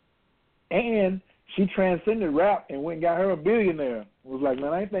 And she transcended rap and went and got her a billionaire. Was like,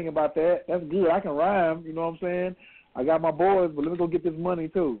 man, I ain't thinking about that. That's good. I can rhyme. You know what I'm saying? I got my boys, but let me go get this money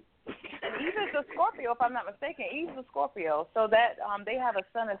too. And Eve is a Scorpio, if I'm not mistaken. Eve's a Scorpio, so that they have a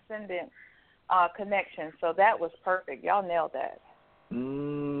sun ascendant connection. So that was perfect. Y'all nailed that.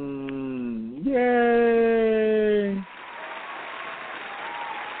 Yay!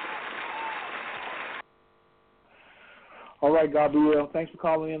 All right, Gabrielle, thanks for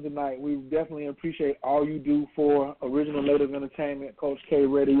calling in tonight. We definitely appreciate all you do for Original Native Entertainment, Coach K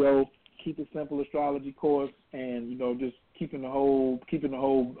Radio, Keep It Simple Astrology course, and just keeping the whole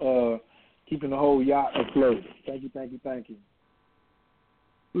yacht afloat. Thank you.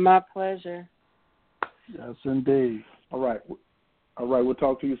 My pleasure. Yes, indeed. All right, we'll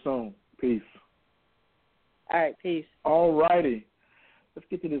talk to you soon. Peace. All right, peace. All righty. Let's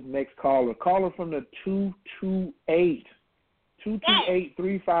get to this next caller. Caller from the 228.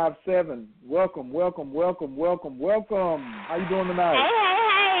 228-357. Welcome. How you doing tonight?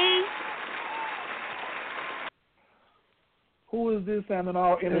 Hey. Who is this sounding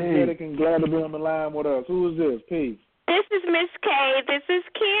all energetic and glad to be on the line with us? Who is this? Peace. This is Miss K. This is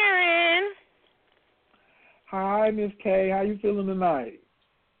Karen. Hi, Miss K. How you feeling tonight?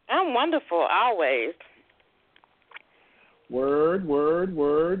 I'm wonderful, always. Word.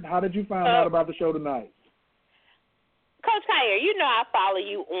 How did you find out about the show tonight? Coach Kyer, I follow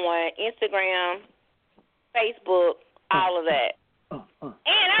you on Instagram, Facebook, all of that. And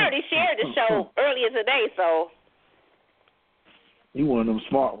I already shared the show earlier today, so. You one of them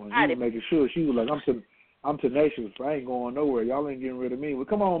smart ones. You were making sure. She was like, I'm tenacious. I ain't going nowhere. Y'all ain't getting rid of me. Well,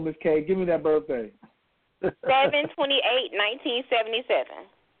 come on, Miss K. Give me that birthday. 7/28/1977.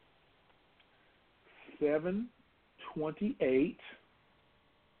 7/28.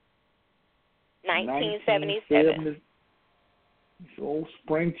 1977. Old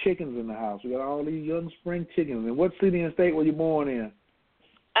spring chickens in the house. We got all these young spring chickens. And what city and state were you born in?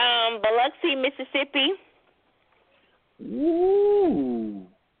 Biloxi, Mississippi. Ooh.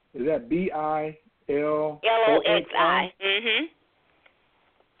 Is that Biloxi? Mm-hmm.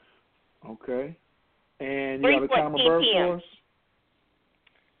 Okay. And you have a time of birth for us?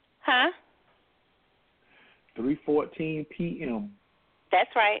 Huh? 3:14 p.m.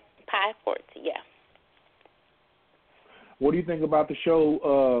 That's right. Pi 14, yeah. What do you think about the show?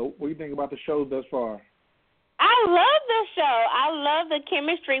 What do you think about the show thus far? I love the show. I love the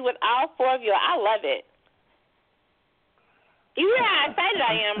chemistry with all four of you. I love it. You hear how excited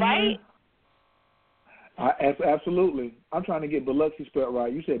I am, right? Absolutely. I'm trying to get Biloxi spelled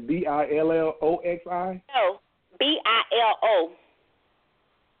right. You said Billoxi? No, Bilo.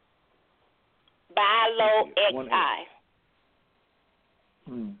 Biloxi.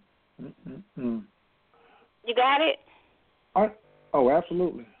 You got it? Oh,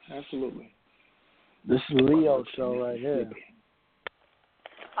 absolutely. Absolutely. This is a Leo show right here.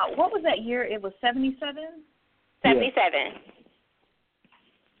 What was that year? It was 77? 77.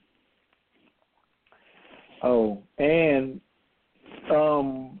 Oh, and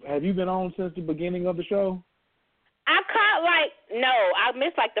have you been on since the beginning of the show? I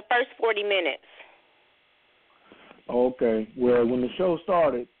missed like the first 40 minutes. Okay. Well, when the show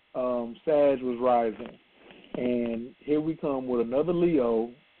started, Sag was rising. And here we come with another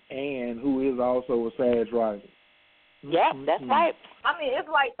Leo, and who is also a Sag rising. Yep, that's right. I mean, it's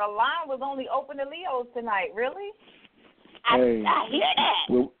like the line was only open to Leos tonight. Really? I hear that.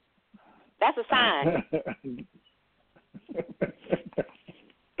 Well, that's a sign.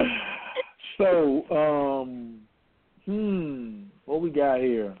 So, what we got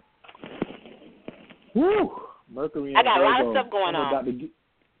here? Woo! Mercury. I got a lot of stuff going on.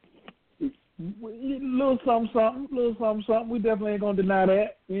 Little something. We definitely ain't gonna deny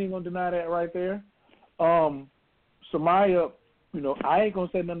that. We ain't gonna deny that right there. Samaya, I ain't gonna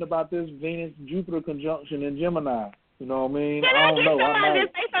say nothing about this Venus-Jupiter conjunction in Gemini. You know what I mean? Can I don't know. Somebody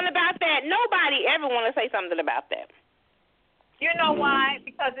just say something about that? Nobody ever want to say something about that. You know why?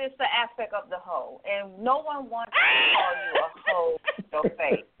 Because it's the aspect of the hoe, and no one wants to call you a hoe to your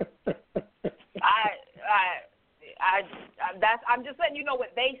face. I'm just letting you know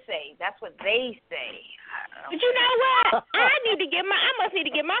what they say. That's what they say. But you know what? I must need to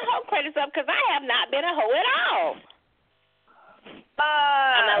get my hoe credits up because I have not been a hoe at all.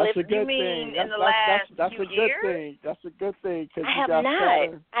 That's a good thing. In the last that's few a good years? thing. That's a good thing because I you have got not.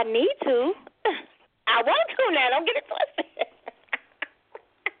 Saturn. I need to. I want to now. Don't get it twisted.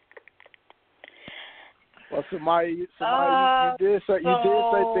 Well, Samaya, you did say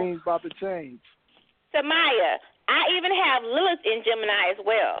things about to change. Samaya, I even have Lilith in Gemini as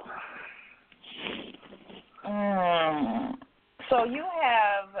well. So you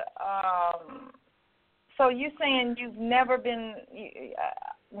have. So you're saying you've never been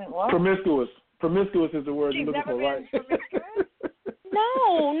what? Promiscuous. Promiscuous is the word you're looking for, right?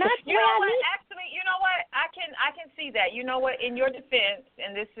 No, not you know what? Actually, you know what? I can see that. You know what? In your defense,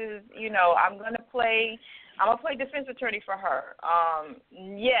 and this is, I'm gonna play defense attorney for her.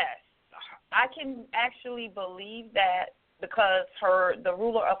 Yes, I can actually believe that because the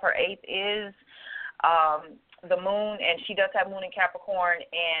ruler of her eighth is the moon, and she does have moon in Capricorn,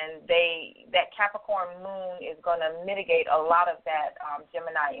 and that Capricorn moon is going to mitigate a lot of that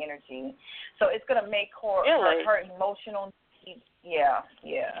Gemini energy. So it's going to make her emotional needs. I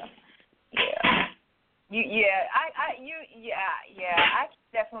can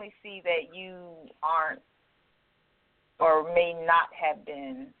definitely see that you aren't or may not have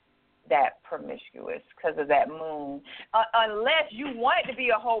been that promiscuous because of that moon, unless you wanted to be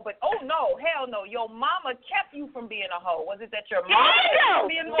a hoe. But oh no, hell no, your mama kept you from being a hoe. Was it that your mama kept you from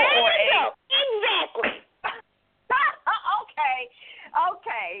being a hoe? Exactly.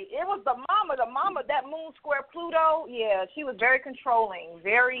 Okay. It was the mama. That moon square Pluto. Yeah, she was very controlling,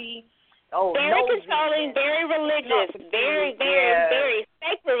 very controlling, very religious, very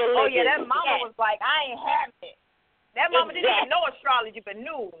sacred religious. Oh yeah, that mama was like, I ain't having it. That mama didn't even know astrology, but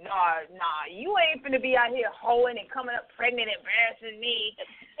knew, nah, you ain't finna be out here hoeing and coming up pregnant, embarrassing me.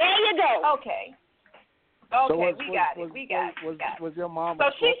 There you go. Okay, so we got it. Was your mom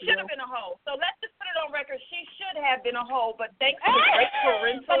So she Scorpio? should have been a hoe. So let's just put it on record. She should have been a hoe, but thanks to the great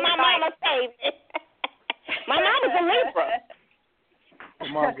parental my mama saved it. My mama's a Libra.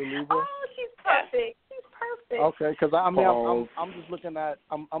 Your mom's a Libra? Oh, she's perfect. Okay, because I'm just looking at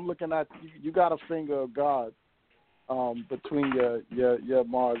you got a finger of God. Between your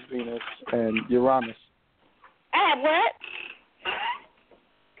Mars, Venus, and Uranus. I have what?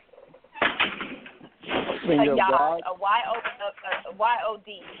 Finger of God. A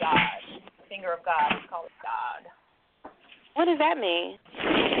Y-O-D, God. Finger of God. We call it God. What does that mean?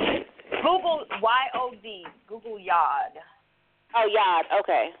 Google Y-O-D. Google Yod. Oh, Yod.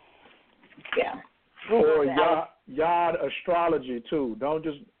 Okay. Yeah. Or Yod Astrology, too. Don't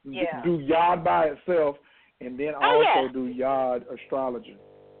just do Yod by itself and then also do Yod Astrology.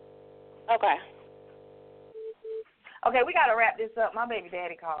 Okay. Okay, we got to wrap this up. My baby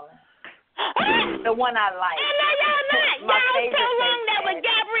daddy calling. The one I like. No, y'all not. My y'all favorite so long baby that with daddy.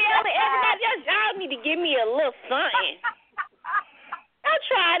 Gabrielle and everybody else, y'all need to give me a little something. I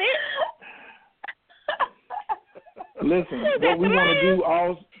tried it. Listen, what we want to do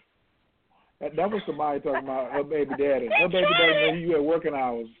also, that was somebody talking about her baby daddy. Her baby daddy, you at working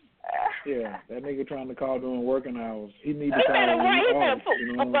hours. Yeah, that nigga trying to call during working hours. He need to call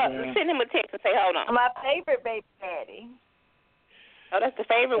send him a text and say, hold on. My favorite baby daddy. Oh, that's the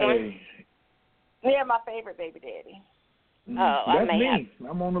favorite one? Yeah, my favorite baby daddy. Oh, that's me.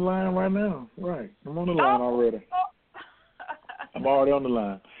 I'm on the line right now. Right. I'm on the line already. I'm already on the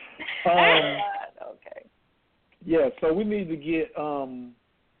line. Okay. Yeah, so we need to get and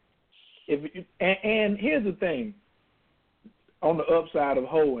here's the thing. On the upside of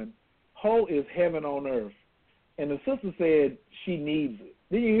hoeing, hoe is heaven on earth. And the sister said she needs it.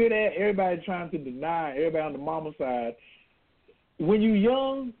 Did you hear that? Everybody trying to deny, everybody on the mama side. When you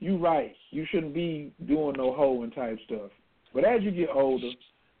young, you right. You shouldn't be doing no hoeing type stuff. But as you get older,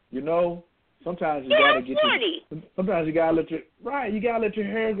 you know, sometimes you gotta get sometimes you gotta let your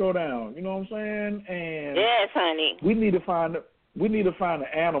hair grow down. You know what I'm saying? And yes, honey. We need to find an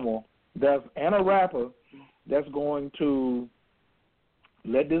animal and a rapper that's going to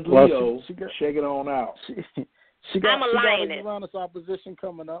let this Leo shake it on out. She got I'm a lioness. Uranus opposition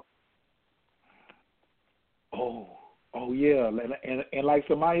coming up. Oh yeah, and like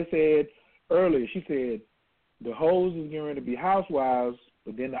Samaya said earlier, she said the hoes is getting ready to be housewives,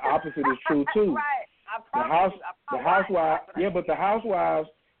 but then the opposite is true too. Right. The housewives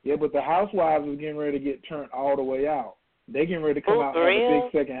is getting ready to get turned all the way out. They getting ready to come out in the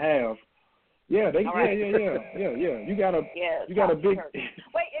big second half. Yeah, yeah. You got a big.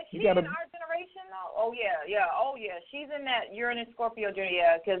 Wait, is she in our generation though? Oh yeah. She's in that Uranus Scorpio journey.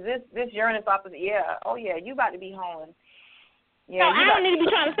 Yeah, because this Uranus opposite. Yeah. Oh yeah, you about to be hoeing. Yeah. No, I don't need to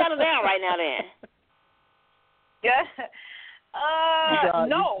be trying to settle down right now then. Yeah.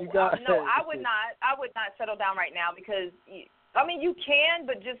 No, I would not. I would not settle down right now because you can,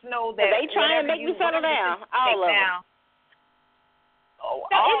 but just know that they trying to make me settle down. All of them. Is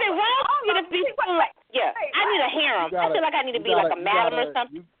it wrong for you to be like, I need a harem. I feel like I need to be like a madam or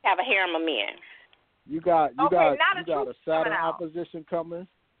something. Have a harem of men. You got a Saturn opposition coming.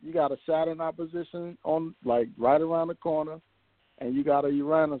 You got a Saturn opposition on right around the corner, and you got a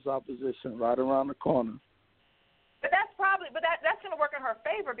Uranus opposition right around the corner. But that's going to work in her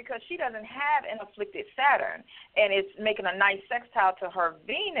favor because she doesn't have an afflicted Saturn, and it's making a nice sextile to her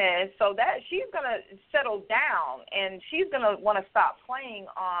Venus, so that she's going to settle down, and she's going to want to stop playing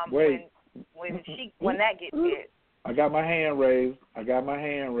when that gets hit. I got my hand raised.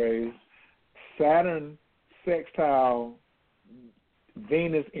 Saturn sextile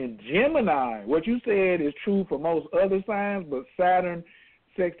Venus in Gemini. What you said is true for most other signs, but Saturn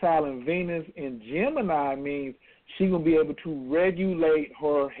sextile and Venus in Gemini means she's going to be able to regulate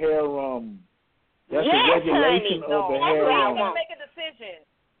her harem. That's the regulation of the harem. She's going to make a decision.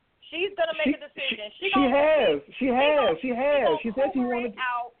 She's going to make a decision. She has. She said she wanted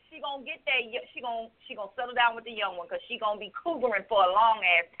out. She going to get that. She going to settle down with the young one because she going to be cougaring for a long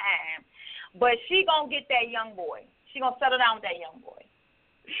ass time. But she going to get that young boy. She going to settle down with that young boy.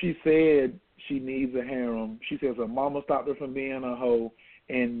 She said she needs a harem. She says her mama stopped her from being a hoe.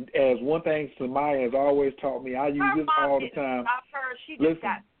 And as one thing Samaya has always taught me, I use this all the time. I've heard she just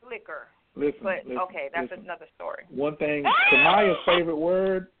got slicker. Listen, okay, that's another story. One thing, Samaya's favorite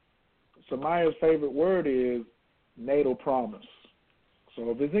word is natal promise.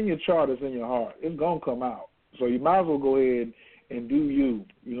 So if it's in your chart, it's in your heart. It's going to come out. So you might as well go ahead and do you.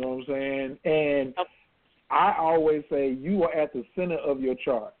 You know what I'm saying? And I always say you are at the center of your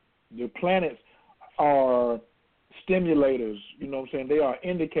chart. The planets are stimulators, you know what I'm saying? They are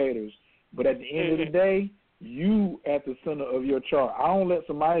indicators. But at the end of the day, you at the center of your chart. I don't let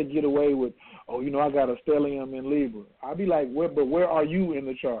somebody get away with, I got a stellium in Libra. I'll be like, where are you in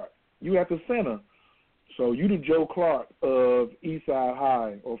the chart? You at the center. So you the Joe Clark of East Side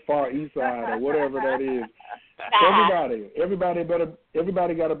High or Far East Side or whatever that is.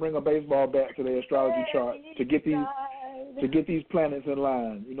 Everybody got to bring a baseball bat to their astrology chart to get these planets in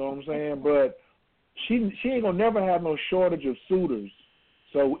line. You know what I'm saying? But she ain't gonna never have no shortage of suitors.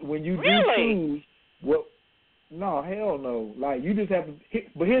 So when you do choose, No, hell no. Like, you just have to.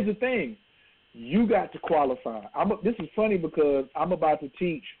 But here's the thing. You got to qualify. This is funny because I'm about to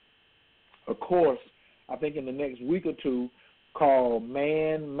teach a course, I think in the next week or two, called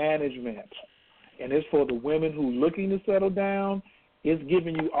Man Management. And it's for the women who looking to settle down. It's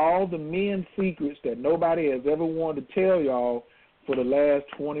giving you all the men's secrets that nobody has ever wanted to tell y'all for the last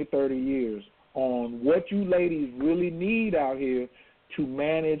 20, 30 years on what you ladies really need out here to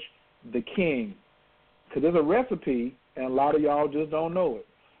manage the king. Because there's a recipe, and a lot of y'all just don't know it.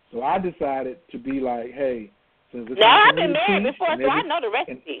 So I decided to be like, hey, since it's now I've been married before, so I know the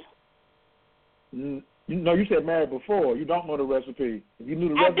recipe. No, you said married before. You don't know the recipe. If you knew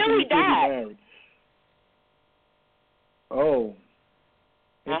the recipe, you'd still be married. Oh,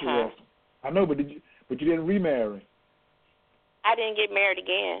 interesting. I know, but you didn't remarry. I didn't get married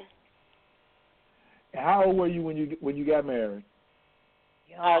again. And how old were you when you got married?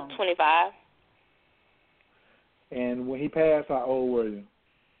 25. And when he passed, how old were you?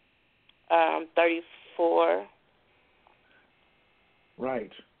 34.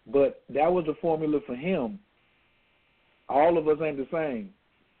 Right. But that was the formula for him. All of us ain't the same.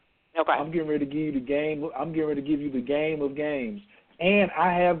 Okay. I'm getting ready to give you the game. I'm getting ready to give you the game of games. And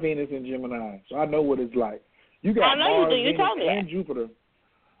I have Venus in Gemini, so I know what it's like. You got Mars, Venus, and Jupiter.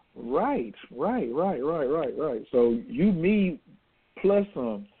 Right. So you me plus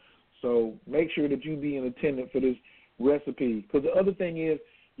some. So make sure that you be in attendance for this recipe. Because the other thing is,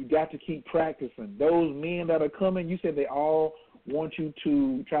 you got to keep practicing. Those men that are coming, you said they all want you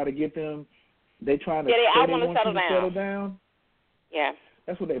to try to get them. They trying to I want to settle you to settle down. Yeah.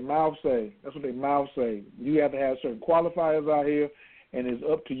 That's what their mouth say. You have to have certain qualifiers out here, and it's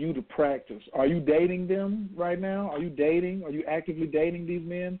up to you to practice. Are you dating them right now? Are you dating? Are you actively dating these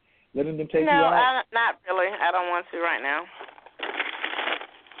men, letting them take you out? No, not really. I don't want to right now.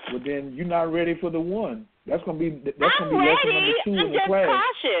 Well, then you're not ready for the one. That's gonna be lesson number 2 I'm in the just class.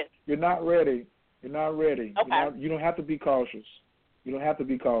 Cautious. You're not ready. Okay. You don't have to be cautious. You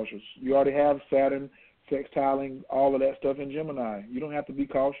already have Saturn sextiling all of that stuff in Gemini. You don't have to be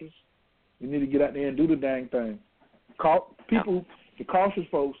cautious. You need to get out there and do the dang thing. The cautious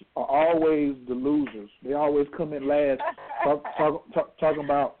folks are always the losers. They always come in last, talking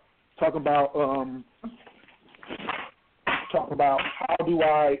about how do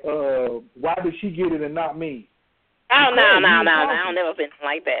I why did she get it and not me? Oh no, I don't never been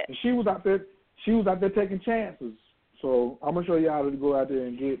like that. And she was out there taking chances. So I'm gonna show you how to go out there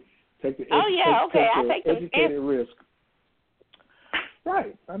and take the educated risk.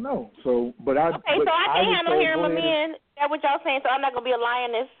 Right, I know. So, so I can't handle hearing my men. That what y'all saying? So I'm not gonna be a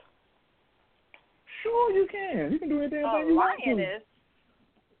lioness. Sure, you can. You can do anything you want to. Lioness?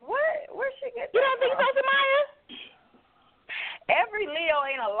 What? Where'd she get that? You don't think so, Samaya? Every Leo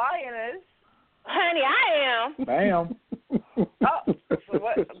ain't a lioness. Honey, I am. Bam. So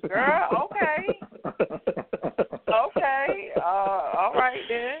what, girl? Okay. All right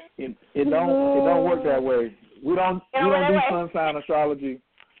then. It don't work that way. We don't do sun sign astrology.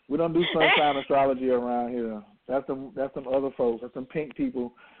 We don't do sun sign astrology around here. That's some other folks. That's some pink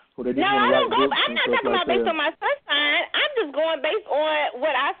people who they just want to write books and stuff like that. I'm not talking about based on my sun sign. I'm just going based on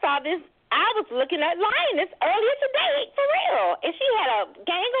what I saw I was looking at Lioness earlier today, for real. And she had a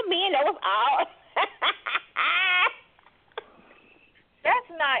gang of men that was all... That's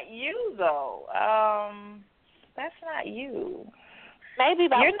not you, though. That's not you. Maybe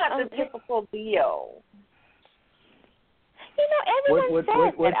you're not the typical Leo. You know, everyone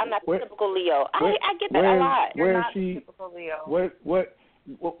says that I'm not the typical Leo. I get that a lot. You're not the typical Leo.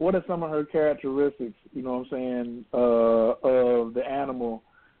 What are some of her characteristics, you know what I'm saying, of the animal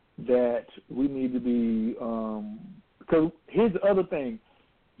that we need to be, because here's the other thing,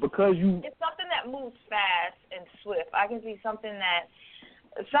 because it's something that moves fast and swift. I can see something that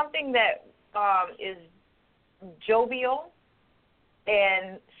is jovial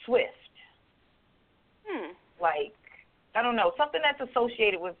and swift. Like, I don't know, something that's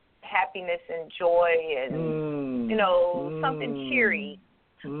associated with happiness and joy and, something cheery.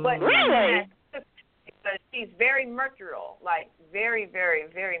 But really? Because she's very mercurial, like very, very,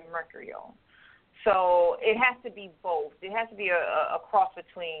 very mercurial. So it has to be both. It has to be a cross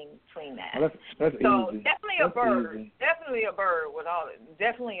between that. Well, that's so easy. Definitely that's a bird. Easy. Definitely a bird with all it.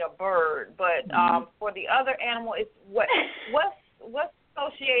 Definitely a bird. But for the other animal, it's what's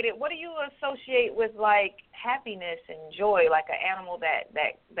associated. What do you associate with like happiness and joy, like an animal that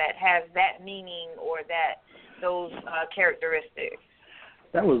has that meaning or those characteristics?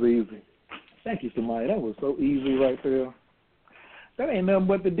 That was easy. Thank you, Samaya. That was so easy right there. That ain't nothing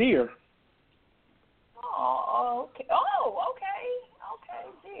but the deer. Oh, okay. Oh, okay. Okay,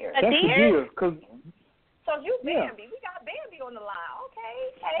 deer. That's the deer. Cause so thought you Bambi. We got Bambi on the line. Okay.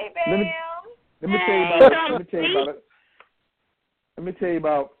 Hey, Bam. Let me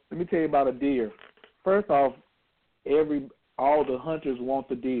tell you about a deer. First off, all the hunters want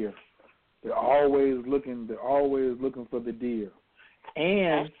the deer. They're always looking for the deer.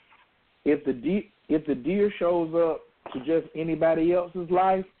 And if the deer shows up to just anybody else's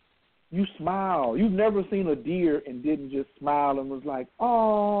life, you smile. You've never seen a deer and didn't just smile and was like,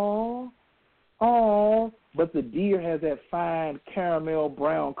 "Oh." But the deer has that fine caramel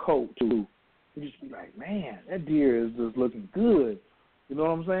brown coat too. You just be like, "Man, that deer is just looking good." You know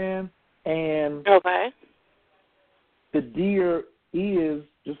what I'm saying? And the deer is,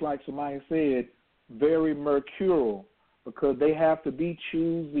 just like Samaya said, very mercurial because they have to be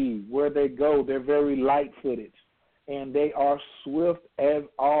choosy where they go. They're very light-footed, and they are swift as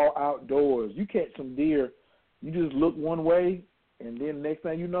all outdoors. You catch some deer, you just look one way, and then next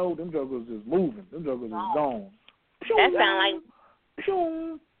thing you know, them jokers is moving. Them jokers is gone. That sound like...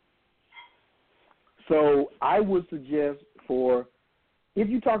 So I would suggest if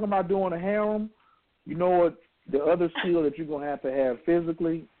you're talking about doing a harem, you know what, the other skill that you're going to have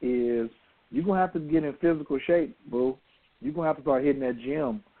physically is you're going to have to get in physical shape, boo. You're going to have to start hitting that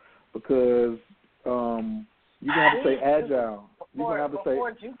gym because you're going to have to stay agile.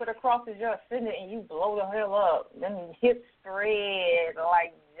 Before Jupiter crosses your ascendant and you blow the hell up, then hips spread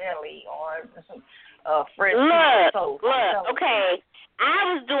like jelly or fresh toast. Look, okay.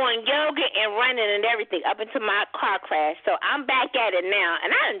 I was doing yoga and running and everything up until my car crash, so I'm back at it now,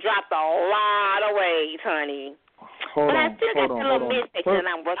 and I done dropped a lot of weight, honey. I still got the little midsection that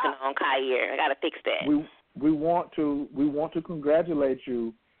I'm working on, Khayr. I got to fix that. We want to congratulate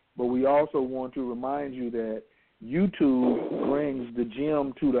you, but we also want to remind you that YouTube brings the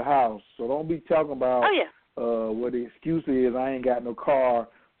gym to the house. So don't be talking about what the excuse is. I ain't got no car,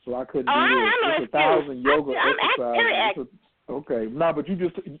 so I couldn't do this. It's 1,000 yoga exercises. Okay, but you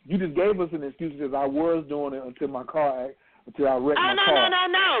just gave us an excuse because I was doing it until I wrecked my car.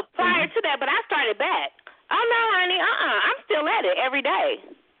 No. Prior to that, but I started back. Oh no, honey, I'm still at it every day.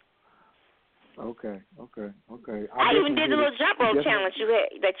 Okay. I even did the little jump rope challenge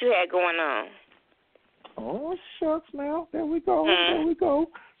that you had going on. Oh shucks, now there we go.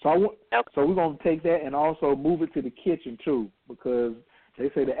 So we're gonna take that and also move it to the kitchen too, because they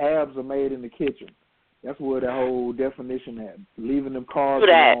say the abs are made in the kitchen. That's where the whole definition at. Leaving them carbs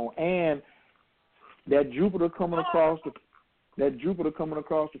alone, and that Jupiter coming across the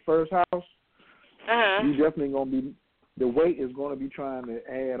first house. You definitely gonna be, the weight is gonna be trying to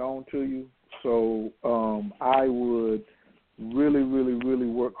add on to you. So I would really, really, really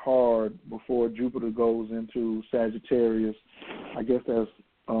work hard before Jupiter goes into Sagittarius. I guess that's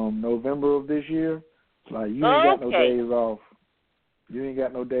November of this year. Like you ain't got no days off. You ain't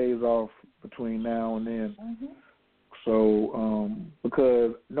got no days off between now and then. So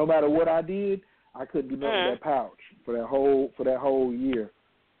because no matter what I did, I couldn't do nothing with that pouch for that whole year.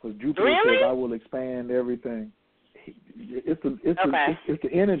 Because Jupiter says I will expand everything. It's the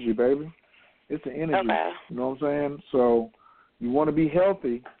energy, baby. It's the energy. You know what I'm saying? So you want to be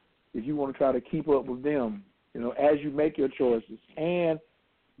healthy if you want to try to keep up with them, as you make your choices. And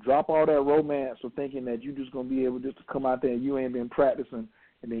drop all that romance of thinking that you're just going to be able just to come out there and you ain't been practicing,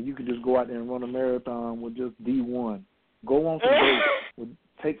 and then you can just go out there and run a marathon with just D1. Go on some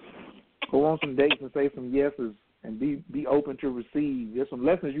dates. Go on some dates and say some yeses and be open to receive. There's some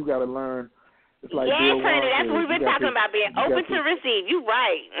lessons you got to learn. It's like honey, that's what we've been talking about, being open to receive. You're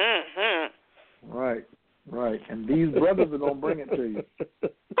right. Right. And these brothers are going to bring it to you. Who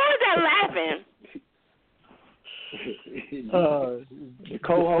is that laughing? The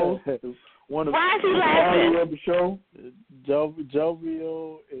co-host, one of Why is he laughing? Of the show.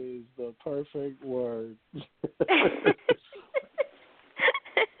 Jovial is the perfect word.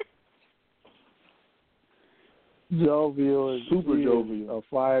 Jovial is super jovial. A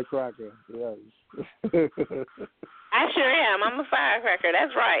firecracker. Yes. I sure am. I'm a firecracker.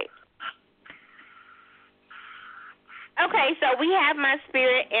 That's right. Okay, so we have my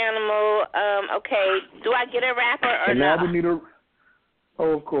spirit animal. Okay, do I get a rapper or not? No? We need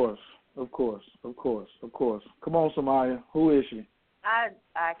of course. Come on, Samaya. Who is she?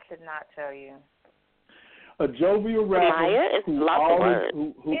 I could not tell you. A jovial rapper. Samaya is lots of words.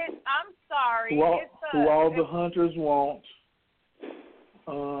 I'm sorry. Who all the hunters want.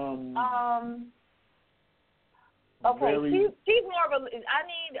 Okay, she's more of a.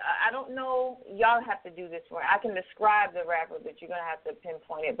 I don't know. Y'all have to do this one. I can describe the rapper, but you're gonna have to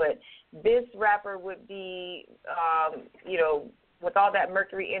pinpoint it. But this rapper would be, with all that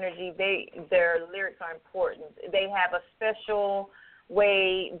Mercury energy, their lyrics are important. They have a special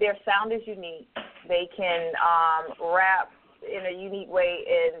way. Their sound is unique. They can rap in a unique way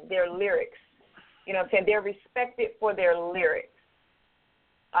in their lyrics. You know what I'm saying? They're respected for their lyrics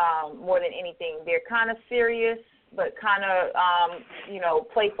more than anything. They're kind of serious, but kind of,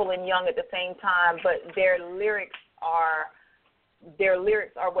 playful and young at the same time. But their lyrics are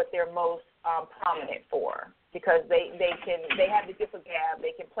what they're most prominent for, because they have the gift of gab.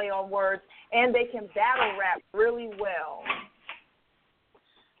 They can play on words, and they can battle rap really well.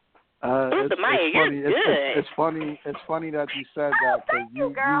 It's funny that you said that. Thank you,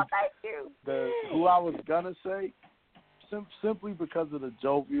 girl. Thank you. Who I was gonna say, simply because of the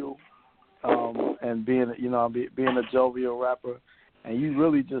jovial, and being a jovial rapper, and you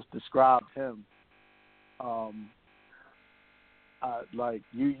really just described him. Like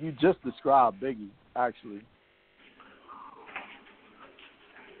you just described Biggie, actually.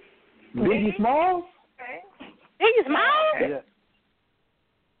 Biggie Smalls? Okay. Biggie Smalls?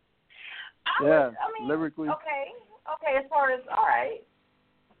 Yeah. Lyrically. Okay, as far as, all right.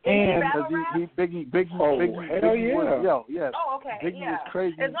 And Biggie hell was, yeah. Oh, okay, Biggie was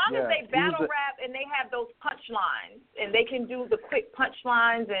crazy. As long as they battle rap and they have those punchlines, and they can do the quick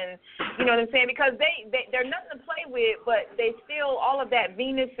punchlines, and you know what I'm saying, because they're nothing to play with, but they still all of that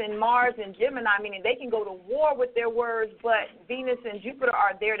Venus and Mars and Gemini, meaning they can go to war with their words, but Venus and Jupiter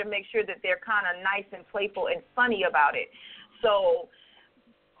are there to make sure that they're kind of nice and playful and funny about it. So,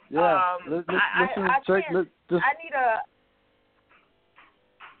 I need a.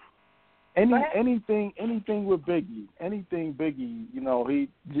 Anything with Biggie,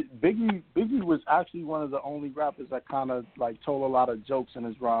 Biggie was actually one of the only rappers that kind of like told a lot of jokes in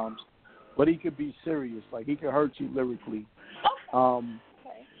his rhymes, but he could be serious, like he could hurt you lyrically.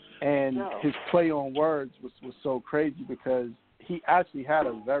 And his play on words was so crazy because he actually had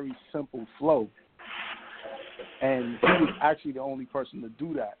a very simple flow, and he was actually the only person to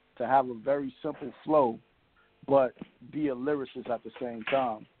do that, to have a very simple flow, but be a lyricist at the same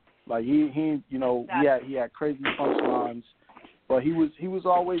time. Like he had crazy punchlines, but he was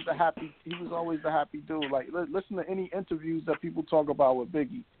always the happy dude. Like listen to any interviews that people talk about with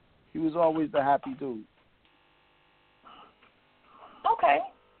Biggie, he was always the happy dude. Okay.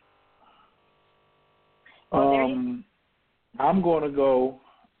 I'm gonna go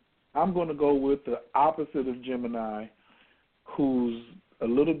with the opposite of Gemini, who's a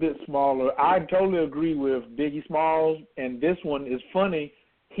little bit smaller. I totally agree with Biggie Smalls, and this one is funny.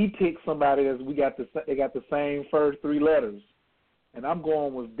 He picked somebody they got the same first three letters, and I'm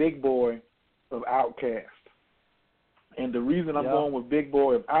going with Big Boy of Outkast. And the reason I'm going with Big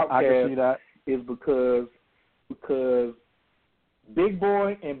Boy of Outkast is because Big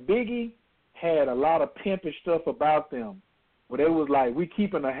Boy and Biggie had a lot of pimpish stuff about them, where they was like, we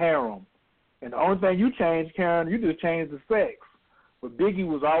keeping a harem, and the only thing you changed, Karen, you just changed the sex. But Biggie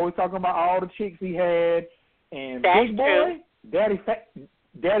was always talking about all the chicks he had, and That's Big Boy, Daddy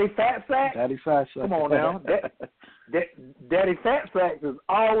Fat Sack. Come on now. Daddy Fat Sack is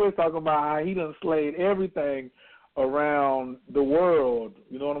always talking about how he done slayed everything around the world.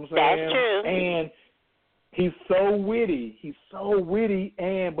 You know what I'm saying? That's true. And he's so witty.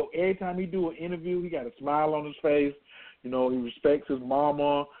 But every time he do an interview, he got a smile on his face. You know, he respects his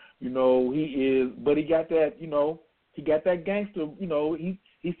mama. You know, but he got that, he got that gangster,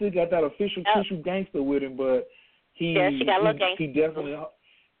 he still got that official tissue gangster with him, but he definitely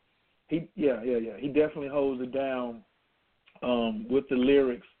he definitely holds it down with the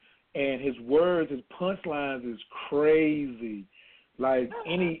lyrics, and his words, his punchlines is crazy. Like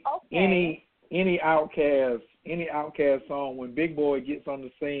any Outkast song, when Big Boy gets on the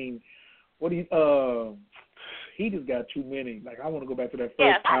scene, he just got too many. Like, I want to go back to that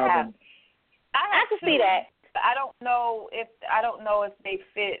first album. I can see that. I don't know if they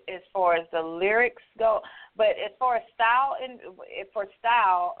fit as far as the lyrics go, but as far as style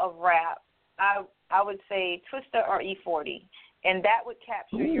of rap, I would say Twista or E40, and that would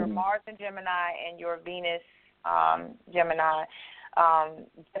capture your Mars and Gemini and your Venus Gemini.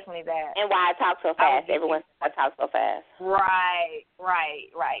 Definitely that. And why I talk so fast? Everyone says I talk so fast. Right.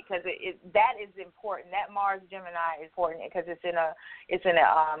 Because that is important. That Mars Gemini is important because it's in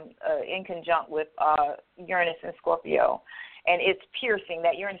conjunct with Uranus and Scorpio, and it's piercing.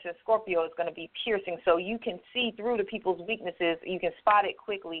 That Uranus and Scorpio is going to be piercing, so you can see through to people's weaknesses. You can spot it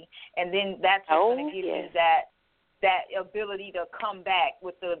quickly, and then that's what's going to give you that ability to come back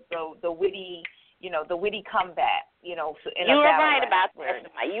with the witty. The witty comeback, You were right about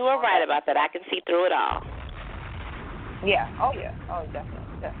that. You were right about that. I can see through it all. Yeah. Oh,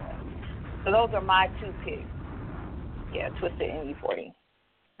 definitely. So those are my two picks. Yeah, Twisted and E40.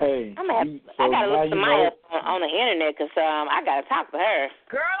 Hey. I got to look to my on the internet because I got to talk to her.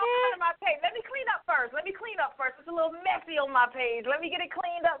 Girl, I'm on my page. Let me clean up first. It's a little messy on my page. Let me get it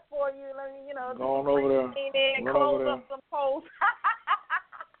cleaned up for you. Let me, go on over there. Close up some posts.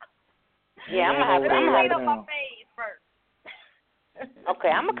 Yeah, I'm going to clean up my page first.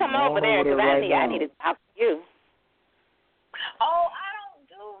 Okay, I'm going to come over there because I need to talk to you. Oh, I don't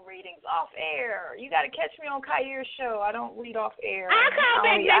do readings off air. You got to catch me on Kair's show. I don't read off air. I'll call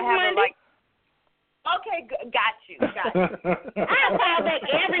back next Monday. Okay, got you. I'll call back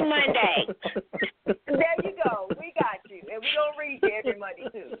every Monday. There you go. We got you. And we don't read you every Monday,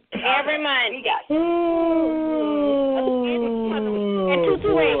 too. Every Monday. We got you. And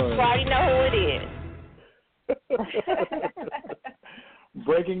 228, you already know who it is.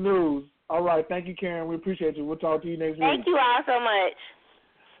 Breaking news. All right. Thank you, Karen. We appreciate you. We'll talk to you next week. Thank you all so much.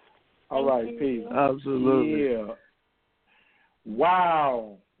 All right. Peace. Absolutely. Yeah.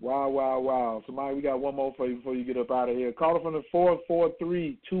 Wow. Somebody, we got one more for you before you get up out of here. Call it from the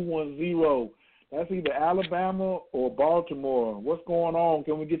 443-210. That's either Alabama or Baltimore. What's going on?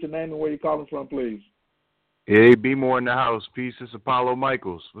 Can we get your name and where you're calling from, please? Hey, be more in the house. Peace. It's Apollo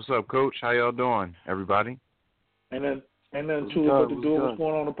Michaels. What's up, Coach? How y'all doing, everybody? And then too, what's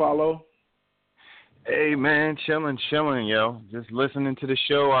going on, Apollo? Hey, man, chilling, yo. Just listening to the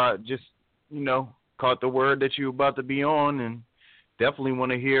show. I just, caught the word that you were about to be on, and definitely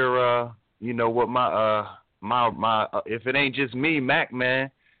want to hear, what my if it ain't just me, Mac,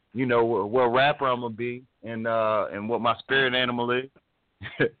 man, what rapper I'm gonna be, and what my spirit animal is.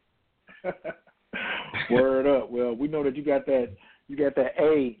 Word up. Well, we know that you got that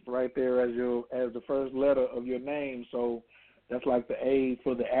A right there as the first letter of your name, so that's like the A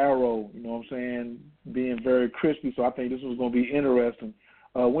for the arrow. You know what I'm saying? Being very crispy. So I think this was gonna be interesting.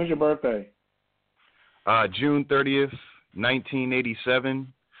 When's your birthday? June 30th. 1987,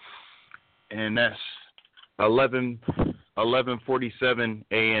 and that's 11:47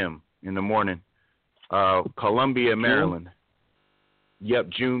 a.m. in the morning. Columbia, Maryland. Yep,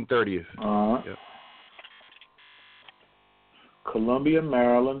 June 30th. Yep. Columbia,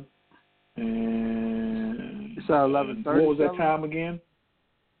 Maryland, and it's 11:30. What was that time again?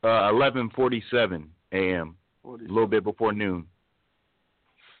 11:47 a.m. A little bit before noon.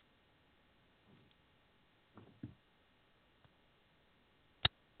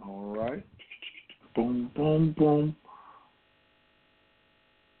 All right. Boom, boom, boom.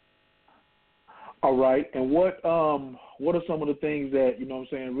 All right. And what are some of the things that,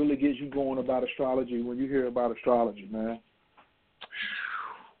 really gets you going about astrology when you hear about astrology, man?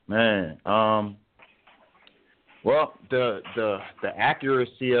 Man, well, the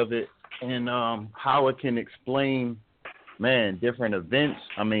accuracy of it and how it can explain, different events.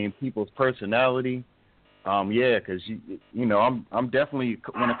 People's personality. Because I'm definitely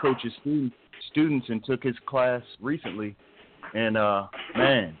one of Coach's students and took his class recently, and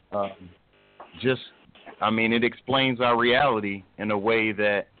it explains our reality in a way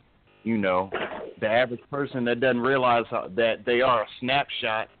that the average person that doesn't realize that they are a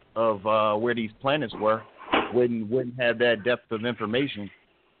snapshot of where these planets were wouldn't have that depth of information.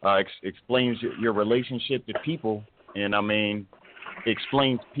 Explains your relationship to people, and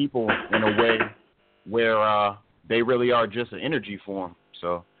explains people in a way where they really are just an energy form.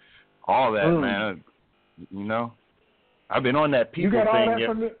 So all that, man, I've been on that people thing.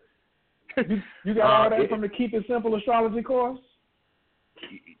 You got all that from the Keep It Simple astrology course?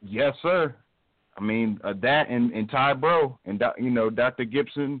 Yes, sir. That and Ty Bro and Dr.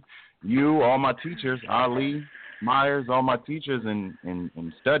 Gibson, all my teachers, Ali, Myers, all my teachers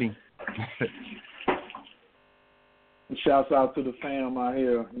in study. Shouts out to the fam out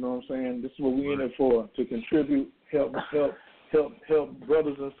here. You know what I'm saying? This is what we're in it for, to contribute, help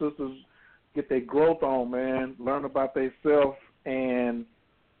brothers and sisters get their growth on, man. Learn about themselves and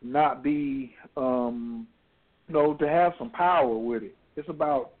not be, to have some power with it. It's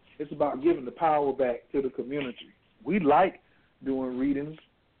about giving the power back to the community. We like doing readings,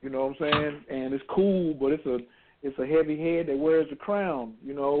 you know what I'm saying? And it's cool, but it's a heavy head that wears the crown,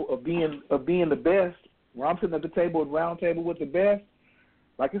 of being the best. When I'm sitting at the table, round table with the best,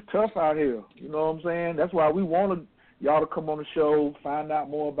 like it's tough out here. You know what I'm saying? That's why we wanted y'all to come on the show, find out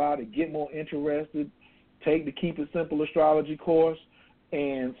more about it, get more interested, take the Keep It Simple astrology course,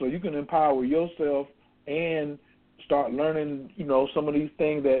 and so you can empower yourself and start learning, some of these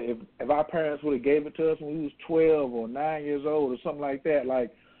things that if our parents would have gave it to us when we was 12 or 9 years old or something like that,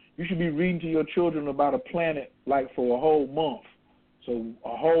 like you should be reading to your children about a planet like for a whole month. So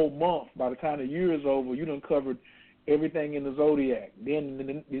a whole month, by the time the year is over, you done covered everything in the zodiac. Then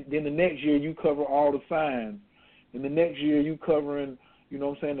the next year you cover all the signs. And the next year you covering, you know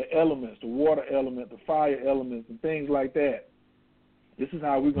what I'm saying, the elements, the water element, the fire elements, and things like that. This is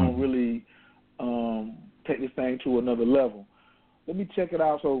how we're going to really take this thing to another level. Let me check it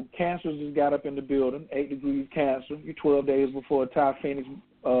out. So Cancer just got up in the building, 8 degrees Cancer. You're 12 days before Ty Phoenix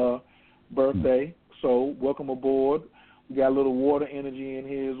birthday. So welcome aboard. We got a little water energy in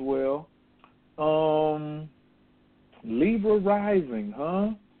here as well. Libra rising, huh?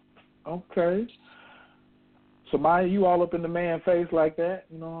 Okay. So Maya, you all up in the man face like that?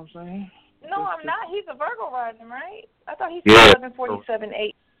 You know what I'm saying? No, I'm not. He's a Virgo rising, right? I thought he's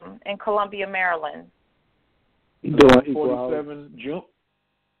 11:47 in Columbia, Maryland. You doing 47 June?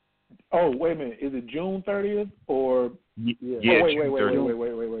 Oh, wait a minute. Is it June 30th or? Yeah. Oh,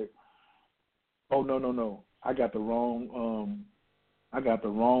 wait. Oh, no. I got the wrong.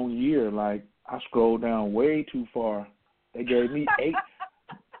 Year. Like I scrolled down way too far. They gave me 8.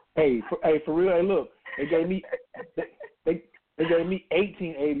 For real. Hey, look. They gave me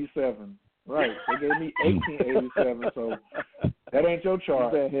 1887. Right. They gave me 1887. So that ain't your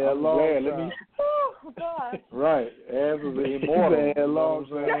chart. I'm glad. Let me. Oh God. Right. As was the immortal. You know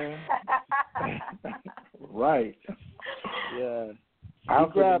what I'm saying? Right. Yeah. I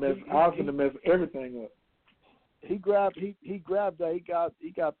was gonna mess everything up. He grabbed that. He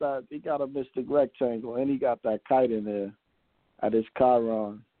got a mystic rectangle, and he got that kite in there at his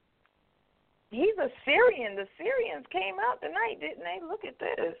Chiron. He's a Syrian. The Syrians came out tonight, didn't they? Look at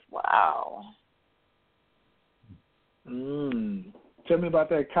this. Wow. Tell me about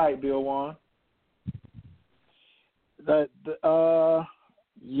that kite, Bill Juan. That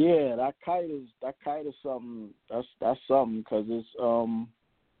kite is something. That's something because it's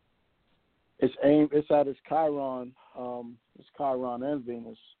at its Chiron. It's Chiron and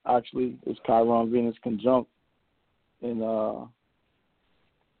Venus. Actually, it's Chiron Venus conjunct in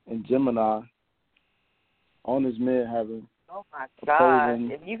Gemini on his midheaven. Oh my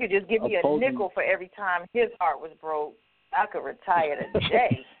God! If you could just give me a nickel for every time his heart was broke, I could retire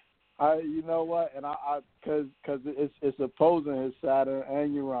today. You know what? And because it's opposing his Saturn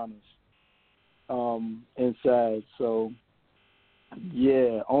and Uranus, in Sag. So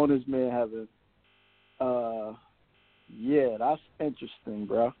yeah, on his midheaven. Yeah, that's interesting,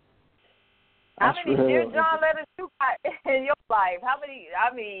 bro. How many dear John letters you got in your life? How many?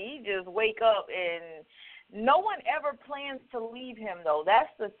 I mean, he just wake up and no one ever plans to leave him, though. That's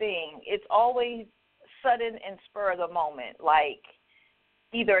the thing. It's always sudden and spur of the moment. Like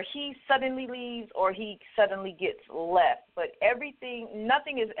either he suddenly leaves or he suddenly gets left. But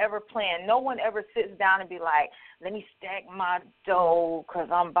nothing is ever planned. No one ever sits down and be like, let me stack my dough because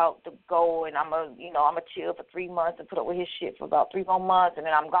I'm about to go and I'm a chill for 3 months and put up with his shit for about 3 more months and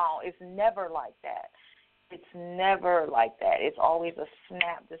then I'm gone. It's never like that. It's never like that. It's always a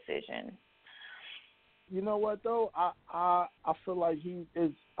snap decision. You know what though? I feel like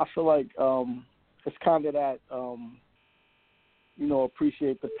it's kind of that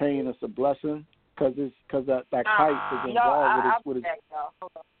appreciate the pain as a blessing because that kite is involved with his.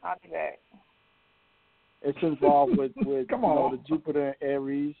 Hold on, I'll be back. It's involved with the Jupiter and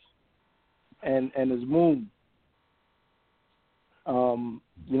Aries and his moon. You know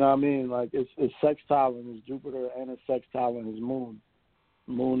what I mean? Like it's sextiling his Jupiter and it's sextiling his moon.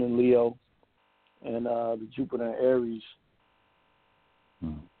 Moon in Leo and the Jupiter and Aries.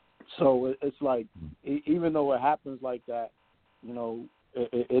 So it's like even though it happens like that,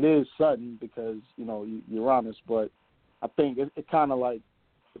 it is sudden because, Uranus, but I think it kind of like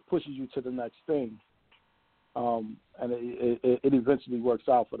it pushes you to the next thing. And it eventually works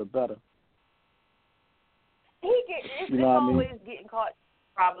out for the better. It's always getting caught,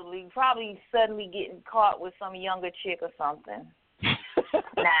 probably suddenly getting caught with some younger chick or something. 9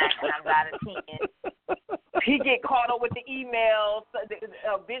 times out of 10. He get caught up with the emails.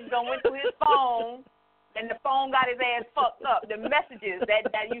 A bitch done went through his phone. And the phone got his ass fucked up. The messages that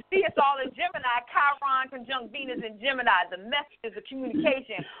you see, it's all in Gemini, Chiron conjunct Venus in Gemini. The messages, the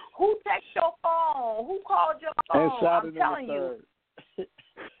communication. Who texted your phone? Who called your phone? I'm telling you.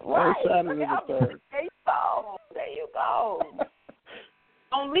 Right. There you go.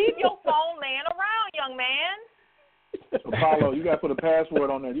 Don't leave your phone laying around, young man. Apollo, you got to put a password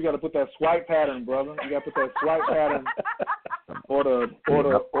on there. You got to put that swipe pattern, brother. You got to put that swipe pattern or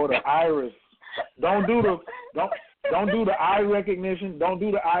the iris. Don't do the eye recognition. Don't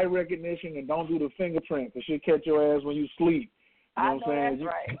do the eye recognition and don't do the fingerprint. It should catch your ass when you sleep. You know what I'm saying?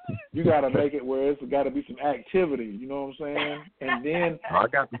 Right. You got to make it where it's got to be some activity. You know what I'm saying? And then I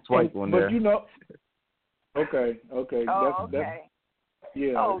got the swipe one there. But okay. Oh, okay.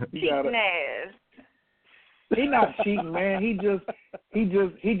 Yeah. Oh, cheating ass. He not cheating, man. He just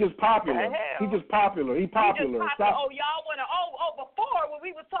popular. He just popular. He popular. Oh, y'all wanna? Before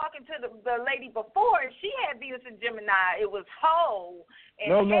when we was talking to the lady before, and she had Venus and Gemini. It was Ho.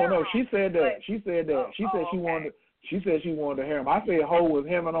 And no. She said that. She said she wanted the harem. I said Ho was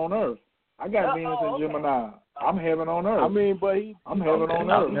heaven on earth. I got Venus and Gemini. I'm heaven on earth. I mean, but I'm heaven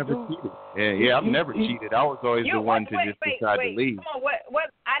on earth. I've never cheated. Yeah, I've never cheated. I was always the one to just decide to leave. Come on, what?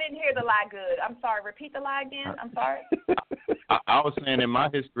 I didn't hear the lie good. I'm sorry. Repeat the lie again. I'm sorry. I was saying in my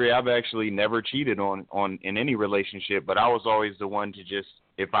history, I've actually never cheated on in any relationship, but I was always the one to just,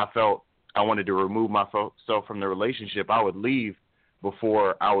 if I felt I wanted to remove myself from the relationship, I would leave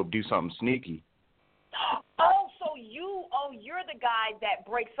before I would do something sneaky. You're the guy that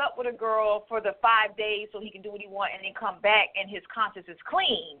breaks up with a girl for the 5 days so he can do what he wants and then come back and his conscience is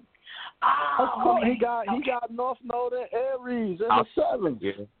clean. Oh, he got North Node and Aries in the 7th.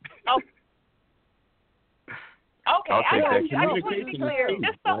 Yeah. Okay, I got you. I just want to be clear. Key,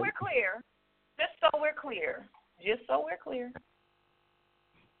 Just so we're clear.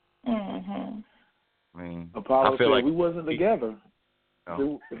 Mhm. I mean, Apollo I feel said like we wasn't together.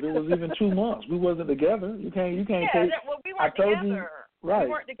 Oh. If it was even 2 months, we wasn't together. You can't say. Well, we I weren't told together. you, right? We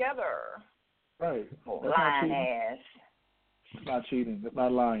weren't together. Right. Lying ass. It's not cheating. It's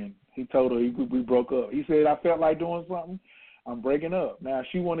not lying. He told her we broke up. He said I felt like doing something. I'm breaking up. Now if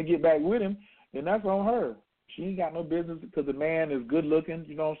she want to get back with him, then that's on her. She ain't got no business because the man is good looking.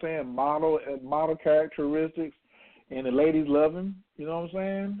 You know what I'm saying? Model characteristics, and the ladies love him. You know what I'm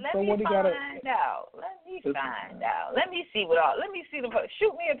saying? Let me find out. Let me see the.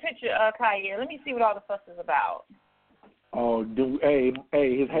 Shoot me a picture, Kaya. Let me see what all the fuss is about. Oh, his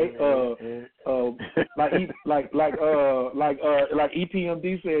like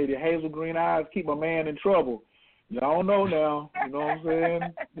EPMD said, the hazel green eyes keep a man in trouble. Y'all don't know now. You know what I'm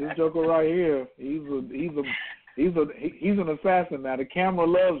saying? This joker right here, he's an assassin now. The camera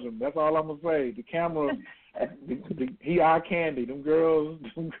loves him. That's all I'm gonna say. The camera, he eye candy. Them girls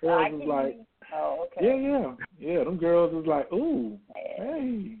is like. Oh, okay. Yeah. Them girls is like, ooh,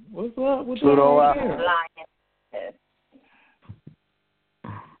 hey, what's up? What's Pluto up here?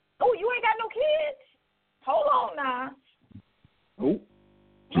 Oh, you ain't got no kids? Hold on now. Nope.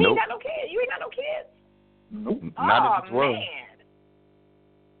 You ain't got no kids? You ain't got no kids? Nope. Not in this world. Man.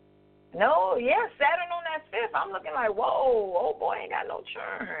 No, yeah, Saturn on that 5th. I'm looking like, whoa, oh boy, ain't got no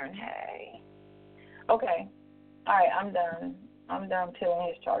churn. Hey. Okay. All right, I'm done. I'm done peeling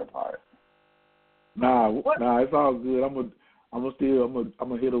his chart apart. Nah, it's all good. I'm gonna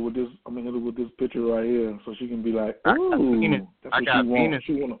hit her with this. I'm gonna hit her with this picture right here, so she can be like, ooh. I got Venus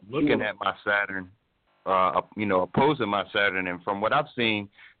looking at my Saturn, opposing my Saturn, and from what I've seen,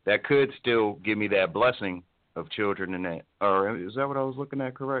 that could still give me that blessing of children in that. Or is that what I was looking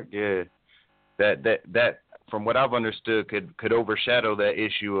at? Correct? Yeah. That from what I've understood could overshadow that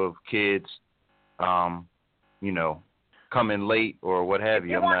issue of kids, coming late or what have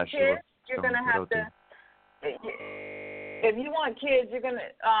you. I'm not sure. You're gonna have to. If you want kids, you're gonna.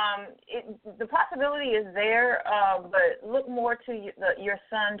 The possibility is there, but look more to your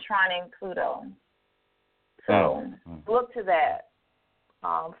sun trining Pluto. So look to that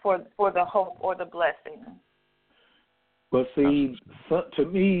for the hope or the blessing. But see, to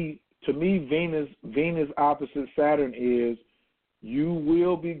me, Venus opposite Saturn is you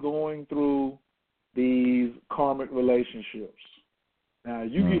will be going through these karmic relationships. Now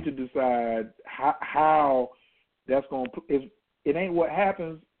you get to decide how that's going to. It ain't what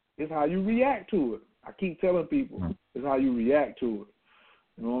happens; it's how you react to it. I keep telling people it's how you react to it.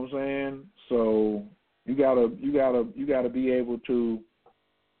 You know what I'm saying? So you gotta be able to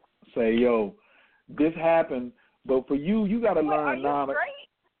say, "Yo, this happened," but for you, you gotta learn. Are you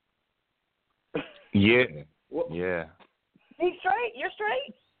straight? Yeah. What? Yeah. He's straight. You're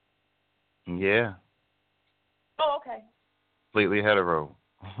straight. Yeah. Oh, okay. Completely hetero.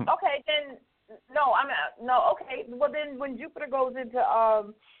 Okay, then okay. Well, then when Jupiter goes into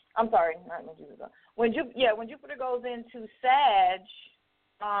I'm sorry, not when Jupiter. When Jupiter goes into Sag,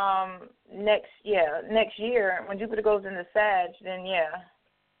 next year, when Jupiter goes into Sag, then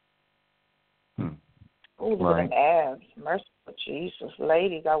Ooh, look at them abs. Merciful Jesus,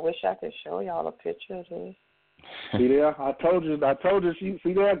 ladies, I wish I could show y'all a picture of this. See there? I told you.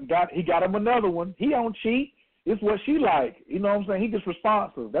 See there? He got him another one. He don't cheat. It's what she like. You know what I'm saying? He just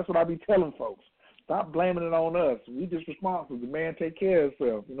responsive. That's what I be telling folks. Stop blaming it on us. We just responsible. The man take care of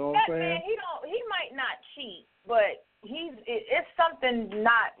himself. You know what I'm saying? Man, he might not cheat, but it's something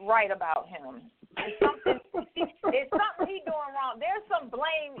not right about him. It's something he's doing wrong. There's some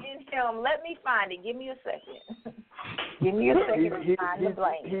blame in him. Let me find it. Give me a second. Give me a second to find the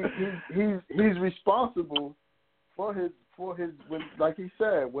blame. He's responsible for his when, like he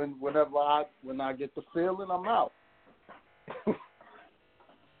said, whenever I get the feeling, I'm out.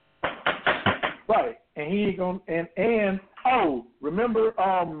 Right, and he ain't gonna. And remember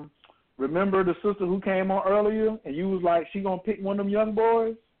the sister who came on earlier, and you was like, she gonna pick one of them young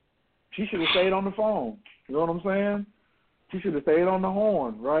boys. She should have stayed on the phone. You know what I'm saying? She should have stayed on the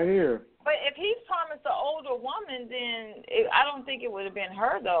horn right here. But if he's promised an older woman, then I don't think it would have been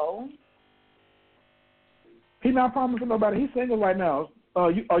her, though. He's not promising nobody. He's single right now.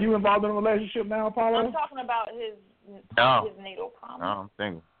 Are you involved in a relationship now, Apollo? I'm talking about his natal promise. No, I'm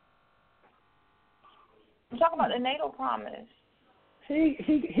single. I'm talking about the natal promise.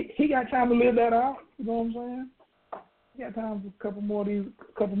 He got time to live that out. You know what I'm saying? He got time for a couple more of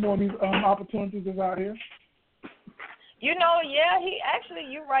these opportunities that's out here. You know, yeah,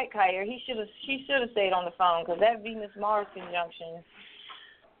 you're right, Kyer. She should have stayed on the phone because that Venus-Mars conjunction,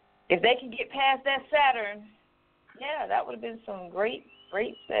 if they can get past that Saturn, yeah, that would have been some great,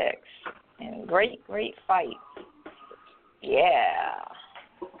 great sex and great, great fight. Yeah.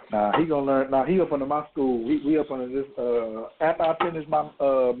 He gonna learn. He up under my school. We up under this. After I finish my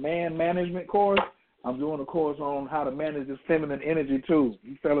man management course, I'm doing a course on how to manage this feminine energy too.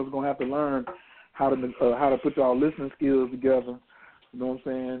 You fellas gonna have to learn how to put y'all listening skills together. You know what I'm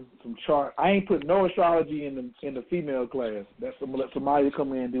saying? Some chart. I ain't put no astrology in the female class. That's I'm gonna let somebody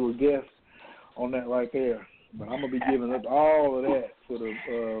come in and do a guest on that right there. But I'm gonna be giving up all of that for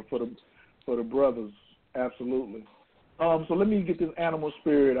the brothers. Absolutely. So let me get this animal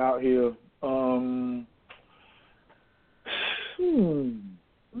spirit out here.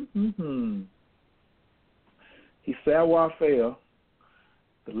 He's savoir-faire.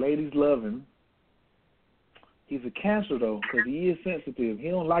 The ladies love him. He's a Cancer, though, because he is sensitive. He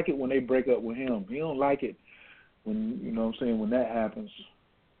don't like it when they break up with him. He don't like it when, you know what I'm saying, when that happens.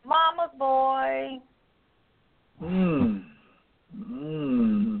 Mama's boy.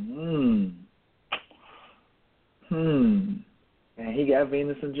 And he got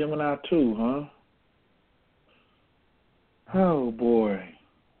Venus and Gemini too, huh? Oh boy,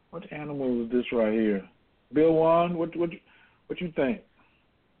 what animal is this right here? Bill Wan, what you think?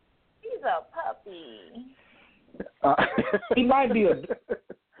 He's a puppy. He might be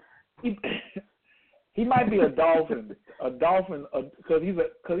he might be a dolphin. A dolphin, because he's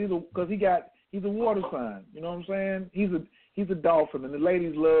a water sign. You know what I'm saying? He's a dolphin, and the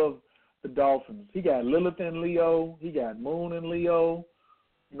ladies love the dolphins. He got Lilith in Leo. He got Moon in Leo.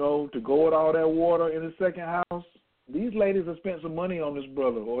 You know, to go with all that water in his second house. These ladies have spent some money on this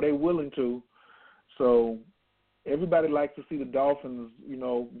brother, or they willing to. So everybody likes to see the dolphins. You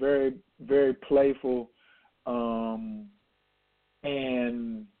know, very, very playful, and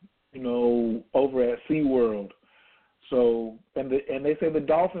you know, over at SeaWorld. So and they say the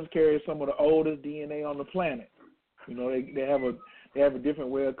dolphins carry some of the oldest DNA on the planet. You know, they have a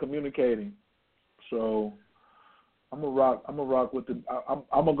different way of communicating. So I'm gonna rock with I'm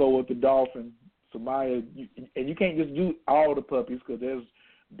gonna go with the dolphin. Samaya, and you can't just do all the puppies because there's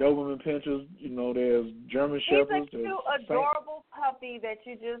Doberman Pinschers. You know, there's German Shepherds. He's a cute, adorable puppy that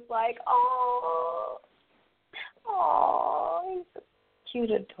you just like. Oh, he's a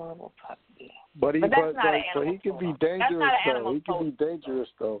cute, adorable puppy. But that's not an so animal. he can be dangerous though. He can be dangerous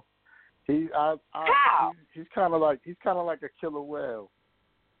though. How? He's kind of like a killer whale.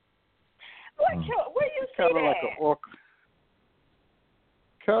 Where do you see kind that? of like an orca.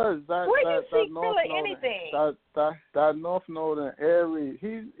 Cause that where do you see North killer Node, anything? that North Node in Aries,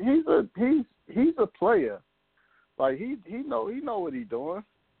 he's a player. Like he know what he's doing.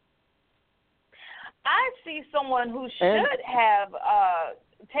 I see someone who should have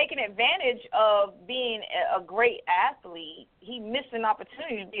taken advantage of being a great athlete. He missed an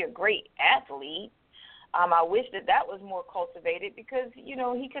opportunity to be a great athlete. I wish that was more cultivated because, you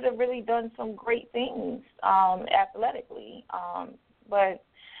know, he could have really done some great things athletically. But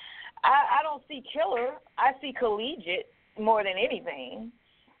I don't see killer. I see collegiate more than anything.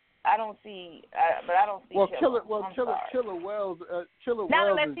 I don't see killer. Killer whales. Killer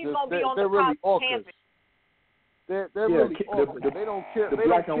now, whales unless he's gonna be on the really top orcas. campus. They're really orcas. They don't kill. They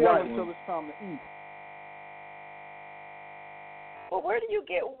don't kill until it's time to eat. Well, where do you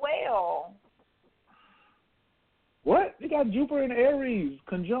get whale? What? He got Jupiter and Aries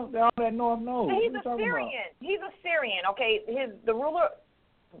conjunct all that North Node. He's a Syrian. He's a Syrian. Okay, the ruler.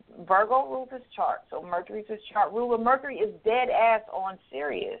 Virgo rules his chart, so Mercury's his chart ruler. Mercury is dead ass on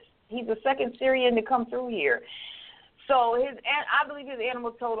Sirius. He's the second Syrian to come through here. So I believe his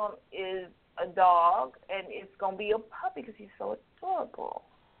animal totem is a dog, and it's gonna be a puppy because he's so adorable.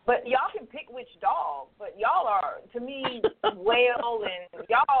 But y'all can pick which dog. But y'all are, to me, whale, and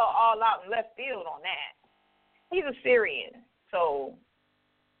y'all are all out in left field on that. He's a Syrian, so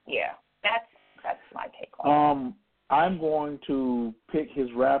yeah, that's my take on it. I'm going to pick his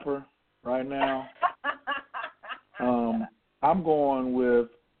rapper, right now. I'm going with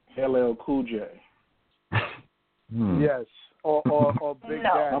LL Cool J. Yes, or Big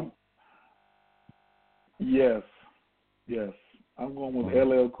Daddy. Yes. I'm going with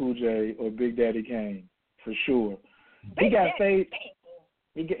LL Cool J or Big Daddy Kane for sure. He got stage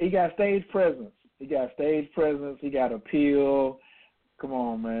presence. He got appeal. Come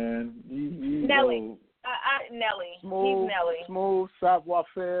on, man. You Nelly. Nelly. He's Nelly. Smooth, savoir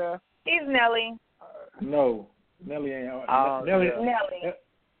faire. He's Nelly. No, Nelly ain't. Nelly.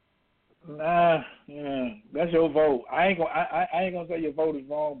 Nah, yeah, that's your vote. I ain't gonna say your vote is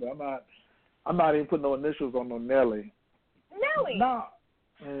wrong, but I'm not even putting no initials on no Nelly. Nelly. Nah.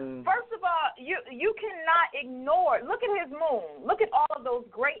 First of all, you cannot ignore. Look at his moon. Look at all of those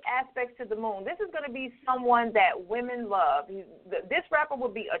great aspects to the moon. This is going to be someone that women love. This rapper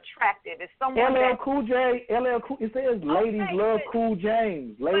would be attractive. It's someone LL Cool J. It says ladies love Cool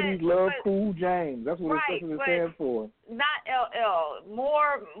James. Ladies love Cool James. That's what it stands for. Not LL.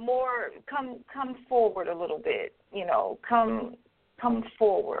 More. Come forward a little bit. Come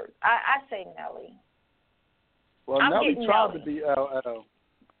forward. I say Nelly. Well, Nelly tried to be LL.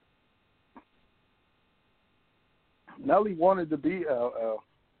 Nelly wanted to be LL.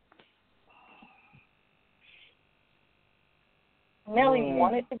 Nelly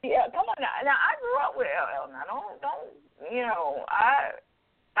wanted to be LL. Come on now. Now I grew up with LL. Now don't.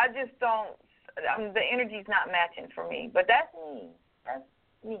 I just don't. The energy's not matching for me. But that's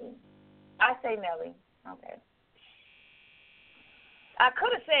me. I say Nelly. Okay. I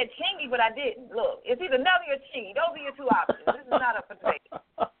could have said Chingy, but I didn't. Look, it's either Nelly or Chingy. Those are your two options. This is not up for debate.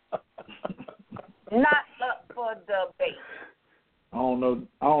 Not up for debate. I don't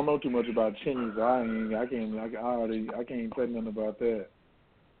know too much about Chingy, so I can't say nothing about that.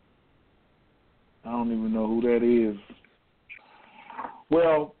 I don't even know who that is.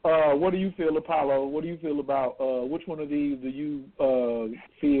 Well, what do you feel, Apollo? What do you feel about which one of these do you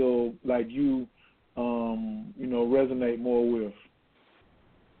feel like you resonate more with?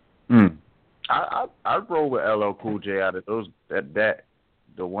 I'd roll with LL Cool J out of those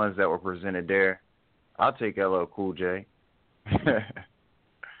the ones that were presented there. I'll take LL Cool J.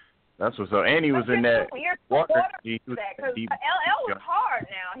 That's what's up. And he was in that water. Because LL was hard.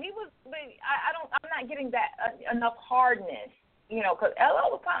 Now he was. I'm not getting that enough hardness. Because LL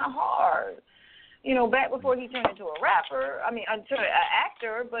was kind of hard. Back before he turned into a rapper. I mean, into an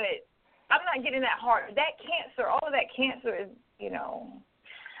actor. But I'm not getting that hard. That cancer. All of that cancer is.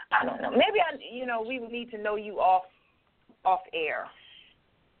 I don't know. Maybe we would need to know you off air.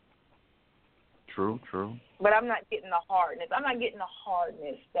 True. But I'm not getting the hardness. I'm not getting the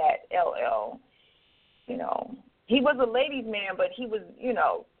hardness that LL. He was a ladies' man, but he was,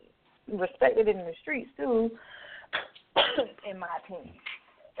 respected in the streets too. In my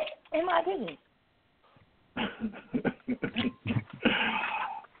opinion.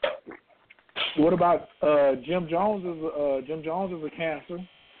 What about Jim Jones? Jim Jones is a Cancer.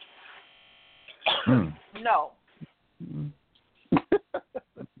 No.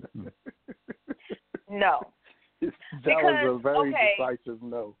 No. That was a very decisive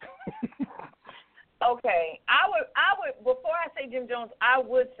no. Okay. I would before I say Jim Jones, I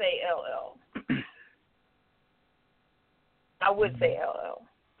would say LL. I would say LL.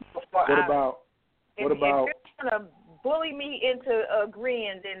 What about if you're gonna bully me into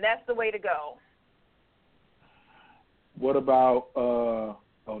agreeing, then that's the way to go. What about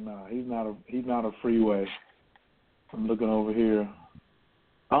he's not a Freeway. I'm looking over here.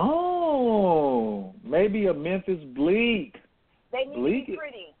 Oh, maybe a Memphis Bleak. They need to be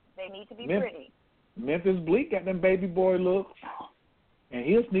pretty. Pretty. Memphis Bleak got them baby boy looks, and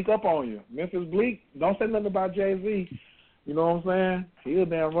he'll sneak up on you. Memphis Bleak, don't say nothing about Jay-Z. You know what I'm saying? He'll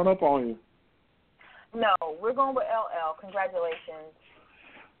damn run up on you. No, we're going with LL. Congratulations.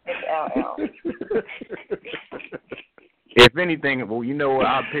 It's LL. If anything, well, you know what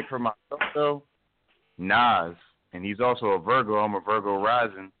I'll pick for myself, though? Nas. And he's also a Virgo. I'm a Virgo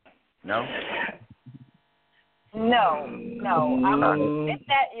rising. No? No. It's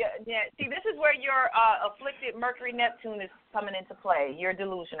that. Yeah. See, this is where your afflicted Mercury Neptune is coming into play. You're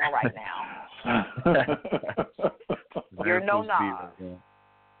delusional right now. You're no Nas.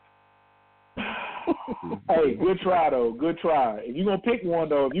 Hey, good try though. Good try. If you're gonna pick one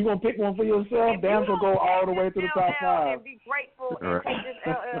though, if you're gonna pick one for yourself, damn sure go all the way to the top five. And be grateful and take this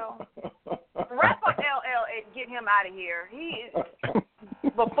LL. Wrap up LL and get him out of here. He is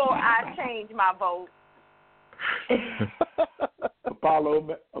before I change my vote.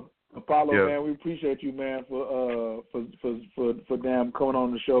 Apollo, man, we appreciate you, man, for damn coming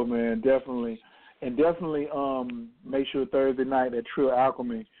on the show, man. Definitely make sure Thursday night at Trill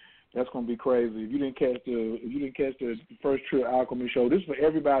Alchemy That's gonna be crazy. If you didn't catch the first Trill Alchemy show, this is for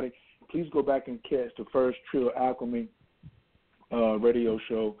everybody. Please go back and catch the first Trill Alchemy radio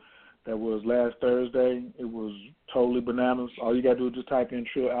show. That was last Thursday. It was totally bananas. All you gotta do is just type in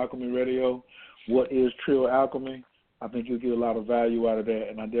Trill Alchemy Radio. What is Trill Alchemy? I think you'll get a lot of value out of that,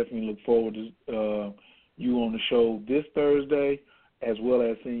 and I definitely look forward to you on the show this Thursday, as well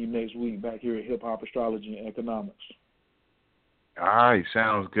as seeing you next week back here at Hip Hop Astrology and Economics. All right,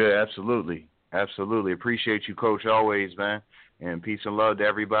 sounds good. Absolutely. Appreciate you, Coach, always, man. And peace and love to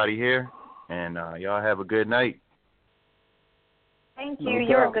everybody here. And y'all have a good night. Thank you.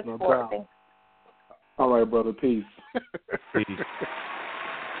 You're a good sport. All right, brother. Peace. Peace.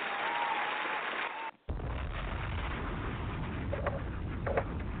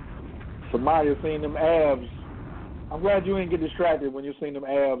 Samaya seen them abs. I'm glad you didn't get distracted when you seen them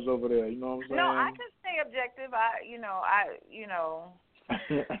abs over there. You know what I'm saying? No, I can stay objective. I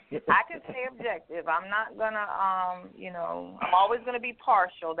can stay objective. I'm not gonna, I'm always gonna be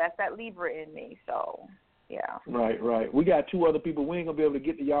partial. That's that Libra in me. So, yeah. Right. We got 2 other people. We ain't gonna be able to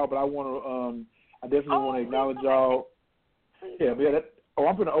get to y'all, but I I definitely want to acknowledge y'all. Yeah,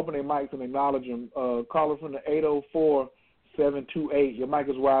 I'm gonna open their mics and acknowledge them. Caller from the 804-728. Your mic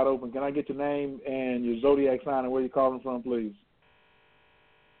is wide open. Can I get your name and your zodiac sign and where you're calling from, please?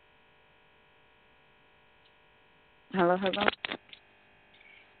 Hello.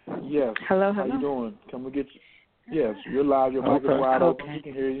 Yes. Hello. How you doing? Can we get you? Yes, you're live. Your mic is wide open. We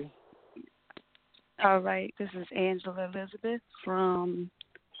can hear you. All right. This is Angela Elizabeth from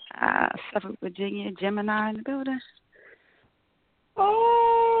Suffolk, Virginia. Gemini in the building.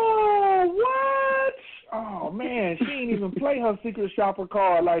 Oh, what? Oh, man, she didn't even play her secret shopper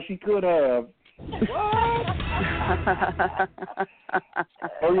card like she could have. What?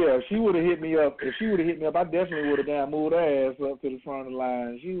 Oh, yeah, if she would have hit me up, I definitely would have moved her ass up to the front of the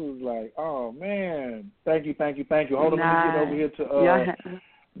line. She was like, oh, man. Thank you. Hold on, let me get over here to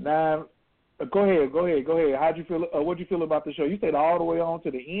 9. Go ahead. How'd you feel? What'd you feel about the show? You stayed all the way on to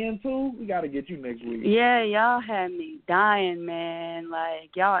the end, too? We got to get you next week. Yeah, y'all had me dying, man.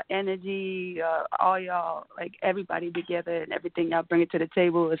 Like, y'all energy, all y'all, like, everybody together and everything y'all bring to the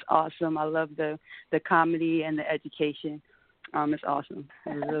table is awesome. I love the comedy and the education. It's awesome.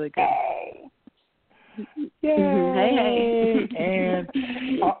 It was really good. Yay!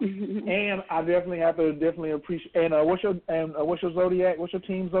 And I definitely have to appreciate. And what's your zodiac? What's your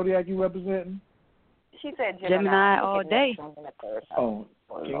team zodiac you representing? She said Gemini all day. Oh,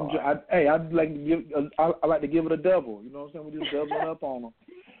 I like to give it a double. You know what I'm saying? We just doubling up on them.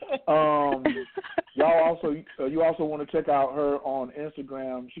 You also want to check out her on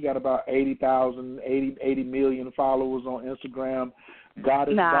Instagram. She got about 80 million followers on Instagram.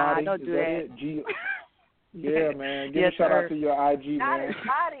 Goddess Body. Don't do that. Yeah, man. Give a shout out to your IG, man. Goddess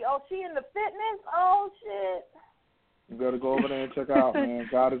Body. Oh, she in the fitness? Oh, shit. You better go over there and check out, man.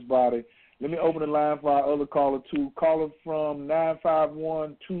 Goddess Body. Let me open the line for our other caller, too. Caller from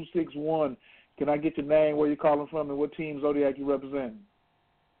 951-261. Can I get your name, where you're calling from, and what team zodiac you represent?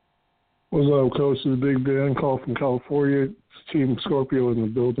 What's up, Coach? This is Big Ben, call from California. It's Team Scorpio in the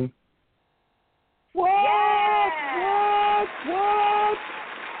building. What? Yeah. What?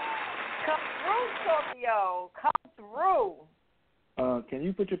 Come through, Scorpio. Come through. Can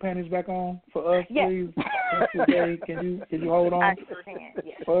you put your panties back on for us, yes. please? Can you hold on? I sure can,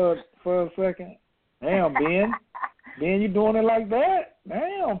 yes. For a second? Damn, Ben. Ben, you doing it like that?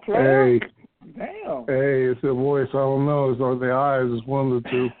 Damn, player. Hey. Damn. Hey, it's the voice. I don't know. It's on the eyes. It's one of the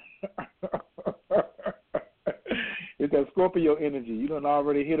two. It's that Scorpio energy. You done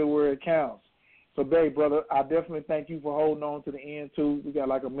already hit it where it counts. So, babe, brother, I definitely thank you for holding on to the end, too. We got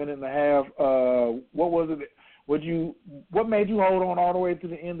like a minute and a half. What was it? What made you hold on all the way to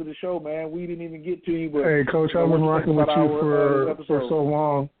the end of the show, man? We didn't even get to you. But hey, Coach, I've been rocking with you for so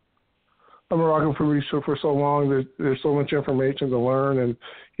long. I've been rocking for you for so long that there's so much information to learn and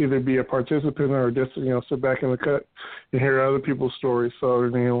either be a participant or just, sit back in the cut and hear other people's stories. So,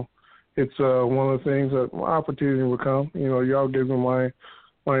 it's one of the things that my opportunity will come. Y'all give me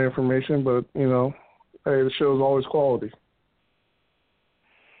my information, but, hey, the show's always quality.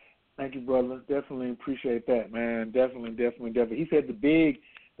 Thank you, brother. Definitely appreciate that, man. Definitely. He said the B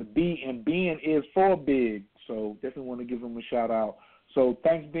in Ben is for big, so definitely want to give him a shout out. So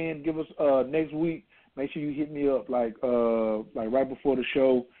thanks, Ben. Give us next week. Make sure you hit me up like right before the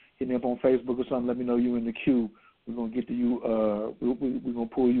show. Hit me up on Facebook or something. Let me know you in the queue. We're gonna get to you. We're gonna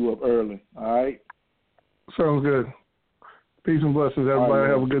pull you up early. All right. Sounds good. Peace and blessings, everybody. Right,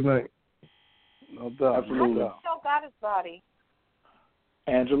 have a good night. No doubt. Absolutely. How do you spell Goddess Body?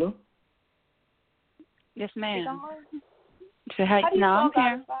 Angela. Yes, ma'am. How do you spell I'm Goddess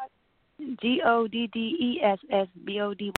here. Body? GODDESSBODY.